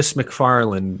Cletus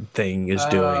McFarland thing is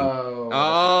doing.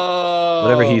 Oh.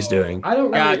 Whatever he's doing. I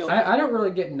don't really, God. I don't really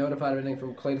get notified of anything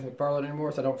from Cletus McFarland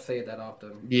anymore, so I don't see it that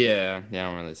often. Yeah, I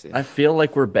don't really see it. I feel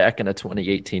like we're back in a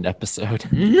 2018 episode.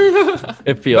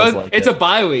 It feels like it's a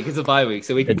bye week. It's a bye week,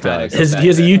 so we can It kind of. does. He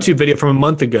has a YouTube video from a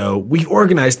month ago. We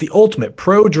organized the ultimate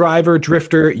pro driver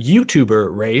drifter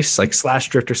YouTuber race,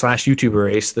 /drifter/YouTuber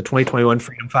race, the 2021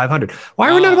 Freedom 500.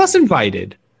 Why were none of us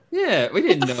invited? Yeah, we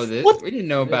didn't know this. We didn't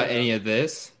know about any of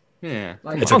this. Yeah.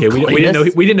 Like, It's okay. We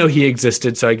didn't know he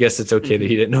existed, so I guess it's okay that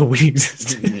he didn't know we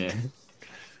existed. Yeah.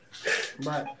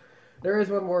 But there is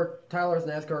one more Tyler's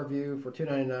NASCAR review for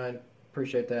 $2.99.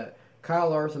 Appreciate that. Kyle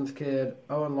Larson's kid,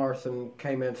 Owen Larson,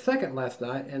 came in second last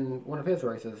night in one of his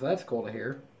races. So that's cool to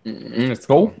hear. It's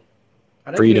cool. I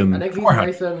think Freedom I think he's 400.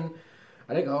 racing.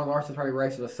 I think Owen Larson's probably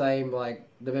racing the same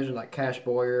division like Cash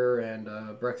Boyer and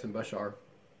Brexton Bush are.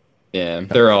 Yeah,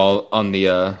 they're all on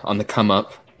the come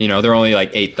up. You know, they're only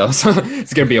like 8 though, so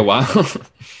it's gonna be a while.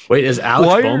 Wait, is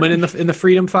Alex Bowman in the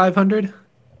Freedom 500?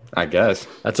 I guess.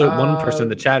 That's what one person in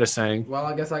the chat is saying. Well,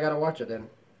 I guess I gotta watch it then.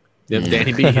 Yep,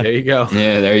 Danny B. There you go.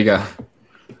 Yeah, there you go.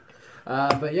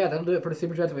 But yeah, that'll do it for the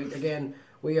super chats.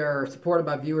 We are supported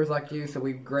by viewers like you, so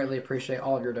we greatly appreciate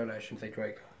all of your donations each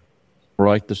week. We're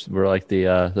like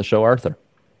the show Arthur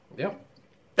Yep.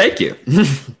 Thank you.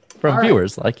 from All right.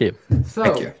 viewers like you. So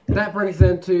Thank you. that brings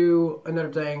into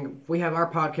another thing. We have our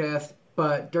podcast,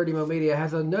 but Dirty Mo Media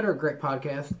has another great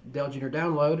podcast, Dale Jr.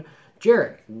 Download.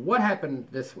 Jared, what happened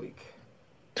this week?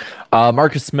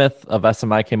 Marcus Smith of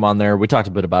SMI came on there. We talked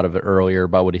a bit about it earlier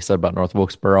about what he said about North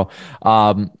Wilkesboro.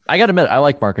 I got to admit, I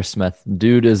like Marcus Smith.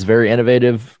 Dude is very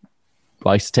innovative,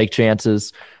 likes to take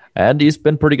chances, and he's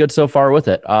been pretty good so far with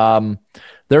it.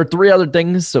 There are 3 other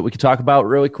things that we can talk about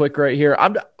really quick right here.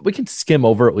 We can skim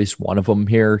over at least one of them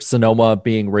here. Sonoma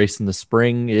being raced in the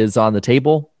spring is on the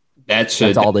table. That's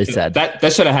all they said.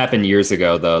 That should have happened years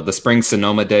ago, though. The spring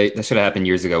Sonoma date, that should have happened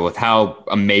years ago with how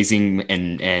amazing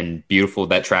and beautiful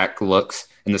that track looks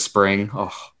in the spring.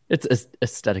 Oh, It's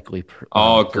aesthetically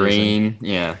all pleasing. green.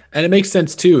 Yeah. And it makes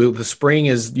sense too. The spring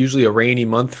is usually a rainy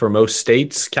month for most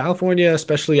states. California,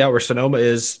 especially out where Sonoma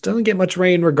is, doesn't get much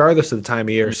rain regardless of the time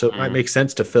of year. So it might make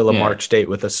sense to fill a March date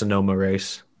with a Sonoma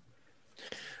race.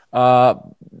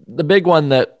 The big one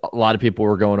that a lot of people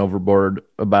were going overboard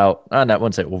about, I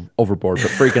wouldn't say overboard,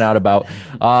 but freaking out about,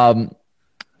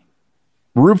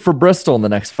 root for Bristol in the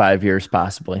next 5 years,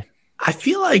 possibly. I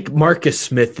feel like Marcus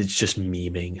Smith is just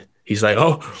memeing. He's like,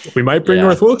 oh, we might bring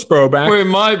North Wilkesboro back. We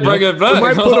might bring it back. We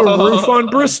might put a roof on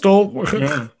Bristol.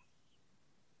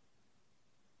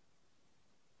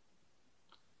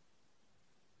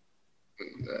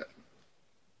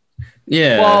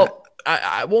 Yeah. Well,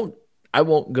 I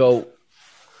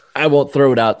won't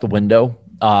throw it out the window.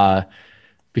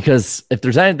 Because if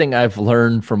there's anything I've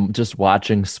learned from just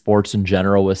watching sports in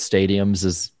general with stadiums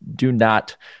is do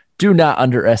not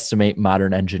underestimate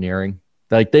modern engineering.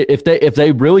 Like if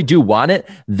they really do want it,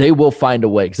 they will find a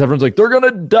way. Because everyone's like, they're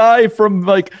gonna die from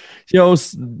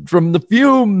from the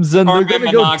fumes and they're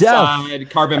gonna go down.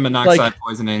 Carbon monoxide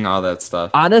poisoning, all that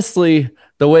stuff. Honestly,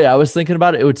 the way I was thinking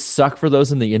about it, it would suck for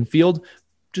those in the infield.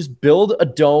 Just build a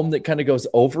dome that kind of goes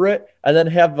over it, and then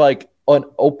have like an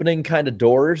opening kind of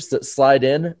doors that slide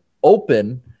in,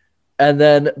 open, and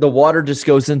then the water just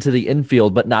goes into the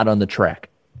infield, but not on the track.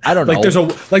 I don't know.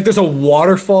 There's a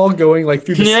waterfall going like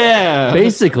through the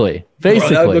Basically. Bro,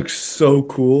 that looks so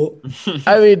cool.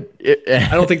 I mean, I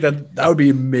don't think that would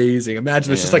be amazing.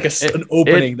 Imagine it's just like an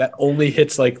opening that only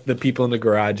hits like the people in the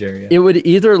garage area. It would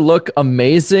either look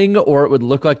amazing or it would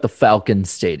look like the Falcon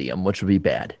Stadium, which would be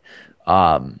bad.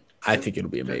 I think it'll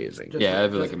be amazing.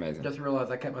 It'd look amazing. Just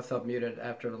realized I kept myself muted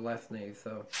after the last sneeze,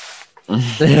 so.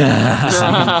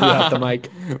 The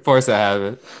mic. Force to have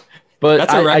it. But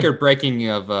that's a record breaking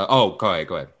of. Go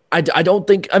ahead. I don't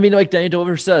think. I mean, like Danny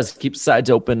Dover says, keep sides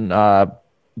open.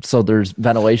 So there's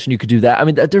ventilation. You could do that. I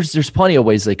mean, there's plenty of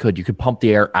ways they could. You could pump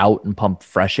the air out and pump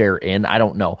fresh air in. I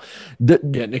don't know.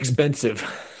 Expensive.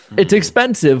 It's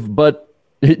expensive, but.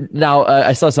 Now,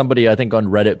 I saw somebody, I think on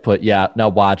Reddit put, now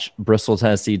watch, Bristol,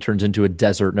 Tennessee turns into a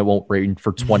desert and it won't rain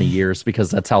for 20 years because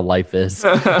that's how life is.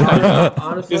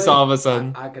 Honestly, just all of a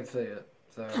sudden. I could see it.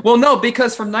 So. Well, no,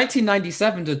 because from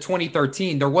 1997 to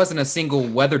 2013, there wasn't a single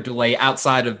weather delay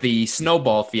outside of the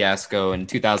snowball fiasco in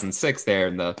 2006 there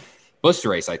in the Busch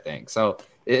race, I think. So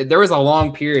there was a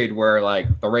long period where like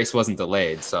the race wasn't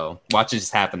delayed. So watch it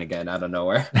just happen again out of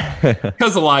nowhere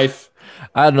because of life.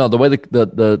 I don't know, the way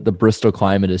the Bristol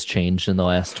climate has changed in the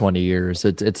last 20 years.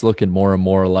 It's looking more and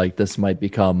more like this might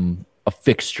become a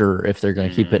fixture if they're going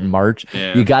to keep it in March.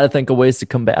 Yeah. You got to think of ways to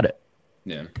combat it.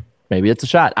 Yeah, maybe it's a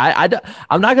shot.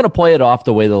 I'm not going to play it off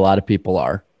the way that a lot of people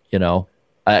are,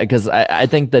 because I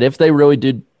think that if they really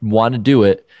did want to do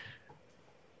it,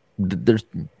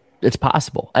 it's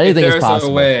possible. Anything is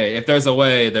possible. If there's a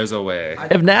way, there's a way.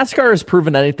 If NASCAR has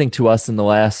proven anything to us in the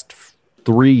last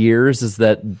 3 years, is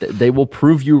that they will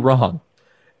prove you wrong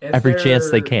every chance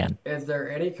they can. Is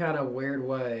there any kind of weird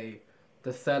way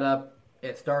to set up?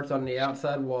 It starts on the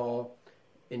outside wall,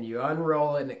 and you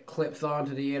unroll it, and it clips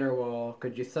onto the inner wall.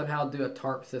 Could you somehow do a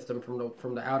tarp system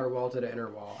from the outer wall to the inner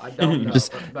wall? I don't know.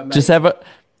 just have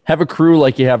a crew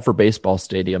like you have for baseball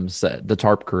stadiums, the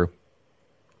tarp crew.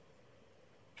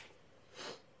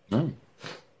 Oh.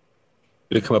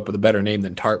 To come up with a better name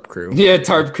than Tarp Crew. Yeah,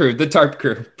 Tarp Crew. The Tarp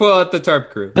Crew. Pull out the Tarp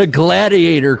Crew. The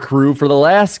Gladiator Crew for the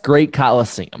last great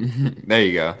Coliseum. There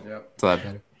you go. Yep. It's a lot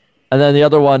better. And then the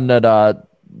other one that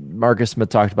Marcus Smith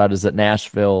talked about is that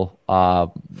Nashville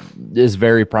is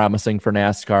very promising for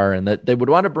NASCAR, and that they would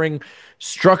want to bring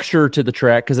structure to the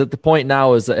track, because at the point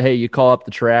now is that, hey, you call up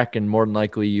the track and more than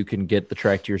likely you can get the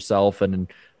track to yourself,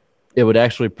 and it would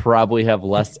actually probably have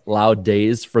less loud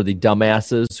days for the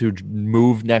dumbasses who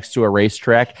move next to a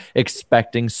racetrack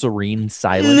expecting serene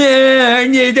silence. Yeah,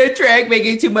 the track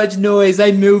making too much noise.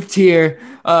 I moved here.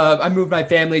 I moved my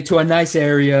family to a nice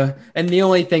area, and the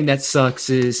only thing that sucks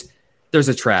is there's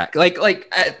a track. Like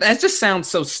that just sounds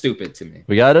so stupid to me.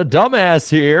 We got a dumbass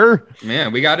here. Yeah,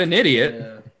 we got an idiot.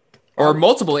 Yeah. Or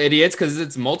multiple idiots, because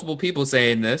it's multiple people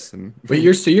saying this. But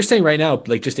you're saying right now,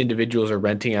 like, just individuals are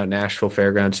renting out Nashville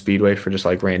Fairgrounds Speedway for just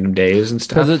like random days and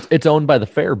stuff. Because it's owned by the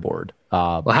Fair Board.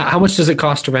 Well, how much does it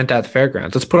cost to rent out the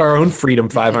fairgrounds? Let's put our own Freedom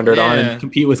 500 on and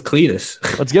compete with Cletus.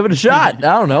 Let's give it a shot.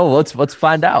 I don't know. Let's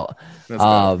find out. We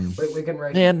can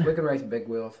race big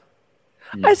wheels.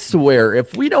 I swear,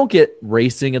 if we don't get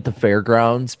racing at the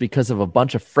fairgrounds because of a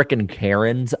bunch of frickin'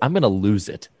 Karens, I'm gonna lose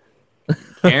it.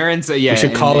 Karens, yeah. We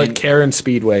should call it Karen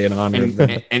Speedway in honor of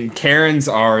them. And Karens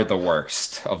are the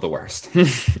worst of the worst.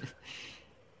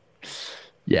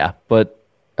 Yeah, but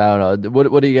I don't know.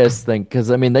 What do you guys think?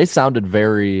 Because I mean, they sounded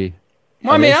very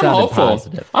Well, I They mean, I'm sounded hopeful.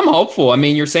 positive. I'm hopeful. I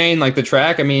mean, you're saying like the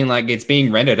track. I mean, like it's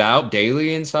being rented out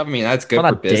daily and stuff. I mean, that's good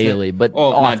Well, for not business. daily, but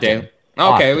oh, often. not daily. Okay,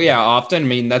 Often. well, yeah, often. I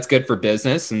mean, that's good for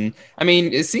business, and I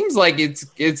mean, it seems like it's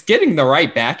getting the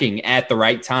right backing at the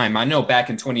right time. I know back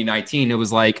in 2019, it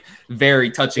was like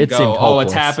very touch and It go. seemed Oh,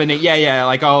 it's hopeless. happening. Yeah,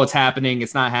 like oh, it's happening.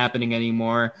 It's not happening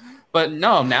anymore. But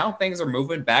no, now things are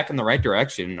moving back in the right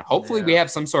direction. Hopefully, we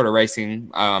have some sort of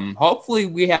racing. Hopefully,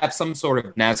 we have some sort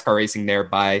of NASCAR racing there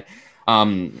by. I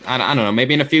don't know,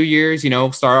 maybe in a few years,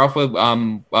 start off with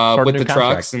the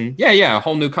trucks and a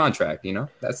whole new contract.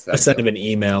 That's I sent him an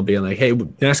email being like, "Hey,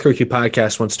 NASCAR Q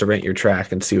Podcast wants to rent your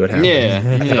track and see what happens."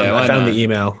 I found the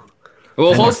email.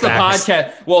 We'll host the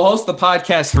podcast. We'll host the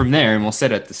podcast from there, and we'll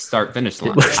sit at the start finish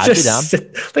line. Just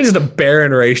a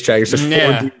barren racetrack. It's just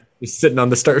four dudes just sitting on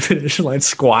the start finish line,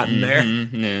 squatting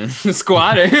there.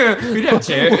 Squatting. We'd have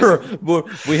chairs.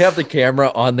 We have the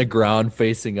camera on the ground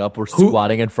facing up. We're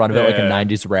squatting in front of it like a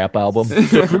 90s rap album.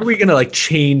 Who are we going to like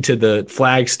chain to the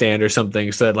flag stand or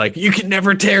something so that like, you can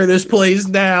never tear this place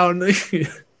down?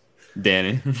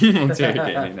 Danny. We'll tear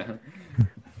Danny down.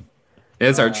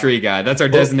 That's our tree guy. That's our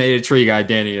designated tree guy.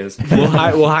 Danny is. We'll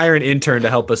hire an intern to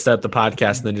help us set up the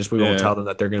podcast, and then we won't tell them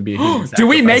that they're going to be. Do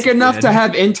we make enough to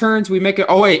have interns? We make it.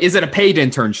 Oh wait, is it a paid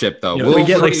internship though? We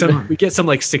get some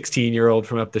like 16-year-old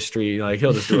from up the street. Like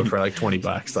he'll just do it for like $20.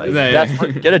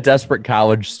 Like get a desperate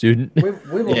college student. We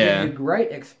will give you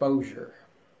great exposure.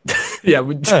 Yeah,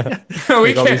 we can't.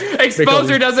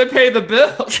 Exposure doesn't pay the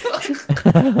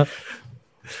bill.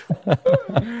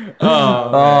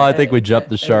 I think we jumped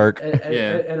the shark.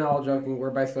 And all joking, we're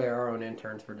basically our own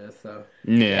interns for this. So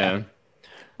yeah.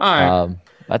 All right.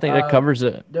 I think that covers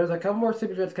it. There's a couple more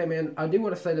super chats came in. I do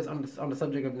want to say this on the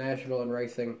subject of Nashville and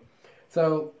racing.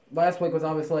 So last week was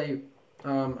obviously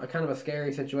a kind of a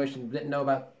scary situation. Didn't know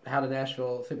about how the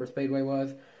Nashville Super Speedway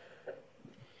was.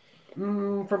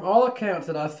 From all accounts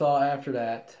that I saw after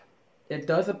that, it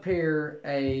does appear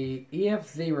a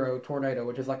EF0 tornado,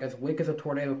 which is like as weak as a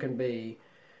tornado can be,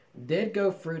 did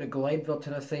go through the Gladeville,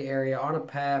 Tennessee area on a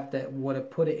path that would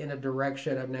have put it in a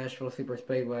direction of Nashville Super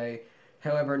Speedway.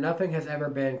 However, nothing has ever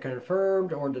been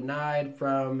confirmed or denied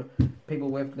from people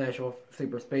with Nashville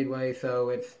Super Speedway, so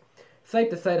it's safe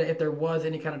to say that if there was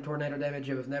any kind of tornado damage,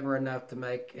 it was never enough to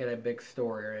make it a big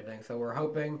story or anything. So we're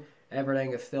hoping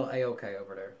everything is still A-okay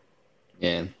over there.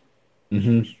 Yeah.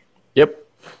 Mm-hmm. Yep.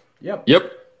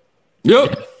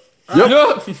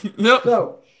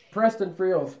 So, Preston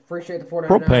Fields, appreciate the $4.99.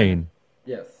 Propane.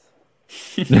 Yes.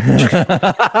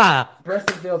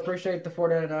 Preston Fields, appreciate the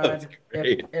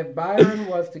 $4.99. If Byron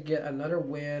was to get another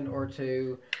win or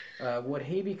two, would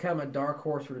he become a dark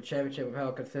horse for the championship of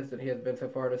how consistent he has been so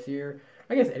far this year?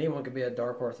 I guess anyone could be a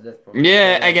dark horse at this point.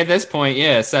 Yeah, at this point,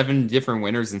 7 different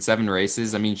winners in 7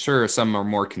 races. I mean, sure, some are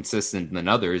more consistent than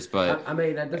others, but I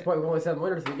mean, at this point, with only 7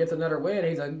 winners, if he gets another win,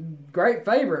 he's a great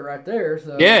favorite right there.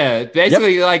 So yeah,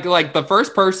 basically, like the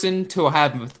first person to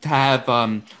have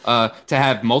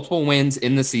multiple wins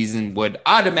in the season would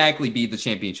automatically be the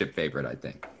championship favorite. I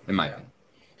think, in my opinion.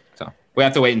 So we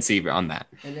have to wait and see on that.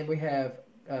 And then we have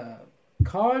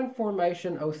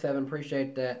Conformation 07.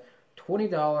 Appreciate that.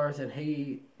 $20, and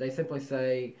they simply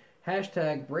say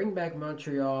hashtag bring back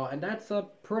Montreal, and that's a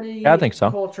pretty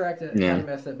cool track to kind of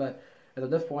miss it, but at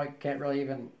this point can't really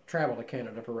even travel to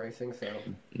Canada for racing. So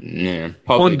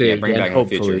One day, bring back in the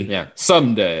future. Yeah,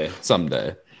 someday.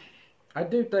 I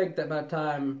do think that by the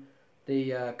time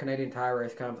the Canadian Tire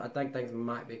race comes, I think things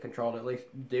might be controlled. At least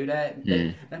do that.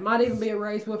 That might even be a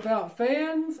race without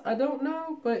fans. I don't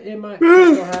know, but it might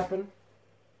still happen.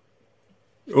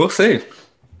 We'll see.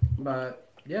 But,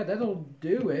 yeah, that'll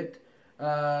do it.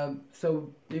 So,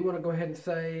 do you want to go ahead and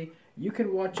say you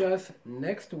can watch us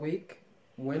next week,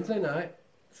 Wednesday night,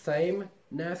 same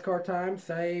NASCAR time,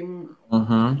 same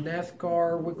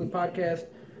NASCAR weekly podcast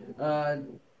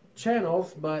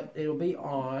channels, but it'll be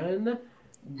on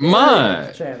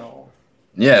my channel.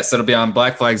 Yes, it'll be on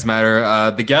Black Flags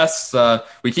Matter. The guests,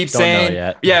 we keep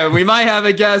saying, we might have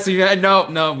a guest.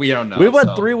 No, we don't know. We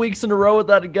went 3 weeks in a row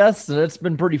without a guest, and it's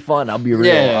been pretty fun. I'll be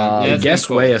real. Guests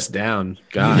weigh us down.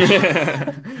 God,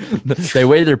 they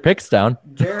weigh their picks down.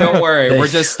 Jared, don't worry, we're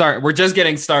just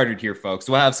getting started here, folks.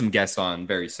 We'll have some guests on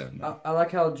very soon. I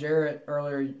like how Jarrett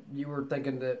earlier you were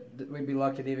thinking that we'd be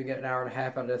lucky to even get an hour and a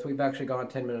half out of this. We've actually gone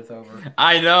 10 minutes over.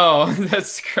 I know,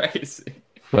 that's crazy.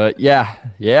 But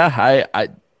I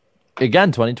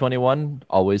again, 2021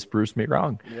 always proves me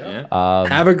wrong. Yeah.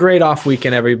 Have a great off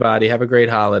weekend, everybody. Have a great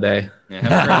holiday.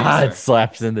 Yeah, it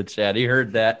slaps in the chat. He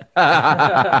heard that.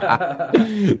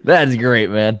 That's great,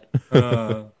 man.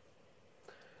 I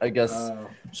guess.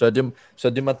 Should I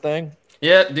do my thing?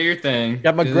 Yeah, do your thing.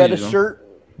 Got my Greta shirt.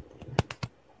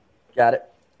 Got it.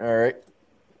 All right.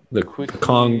 The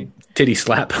Kong titty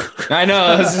slap. I know.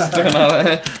 I was just doing all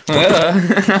that.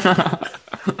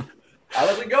 I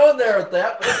wasn't going there with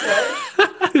that, but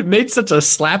okay. It made such a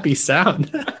slappy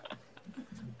sound.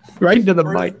 Right into the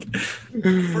mic.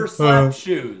 For slap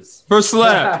shoes. For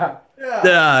slap.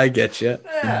 Yeah, I get you.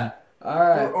 Yeah. All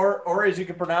right. Or as you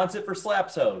can pronounce it, for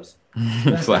slapsos.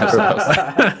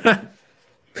 Slap.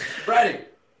 Ready.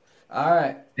 All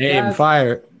right. Aim, Guys,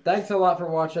 fire. thanks a lot for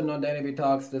watching on Danny B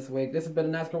Talks this week. This has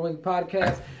been a NASCAR Week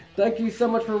podcast. Thank you so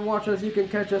much for watching us. You can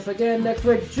catch us again next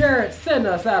week. Jarrett, send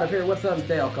us out of here with some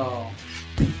Dale call.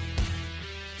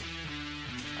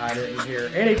 I didn't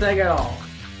hear anything at all.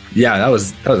 Yeah, that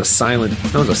was a silent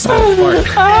fart.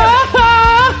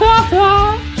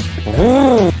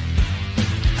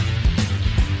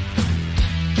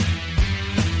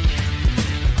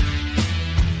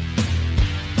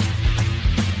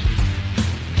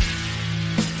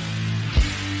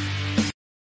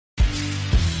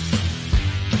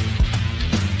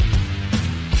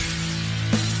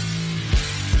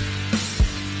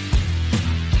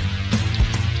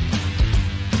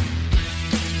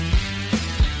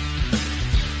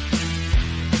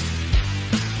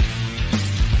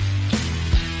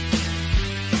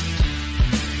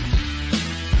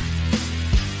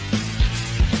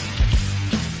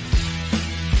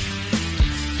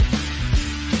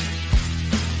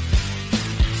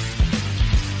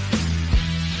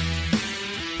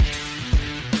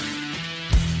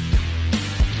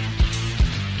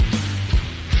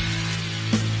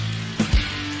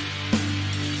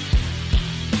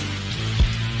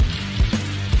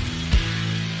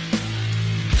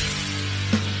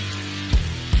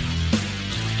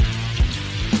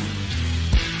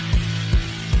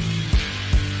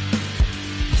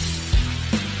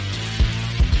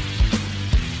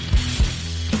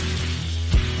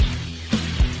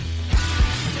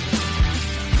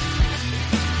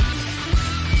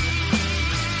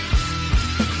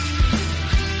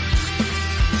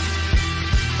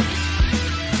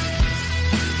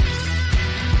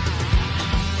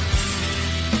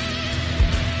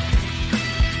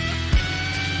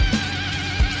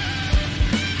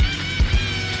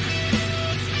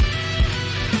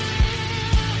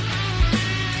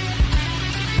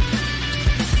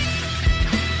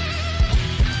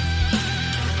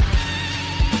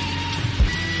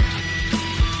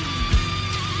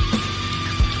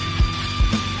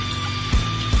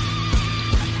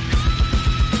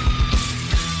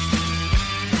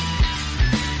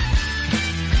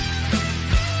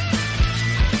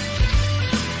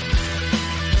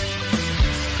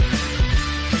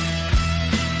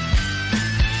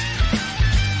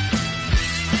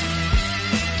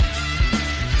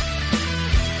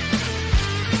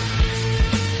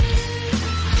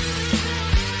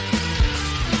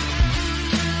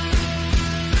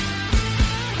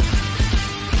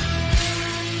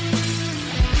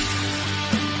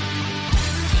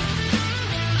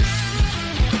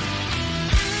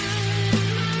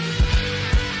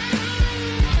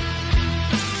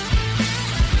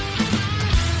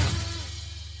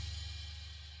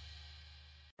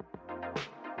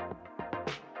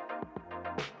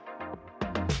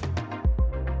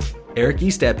 Eric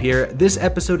Estep here. This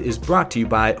episode is brought to you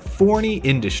by Forney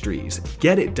Industries.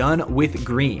 Get it done with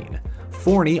green.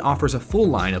 Forney offers a full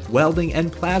line of welding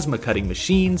and plasma cutting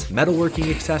machines,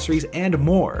 metalworking accessories, and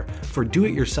more. For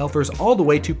do-it-yourselfers all the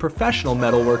way to professional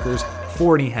metalworkers,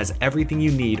 Forney has everything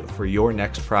you need for your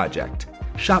next project.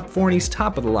 Shop Forney's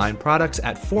top-of-the-line products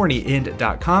at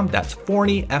forneyInd.com. That's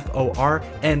Forney,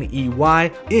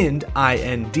 F-O-R-N-E-Y, Ind,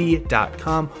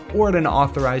 I-N-D.com, or at an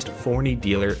authorized Forney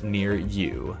dealer near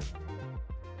you.